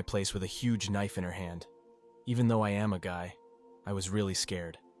came to my place with a huge knife in her hand. Even though I am a guy, I was really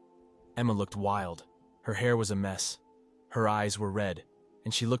scared. Emma looked wild. Her hair was a mess. Her eyes were red,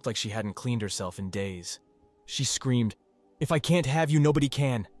 and she looked like she hadn't cleaned herself in days. She screamed, "If I can't have you, nobody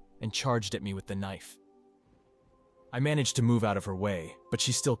can," and charged at me with the knife. I managed to move out of her way, but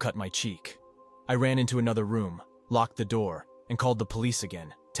she still cut my cheek. I ran into another room, locked the door, and called the police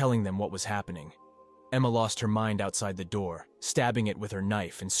again, telling them what was happening. Emma lost her mind outside the door, stabbing it with her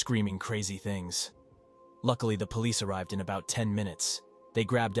knife and screaming crazy things. Luckily, the police arrived in about 10 minutes. They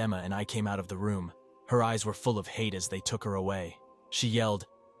grabbed Emma and I came out of the room. Her eyes were full of hate as they took her away. She yelled,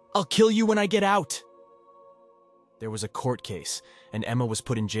 "I'll kill you when I get out!" There was a court case, and Emma was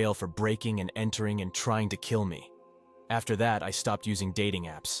put in jail for breaking and entering and trying to kill me. After that, I stopped using dating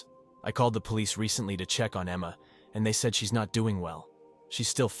apps. I called the police recently to check on Emma, and they said she's not doing well. She's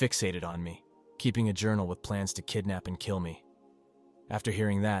still fixated on me, keeping a journal with plans to kidnap and kill me. After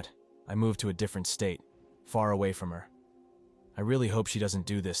hearing that, I moved to a different state, far away from her. I really hope she doesn't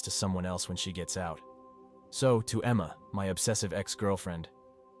do this to someone else when she gets out. So, to Emma, my obsessive ex-girlfriend,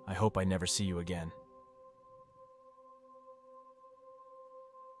 I hope I never see you again.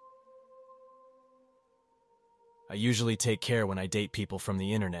 I usually take care when I date people from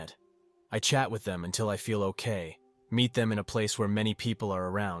the internet. I chat with them until I feel okay, meet them in a place where many people are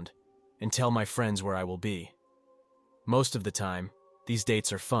around, and tell my friends where I will be. Most of the time, these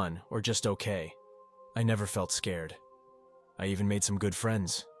dates are fun or just okay. I never felt scared. I even made some good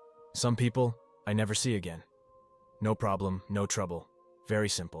friends. Some people I never see again. No problem, no trouble. Very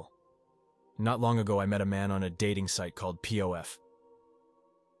simple. Not long ago, I met a man on a dating site called POF.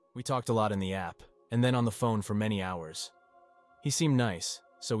 We talked a lot in the app, and then on the phone for many hours. He seemed nice,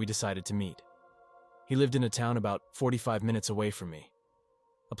 so we decided to meet. He lived in a town about 45 minutes away from me.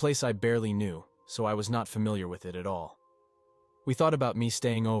 A place I barely knew, so I was not familiar with it at all. We thought about me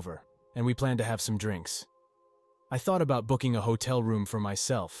staying over, and we planned to have some drinks. I thought about booking a hotel room for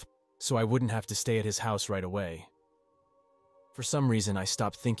myself, so I wouldn't have to stay at his house right away. For some reason, I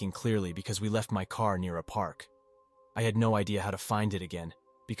stopped thinking clearly because we left my car near a park. I had no idea how to find it again,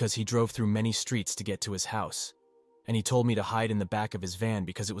 because he drove through many streets to get to his house. And he told me to hide in the back of his van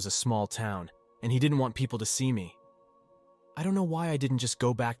because it was a small town, and he didn't want people to see me. I don't know why I didn't just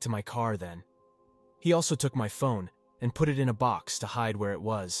go back to my car then. He also took my phone and put it in a box to hide where it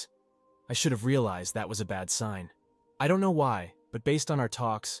was. I should have realized that was a bad sign. I don't know why, but based on our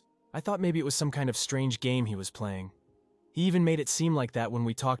talks, I thought maybe it was some kind of strange game he was playing. He even made it seem like that when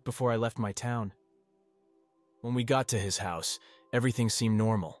we talked before I left my town. When we got to his house, everything seemed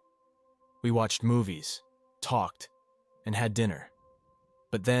normal. We watched movies, talked, and had dinner.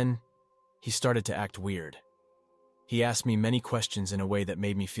 But then, he started to act weird. He asked me many questions in a way that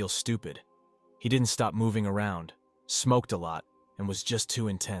made me feel stupid. He didn't stop moving around, smoked a lot, and was just too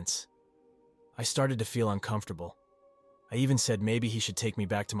intense. I started to feel uncomfortable. I even said maybe he should take me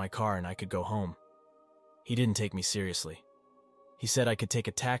back to my car and I could go home. He didn't take me seriously. He said I could take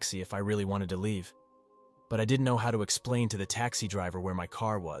a taxi if I really wanted to leave. But I didn't know how to explain to the taxi driver where my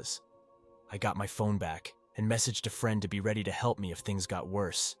car was. I got my phone back and messaged a friend to be ready to help me if things got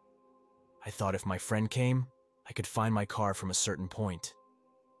worse. I thought if my friend came, I could find my car from a certain point.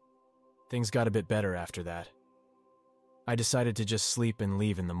 Things got a bit better after that. I decided to just sleep and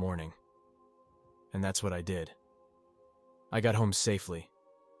leave in the morning. And that's what I did. I got home safely.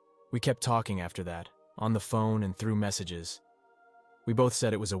 We kept talking after that, on the phone and through messages. We both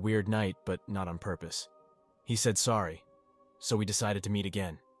said it was a weird night, but not on purpose. He said sorry, so we decided to meet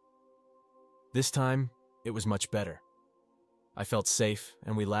again. This time, it was much better. I felt safe,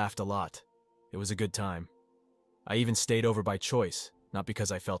 and we laughed a lot. It was a good time. I even stayed over by choice, not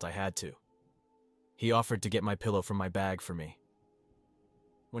because I felt I had to. He offered to get my pillow from my bag for me.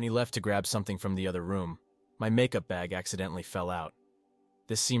 When he left to grab something from the other room, my makeup bag accidentally fell out.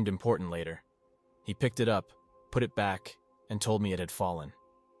 This seemed important later. He picked it up, put it back, and told me it had fallen.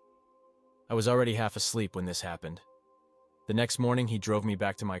 I was already half asleep when this happened. The next morning, he drove me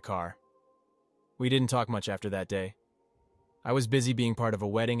back to my car. We didn't talk much after that day. I was busy being part of a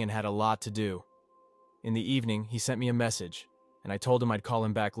wedding and had a lot to do. In the evening, he sent me a message, and I told him I'd call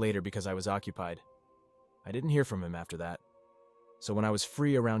him back later because I was occupied. I didn't hear from him after that. So when I was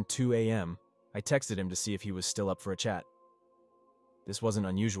free around 2 a.m., I texted him to see if he was still up for a chat. This wasn't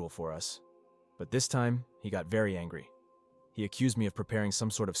unusual for us, but this time, he got very angry. He accused me of preparing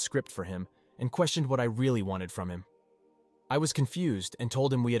some sort of script for him and questioned what I really wanted from him. I was confused and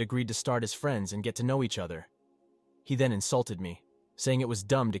told him we had agreed to start as friends and get to know each other. He then insulted me, saying it was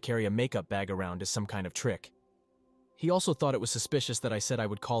dumb to carry a makeup bag around as some kind of trick. He also thought it was suspicious that I said I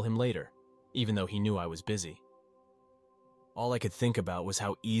would call him later, even though he knew I was busy. All I could think about was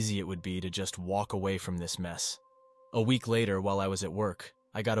how easy it would be to just walk away from this mess. A week later, while I was at work,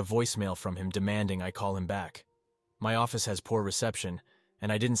 I got a voicemail from him demanding I call him back. My office has poor reception,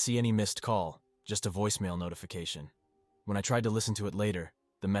 and I didn't see any missed call, just a voicemail notification. When I tried to listen to it later,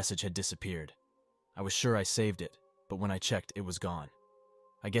 the message had disappeared. I was sure I saved it, but when I checked, it was gone.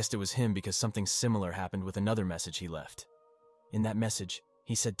 I guessed it was him because something similar happened with another message he left. In that message,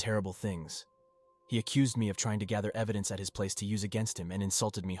 he said terrible things. He accused me of trying to gather evidence at his place to use against him and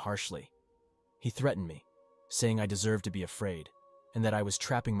insulted me harshly. He threatened me, saying I deserved to be afraid, and that I was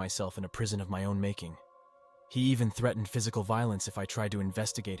trapping myself in a prison of my own making. He even threatened physical violence if I tried to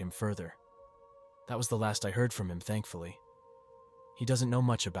investigate him further. That was the last I heard from him, thankfully. He doesn't know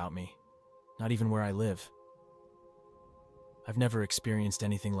much about me, not even where I live. I've never experienced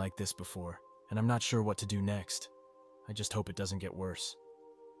anything like this before, and I'm not sure what to do next. I just hope it doesn't get worse.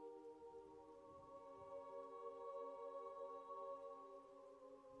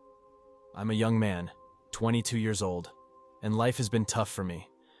 I'm a young man, 22 years old, and life has been tough for me.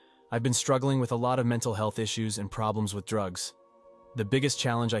 I've been struggling with a lot of mental health issues and problems with drugs. The biggest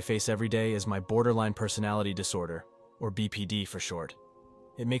challenge I face every day is my borderline personality disorder, or BPD for short.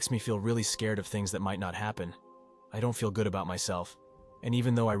 It makes me feel really scared of things that might not happen. I don't feel good about myself, and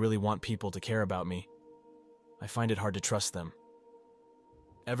even though I really want people to care about me, I find it hard to trust them.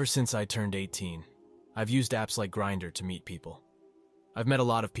 Ever since I turned 18, I've used apps like Grindr to meet people. I've met a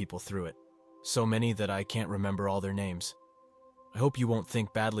lot of people through it, so many that I can't remember all their names. I hope you won't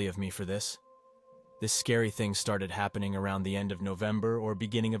think badly of me for this. This scary thing started happening around the end of November or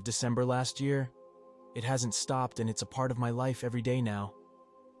beginning of December last year. It hasn't stopped and it's a part of my life every day now.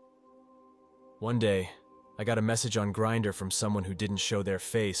 One day, I got a message on Grindr from someone who didn't show their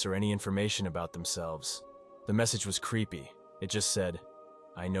face or any information about themselves. The message was creepy. It just said,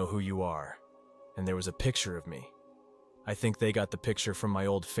 "I know who you are," and there was a picture of me. I think they got the picture from my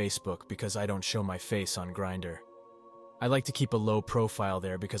old Facebook because I don't show my face on Grindr. I like to keep a low profile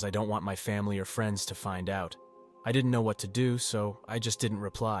there because I don't want my family or friends to find out. I didn't know what to do, so I just didn't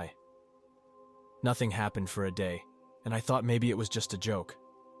reply. Nothing happened for a day, and I thought maybe it was just a joke.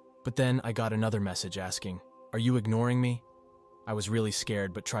 But then I got another message asking, "Are you ignoring me?" I was really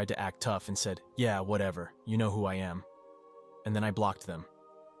scared but tried to act tough and said, "Yeah, whatever, you know who I am." And then I blocked them.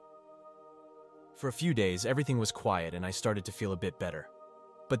 For a few days, everything was quiet and I started to feel a bit better.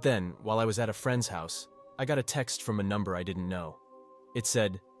 But then, while I was at a friend's house, I got a text from a number I didn't know. It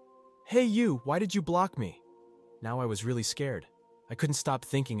said, "Hey you, why did you block me?" Now I was really scared. I couldn't stop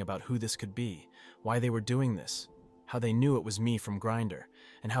thinking about who this could be, why they were doing this, how they knew it was me from Grindr,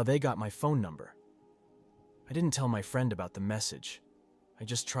 and how they got my phone number. I didn't tell my friend about the message. I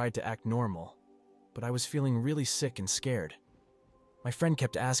just tried to act normal, but I was feeling really sick and scared. My friend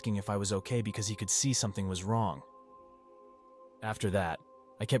kept asking if I was okay because he could see something was wrong. After that,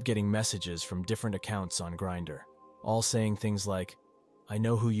 I kept getting messages from different accounts on Grindr, all saying things like, "I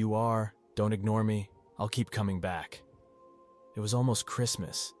know who you are, don't ignore me, I'll keep coming back." It was almost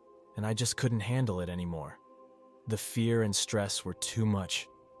Christmas, and I just couldn't handle it anymore. The fear and stress were too much,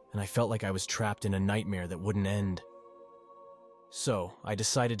 and I felt like I was trapped in a nightmare that wouldn't end. So, I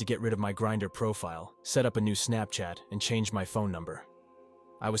decided to get rid of my Grindr profile, set up a new Snapchat, and change my phone number.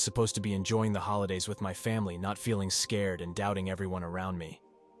 I was supposed to be enjoying the holidays with my family, not feeling scared and doubting everyone around me.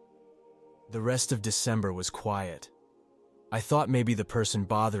 The rest of December was quiet. I thought maybe the person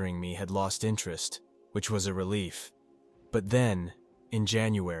bothering me had lost interest, which was a relief. But then, in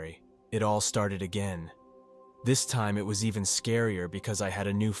January, it all started again. This time it was even scarier because I had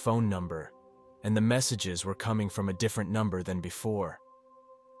a new phone number, and the messages were coming from a different number than before.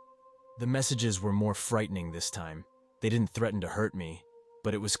 The messages were more frightening this time. They didn't threaten to hurt me,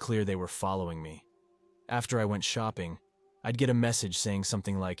 but it was clear they were following me. After I went shopping, I'd get a message saying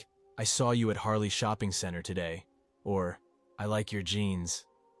something like, "I saw you at Harley Shopping Center today," or "I like your jeans."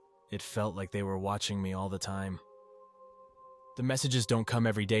 It felt like they were watching me all the time. The messages don't come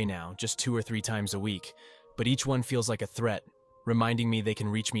every day now, just 2 or 3 times a week, but each one feels like a threat, reminding me they can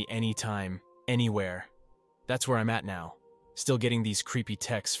reach me anytime, anywhere. That's where I'm at now, still getting these creepy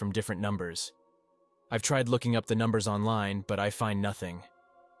texts from different numbers. I've tried looking up the numbers online, but I find nothing.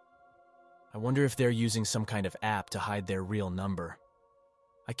 I wonder if they're using some kind of app to hide their real number.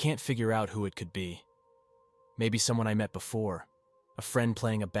 I can't figure out who it could be. Maybe someone I met before, a friend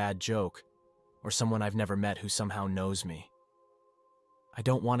playing a bad joke, or someone I've never met who somehow knows me. I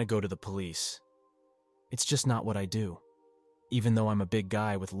don't want to go to the police. It's just not what I do. Even though I'm a big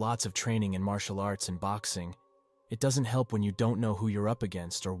guy with lots of training in martial arts and boxing, it doesn't help when you don't know who you're up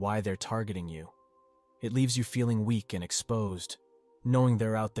against or why they're targeting you. It leaves you feeling weak and exposed, knowing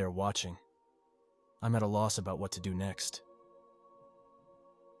they're out there watching. I'm at a loss about what to do next.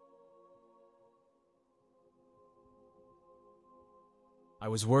 I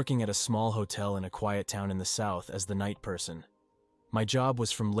was working at a small hotel in a quiet town in the south as the night person. My job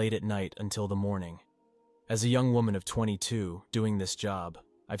was from late at night until the morning. As a young woman of 22 doing this job,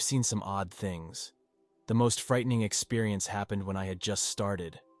 I've seen some odd things. The most frightening experience happened when I had just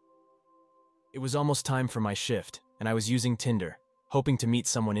started. It was almost time for my shift, and I was using Tinder, hoping to meet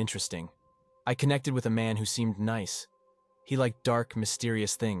someone interesting. I connected with a man who seemed nice. He liked dark,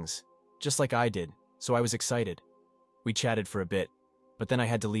 mysterious things, just like I did, so I was excited. We chatted for a bit, but then I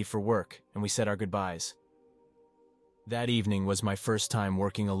had to leave for work, and we said our goodbyes. That evening was my first time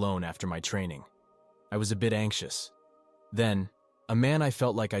working alone after my training. I was a bit anxious. Then, a man I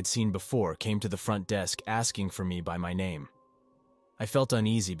felt like I'd seen before came to the front desk asking for me by my name. I felt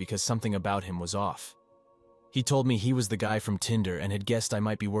uneasy because something about him was off. He told me he was the guy from Tinder and had guessed I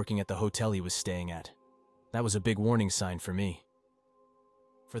might be working at the hotel he was staying at. That was a big warning sign for me.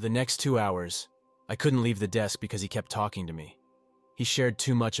 For the next 2 hours, I couldn't leave the desk because he kept talking to me. He shared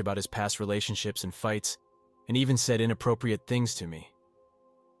too much about his past relationships and fights, and even said inappropriate things to me.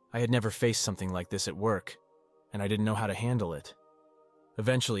 I had never faced something like this at work, and I didn't know how to handle it.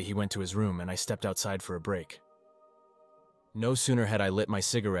 Eventually, he went to his room, and I stepped outside for a break. No sooner had I lit my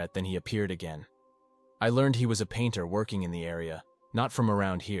cigarette than he appeared again. I learned he was a painter working in the area, not from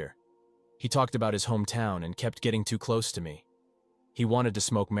around here. He talked about his hometown and kept getting too close to me. He wanted to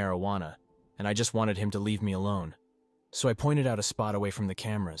smoke marijuana, and I just wanted him to leave me alone. So I pointed out a spot away from the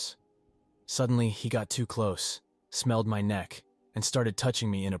cameras. Suddenly, he got too close, smelled my neck, and started touching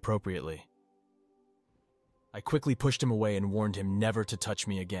me inappropriately. I quickly pushed him away and warned him never to touch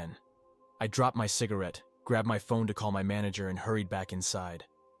me again. I dropped my cigarette, grabbed my phone to call my manager, and hurried back inside.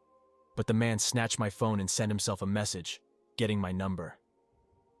 But the man snatched my phone and sent himself a message, getting my number.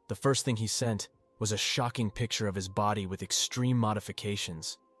 The first thing he sent was a shocking picture of his body with extreme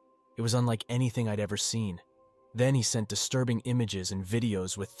modifications. It was unlike anything I'd ever seen. Then he sent disturbing images and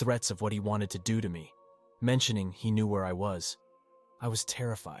videos with threats of what he wanted to do to me, mentioning he knew where I was. I was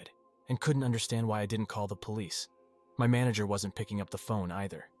terrified and couldn't understand why I didn't call the police. My manager wasn't picking up the phone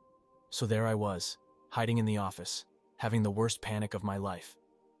either. So there I was, hiding in the office, having the worst panic of my life.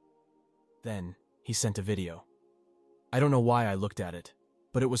 Then he sent a video. I don't know why I looked at it,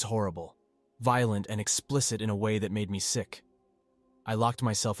 but it was horrible, violent and explicit in a way that made me sick. I locked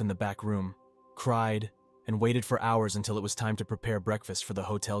myself in the back room, cried, and waited for hours until it was time to prepare breakfast for the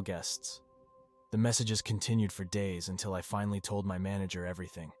hotel guests. The messages continued for days until I finally told my manager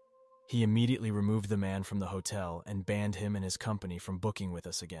everything. He immediately removed the man from the hotel and banned him and his company from booking with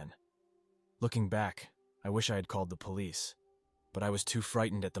us again. Looking back, I wish I had called the police, but I was too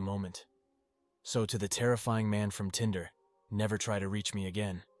frightened at the moment. So to the terrifying man from Tinder, never try to reach me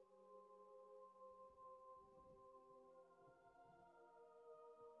again.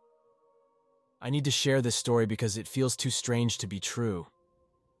 I need to share this story because it feels too strange to be true.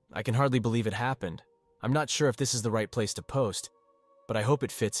 I can hardly believe it happened. I'm not sure if this is the right place to post, but I hope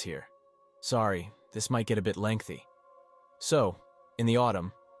it fits here. Sorry, this might get a bit lengthy. So, in the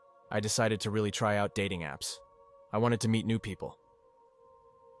autumn, I decided to really try out dating apps. I wanted to meet new people.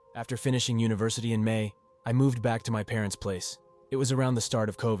 After finishing university in May, I moved back to my parents' place. It was around the start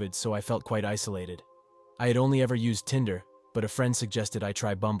of COVID, so I felt quite isolated. I had only ever used Tinder, but a friend suggested I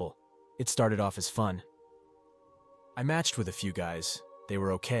try Bumble. It started off as fun. I matched with a few guys. They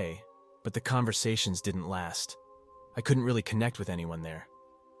were okay, but the conversations didn't last. I couldn't really connect with anyone there.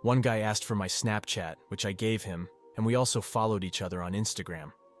 One guy asked for my Snapchat, which I gave him, and we also followed each other on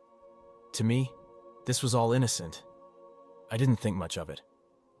Instagram. To me, this was all innocent. I didn't think much of it.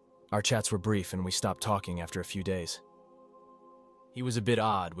 Our chats were brief and we stopped talking after a few days. He was a bit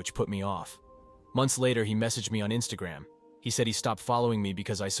odd, which put me off. Months later, he messaged me on Instagram. He said he stopped following me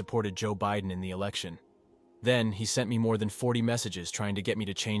because I supported Joe Biden in the election. Then, he sent me more than 40 messages trying to get me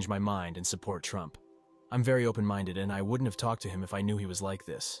to change my mind and support Trump. I'm very open-minded and I wouldn't have talked to him if I knew he was like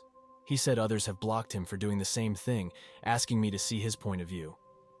this. He said others have blocked him for doing the same thing, asking me to see his point of view.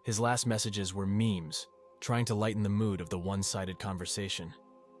 His last messages were memes, trying to lighten the mood of the one-sided conversation.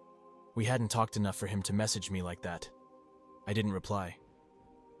 We hadn't talked enough for him to message me like that. I didn't reply.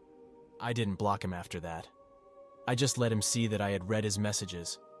 I didn't block him after that. I just let him see that I had read his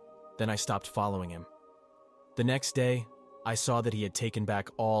messages. Then I stopped following him. The next day, I saw that he had taken back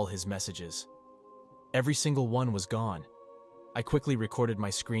all his messages. Every single one was gone. I quickly recorded my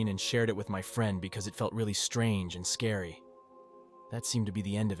screen and shared it with my friend because it felt really strange and scary. That seemed to be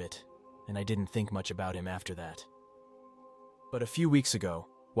the end of it, and I didn't think much about him after that. But a few weeks ago,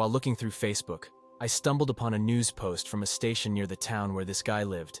 while looking through Facebook, I stumbled upon a news post from a station near the town where this guy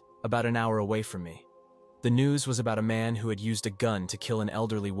lived, about an hour away from me. The news was about a man who had used a gun to kill an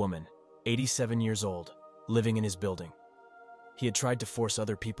elderly woman, 87 years old, living in his building. He had tried to force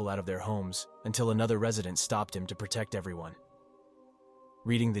other people out of their homes until another resident stopped him to protect everyone.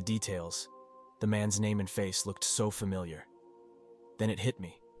 Reading the details, the man's name and face looked so familiar. Then it hit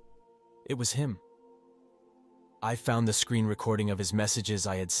me. It was him. I found the screen recording of his messages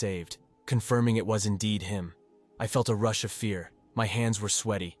I had saved, confirming it was indeed him. I felt a rush of fear. My hands were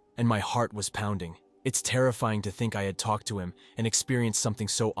sweaty, and my heart was pounding. It's terrifying to think I had talked to him and experienced something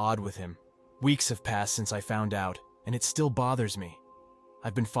so odd with him. Weeks have passed since I found out, and it still bothers me.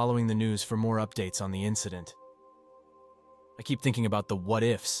 I've been following the news for more updates on the incident. I keep thinking about the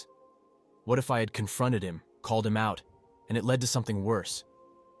what-ifs. What if I had confronted him, called him out, and it led to something worse?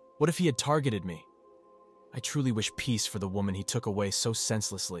 What if he had targeted me? I truly wish peace for the woman he took away so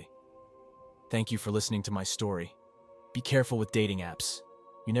senselessly. Thank you for listening to my story. Be careful with dating apps.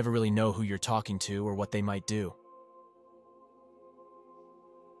 You never really know who you're talking to or what they might do.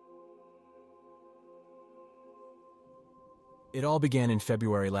 It all began in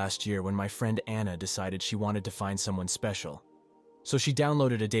February last year when my friend Anna decided she wanted to find someone special. So she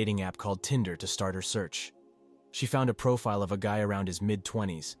downloaded a dating app called Tinder to start her search. She found a profile of a guy around his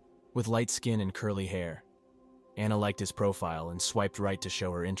mid-20s, with light skin and curly hair. Anna liked his profile and swiped right to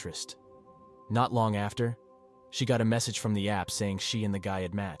show her interest. Not long after, she got a message from the app saying she and the guy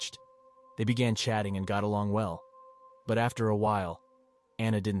had matched. They began chatting and got along well. But after a while,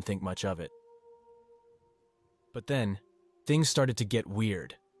 Anna didn't think much of it. But then, things started to get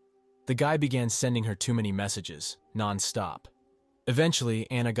weird. The guy began sending her too many messages, non-stop. Eventually,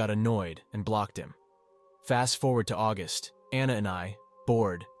 Anna got annoyed and blocked him. Fast forward to August, Anna and I,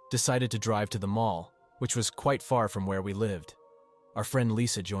 bored, decided to drive to the mall, which was quite far from where we lived. Our friend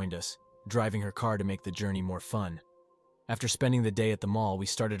Lisa joined us, driving her car to make the journey more fun. After spending the day at the mall, we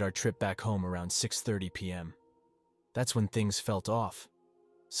started our trip back home around 6:30 p.m. That's when things felt off.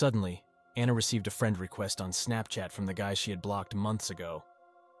 Suddenly, Anna received a friend request on Snapchat from the guy she had blocked months ago.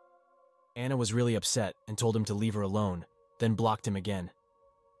 Anna was really upset and told him to leave her alone, then blocked him again.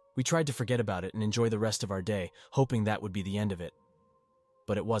 We tried to forget about it and enjoy the rest of our day, hoping that would be the end of it.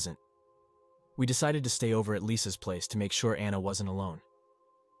 But it wasn't. We decided to stay over at Lisa's place to make sure Anna wasn't alone.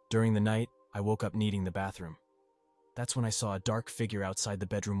 During the night, I woke up needing the bathroom. That's when I saw a dark figure outside the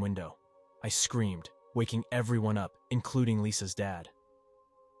bedroom window. I screamed, waking everyone up, including Lisa's dad.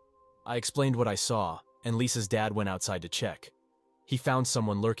 I explained what I saw, and Lisa's dad went outside to check. He found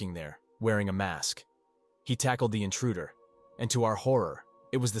someone lurking there, wearing a mask. He tackled the intruder, and to our horror,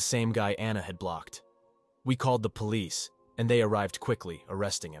 it was the same guy Anna had blocked. We called the police, and they arrived quickly,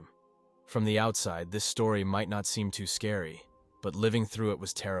 arresting him. From the outside, this story might not seem too scary, but living through it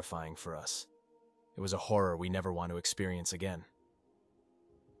was terrifying for us. It was a horror we never want to experience again.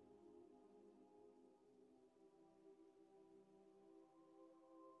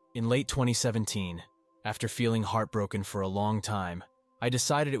 In late 2017, after feeling heartbroken for a long time, I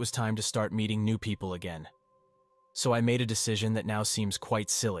decided it was time to start meeting new people again. So I made a decision that now seems quite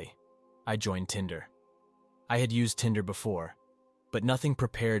silly. I joined Tinder. I had used Tinder before, but nothing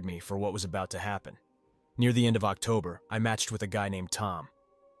prepared me for what was about to happen. Near the end of October, I matched with a guy named Tom.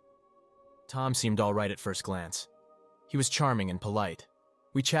 Tom seemed all right at first glance. He was charming and polite.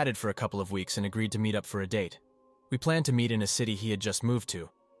 We chatted for a couple of weeks and agreed to meet up for a date. We planned to meet in a city he had just moved to,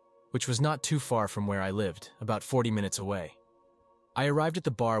 which was not too far from where I lived, about 40 minutes away. I arrived at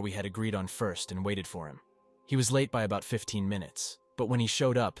the bar we had agreed on first and waited for him. He was late by about 15 minutes, but when he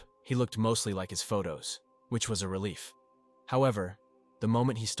showed up, he looked mostly like his photos, which was a relief. However, the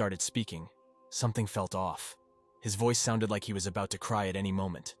moment he started speaking, something felt off. His voice sounded like he was about to cry at any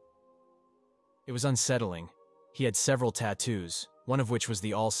moment. It was unsettling. He had several tattoos, one of which was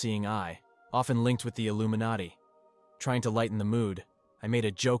the all-seeing eye, often linked with the Illuminati. Trying to lighten the mood, I made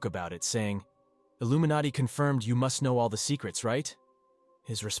a joke about it, saying, "Illuminati confirmed you must know all the secrets, right?"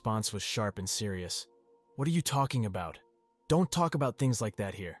 His response was sharp and serious. "What are you talking about? Don't talk about things like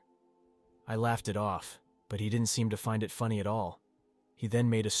that here." I laughed it off, but he didn't seem to find it funny at all. He then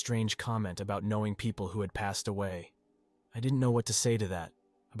made a strange comment about knowing people who had passed away. I didn't know what to say to that.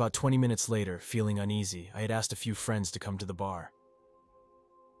 About 20 minutes later, feeling uneasy, I had asked a few friends to come to the bar.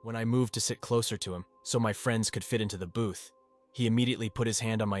 When I moved to sit closer to him, so my friends could fit into the booth, he immediately put his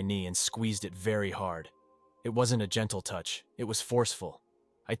hand on my knee and squeezed it very hard. It wasn't a gentle touch, it was forceful.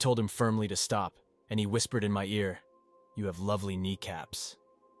 I told him firmly to stop, and he whispered in my ear, "You have lovely kneecaps."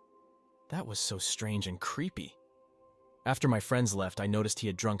 That was so strange and creepy. After my friends left, I noticed he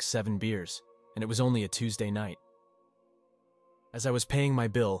had drunk 7 beers, and it was only a Tuesday night. As I was paying my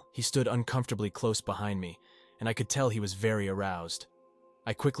bill, he stood uncomfortably close behind me, and I could tell he was very aroused.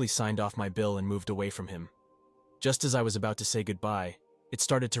 I quickly signed off my bill and moved away from him. Just as I was about to say goodbye, it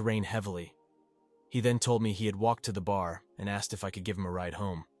started to rain heavily. He then told me he had walked to the bar and asked if I could give him a ride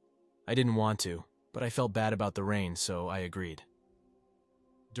home. I didn't want to, but I felt bad about the rain, so I agreed.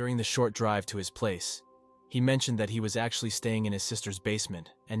 During the short drive to his place, he mentioned that he was actually staying in his sister's basement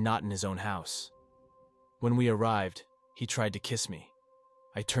and not in his own house. When we arrived, he tried to kiss me.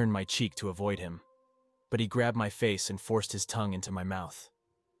 I turned my cheek to avoid him, but he grabbed my face and forced his tongue into my mouth.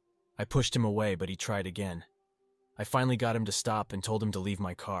 I pushed him away, but he tried again. I finally got him to stop and told him to leave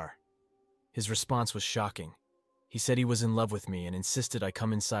my car. His response was shocking. He said he was in love with me and insisted I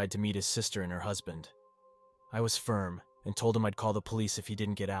come inside to meet his sister and her husband. I was firm and told him I'd call the police if he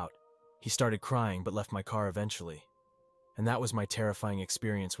didn't get out. He started crying but left my car eventually. And that was my terrifying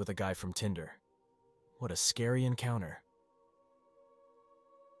experience with a guy from Tinder. What a scary encounter.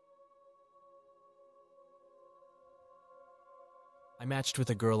 I matched with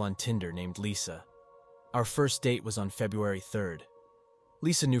a girl on Tinder named Lisa. Our first date was on February 3rd.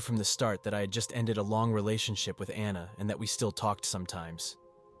 Lisa knew from the start that I had just ended a long relationship with Anna and that we still talked sometimes.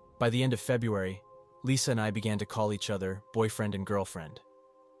 By the end of February, Lisa and I began to call each other boyfriend and girlfriend.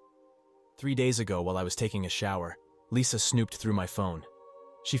 3 days ago, while I was taking a shower, Lisa snooped through my phone.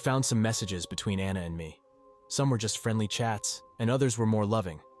 She found some messages between Anna and me. Some were just friendly chats, and others were more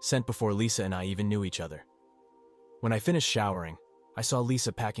loving, sent before Lisa and I even knew each other. When I finished showering, I saw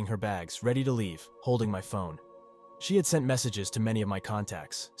Lisa packing her bags, ready to leave, holding my phone. She had sent messages to many of my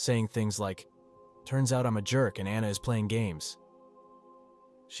contacts, saying things like, "Turns out I'm a jerk and Anna is playing games."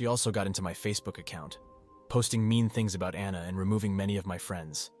 She also got into my Facebook account, posting mean things about Anna and removing many of my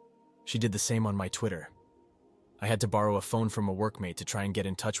friends. She did the same on my Twitter. I had to borrow a phone from a workmate to try and get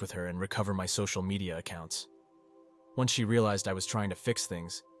in touch with her and recover my social media accounts. Once she realized I was trying to fix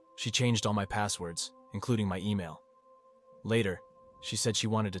things, she changed all my passwords, including my email. Later, she said she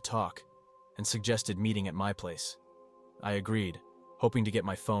wanted to talk and suggested meeting at my place. I agreed, hoping to get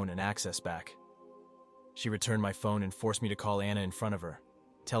my phone and access back. She returned my phone and forced me to call Anna in front of her,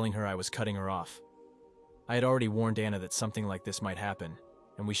 telling her I was cutting her off. I had already warned Anna that something like this might happen,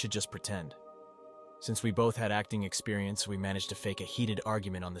 and we should just pretend. Since we both had acting experience, we managed to fake a heated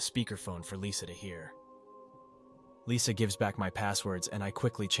argument on the speakerphone for Lisa to hear. Lisa gives back my passwords, and I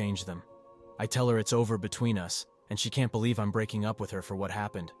quickly change them. I tell her it's over between us, and she can't believe I'm breaking up with her for what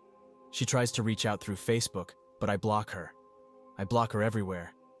happened. She tries to reach out through Facebook, but I block her. I block her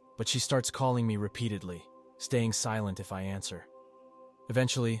everywhere, but she starts calling me repeatedly, staying silent if I answer.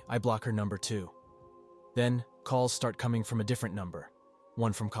 Eventually, I block her number too. Then, calls start coming from a different number,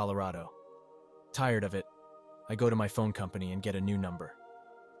 one from Colorado. Tired of it, I go to my phone company and get a new number.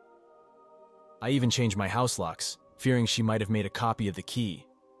 I even change my house locks, fearing she might have made a copy of the key.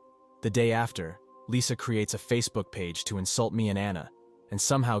 The day after, Lisa creates a Facebook page to insult me and Anna, and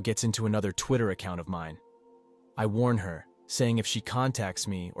somehow gets into another Twitter account of mine. I warn her, saying if she contacts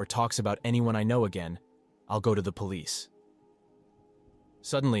me or talks about anyone I know again, I'll go to the police.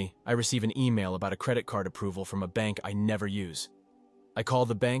 Suddenly, I receive an email about a credit card approval from a bank I never use. I call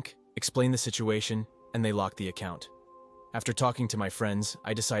the bank, explain the situation, and they lock the account. After talking to my friends,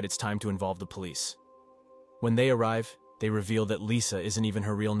 I decide it's time to involve the police. When they arrive, they reveal that Lisa isn't even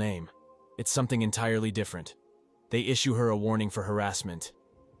her real name. It's something entirely different. They issue her a warning for harassment.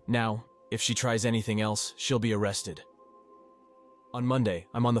 Now, if she tries anything else, she'll be arrested. On Monday,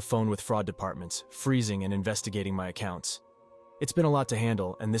 I'm on the phone with fraud departments, freezing and investigating my accounts. It's been a lot to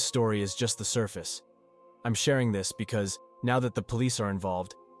handle, and this story is just the surface. I'm sharing this because, now that the police are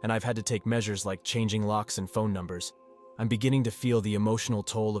involved, and I've had to take measures like changing locks and phone numbers, I'm beginning to feel the emotional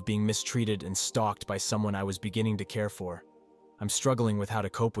toll of being mistreated and stalked by someone I was beginning to care for. I'm struggling with how to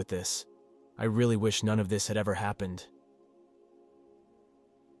cope with this. I really wish none of this had ever happened.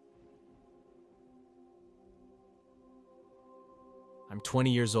 I'm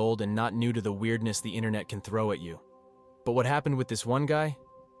 20 years old and not new to the weirdness the internet can throw at you. But what happened with this one guy,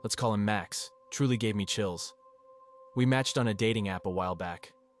 let's call him Max, truly gave me chills. We matched on a dating app a while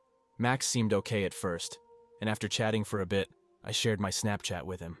back. Max seemed okay at first, and after chatting for a bit, I shared my Snapchat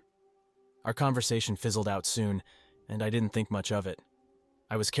with him. Our conversation fizzled out soon, and I didn't think much of it.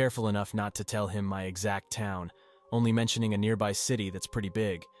 I was careful enough not to tell him my exact town, only mentioning a nearby city that's pretty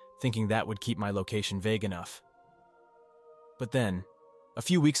big, thinking that would keep my location vague enough. But then, a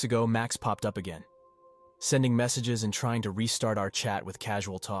few weeks ago, Max popped up again, sending messages and trying to restart our chat with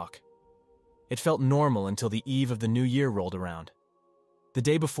casual talk. It felt normal until the eve of the new year rolled around. The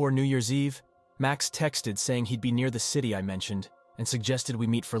day before New Year's Eve, Max texted saying he'd be near the city I mentioned and suggested we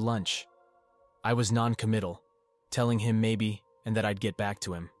meet for lunch. I was non-committal, telling him maybe and that I'd get back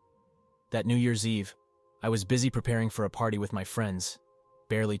to him. That New Year's Eve, I was busy preparing for a party with my friends,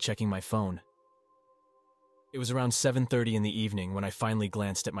 barely checking my phone. It was around 7:30 in the evening when I finally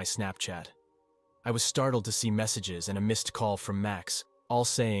glanced at my Snapchat. I was startled to see messages and a missed call from Max, all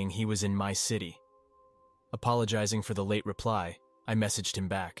saying he was in my city. Apologizing for the late reply, I messaged him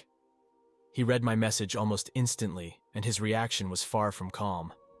back. He read my message almost instantly, and his reaction was far from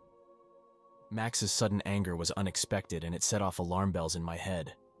calm. Max's sudden anger was unexpected, and it set off alarm bells in my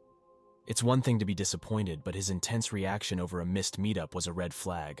head. It's one thing to be disappointed, but his intense reaction over a missed meetup was a red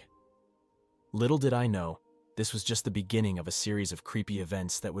flag. Little did I know, this was just the beginning of a series of creepy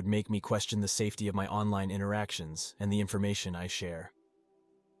events that would make me question the safety of my online interactions and the information I share.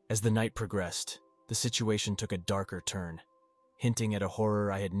 As the night progressed, the situation took a darker turn, hinting at a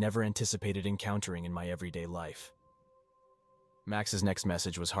horror I had never anticipated encountering in my everyday life. Max's next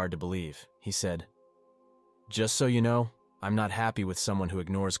message was hard to believe. He said, "Just so you know, I'm not happy with someone who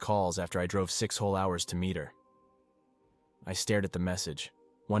ignores calls after I drove 6 whole hours to meet her." I stared at the message,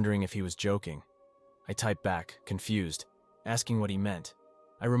 wondering if he was joking. I typed back, confused, asking what he meant.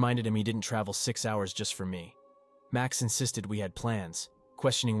 I reminded him he didn't travel 6 hours just for me. Max insisted we had plans,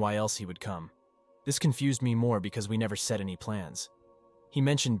 questioning why else he would come. This confused me more because we never set any plans. He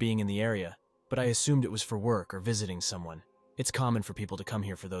mentioned being in the area, but I assumed it was for work or visiting someone. It's common for people to come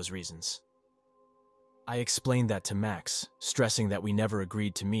here for those reasons. I explained that to Max, stressing that we never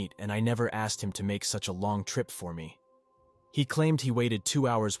agreed to meet and I never asked him to make such a long trip for me. He claimed he waited 2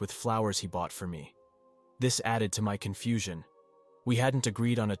 hours with flowers he bought for me. This added to my confusion. We hadn't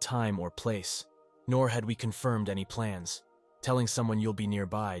agreed on a time or place, nor had we confirmed any plans. Telling someone you'll be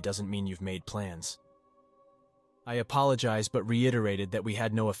nearby doesn't mean you've made plans. I apologized but reiterated that we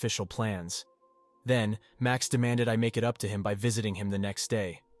had no official plans. Then, Max demanded I make it up to him by visiting him the next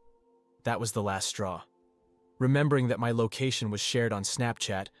day. That was the last straw. Remembering that my location was shared on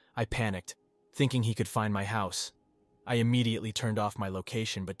Snapchat, I panicked, thinking he could find my house. I immediately turned off my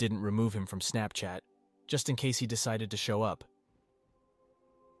location but didn't remove him from Snapchat, just in case he decided to show up.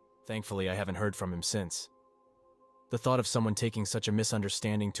 Thankfully, I haven't heard from him since. The thought of someone taking such a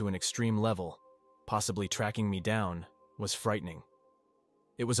misunderstanding to an extreme level, possibly tracking me down, was frightening.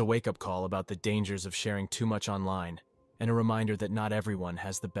 It was a wake-up call about the dangers of sharing too much online, and a reminder that not everyone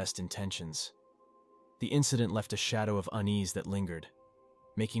has the best intentions. The incident left a shadow of unease that lingered,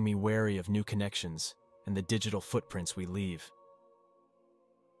 making me wary of new connections and the digital footprints we leave.